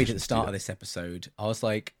we're was in a worried position at the to do start that. of this episode. I was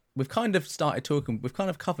like, we've kind of started talking, we've kind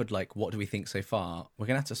of covered like what do we think so far. We're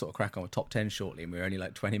going to have to sort of crack on with top 10 shortly, and we're only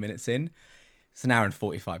like 20 minutes in. It's an hour and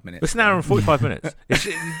 45 minutes. It's an hour and 45 minutes.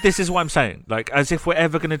 This is what I'm saying. Like, as if we're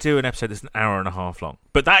ever going to do an episode that's an hour and a half long.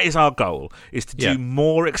 But that is our goal, is to do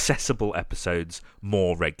more accessible episodes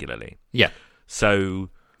more regularly. Yeah. So,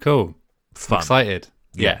 Cool. fun. Excited.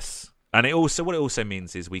 Yes. And what it also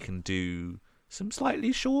means is we can do some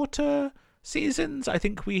slightly shorter seasons. I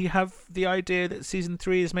think we have the idea that season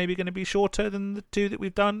 3 is maybe going to be shorter than the 2 that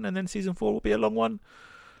we've done, and then season 4 will be a long one.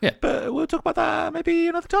 Yeah. But we'll talk about that maybe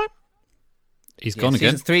another time. He's gone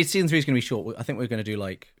again. Season 3 is going to be short. I think we're going to do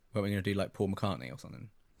like, Paul McCartney or something.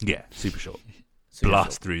 Yeah, super short. Super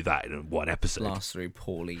Blast short. through that in one episode. Blast through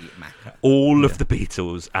Paulie Macca. All of the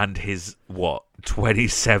Beatles and his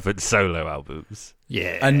 27 solo albums.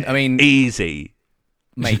 Yeah. And I mean, Easy.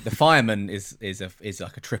 mate, The Fireman is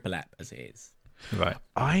like a triple ep as it is. Right.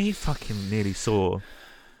 I fucking nearly saw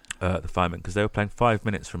the Firemen because they were playing 5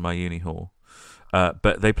 minutes from my uni hall,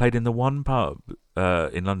 but they played in the one pub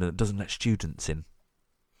in London that doesn't let students in.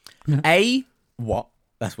 A, what?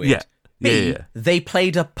 That's weird. Yeah. B, Yeah. they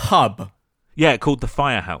played a pub. Yeah, called the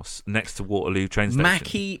Firehouse next to Waterloo train station.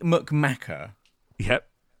 Mackie McMacker. Yep.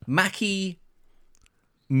 Mackie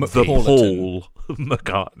The McPaulton. Paul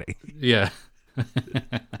McCartney. Yeah.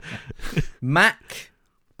 Mac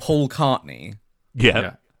Paul Cartney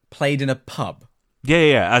Yeah. played in a pub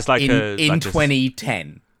Yeah. As like in a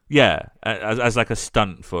 2010. Yeah, as like a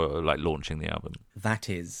stunt for like launching the album. That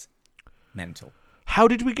is mental. How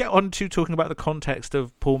did we get on to talking about the context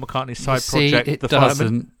of Paul McCartney's side See, project, it The Fireman?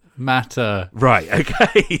 doesn't matter. Right,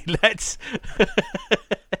 okay, let's...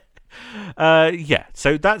 Yeah,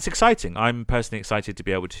 so that's exciting. I'm personally excited to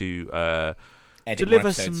be able to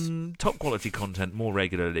deliver some top quality content more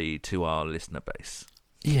regularly to our listener base.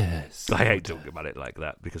 Yes. I hate talking about it like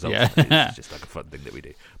that because obviously it's just like a fun thing that we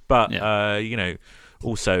do. But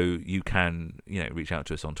also you can reach out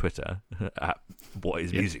to us on Twitter at What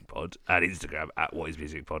Is Music Pod, and Instagram at What Is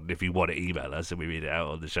Music Pod. And if you want to email us and we read it out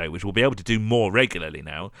on the show, which we'll be able to do more regularly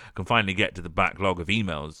now, I can finally get to the backlog of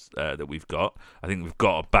emails that we've got. I think we've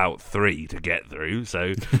got about 3 to get through.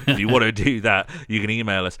 So if you want to do that, you can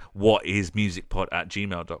email us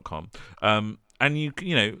whatismusicpod@gmail.com. And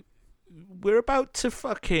we're about to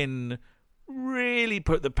fucking really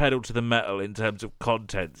put the pedal to the metal in terms of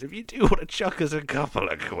content. If you do want to chuck us a couple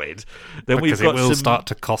of quid, then because we've got it will start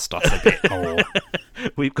to cost us a bit more.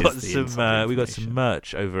 we've got some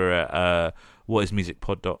merch over at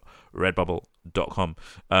whatismusicpod.redbubble.com.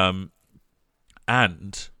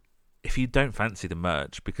 And if you don't fancy the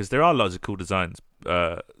merch, because there are loads of cool designs.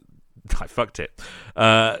 I fucked it.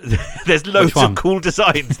 There's loads of cool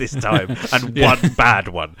designs this time, and one bad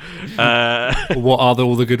one. What are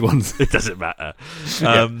all the good ones? It doesn't matter.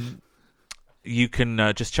 You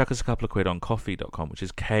can just chuck us a couple of quid on ko-fi.com, which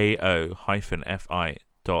is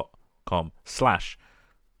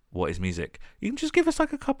ko-fi.com/whatismusic. You can just give us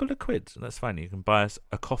like a couple of quid, and that's fine. You can buy us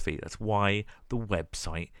a coffee. That's why the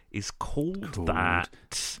website is called that.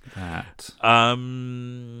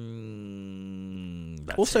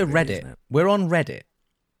 Also, Reddit. We're on Reddit.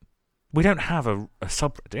 We don't have a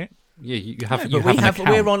subreddit. Yeah, you have. No, but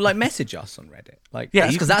we're on message us on Reddit.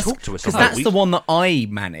 You can talk to us. Because that's the one that I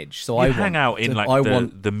manage. So I hang out in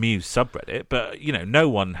the Muse subreddit, but no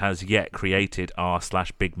one has yet created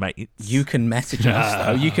r/big mates. You can message us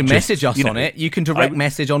though. You can message us on it. You can direct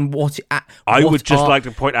message on what. I would just like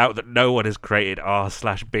to point out that no one has created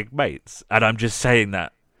r/big mates, and I'm just saying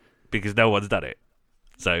that because no one's done it.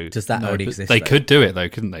 So does that already exist? They could do it though,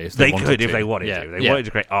 couldn't they? They could if they wanted to. If they wanted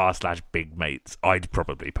to create r/big mates, I'd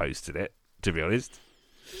probably posted it. To be honest,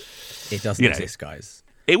 it doesn't exist, guys.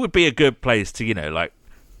 It would be a good place to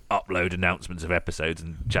upload announcements of episodes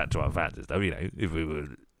and chat to our fans and stuff.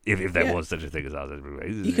 If there was such a thing as r/big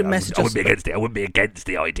mates, you can message us. I wouldn't be against it. I wouldn't be against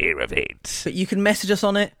the idea of it. But you can message us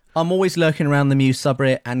on it. I'm always lurking around the Muse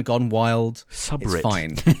subreddit and Gone Wild. Subreddit. It's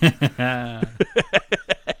fine.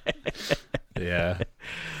 Yeah.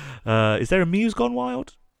 Is there a Muse Gone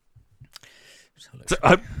Wild? So,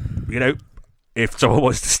 if someone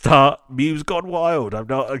wants to start Muse Gone Wild, I'm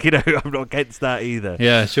not against that either.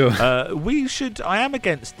 Yeah, sure. I am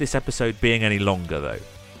against this episode being any longer though.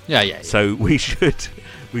 Yeah. So we should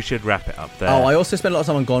wrap it up there. Oh, I also spent a lot of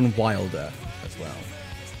time on Gone Wilder as well.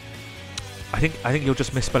 I think you're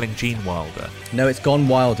just misspelling Gene Wilder. No, it's Gone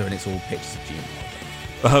Wilder and it's all pictures of Gene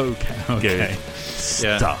Wilder. Okay. Good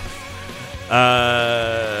stuff.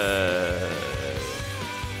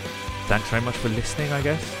 Thanks very much for listening, I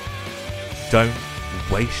guess. Don't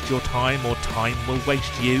waste your time or time will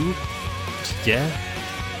waste you. Yeah.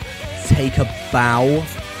 Take a bow.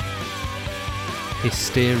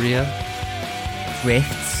 Hysteria.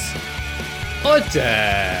 Drifts.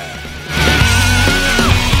 Order.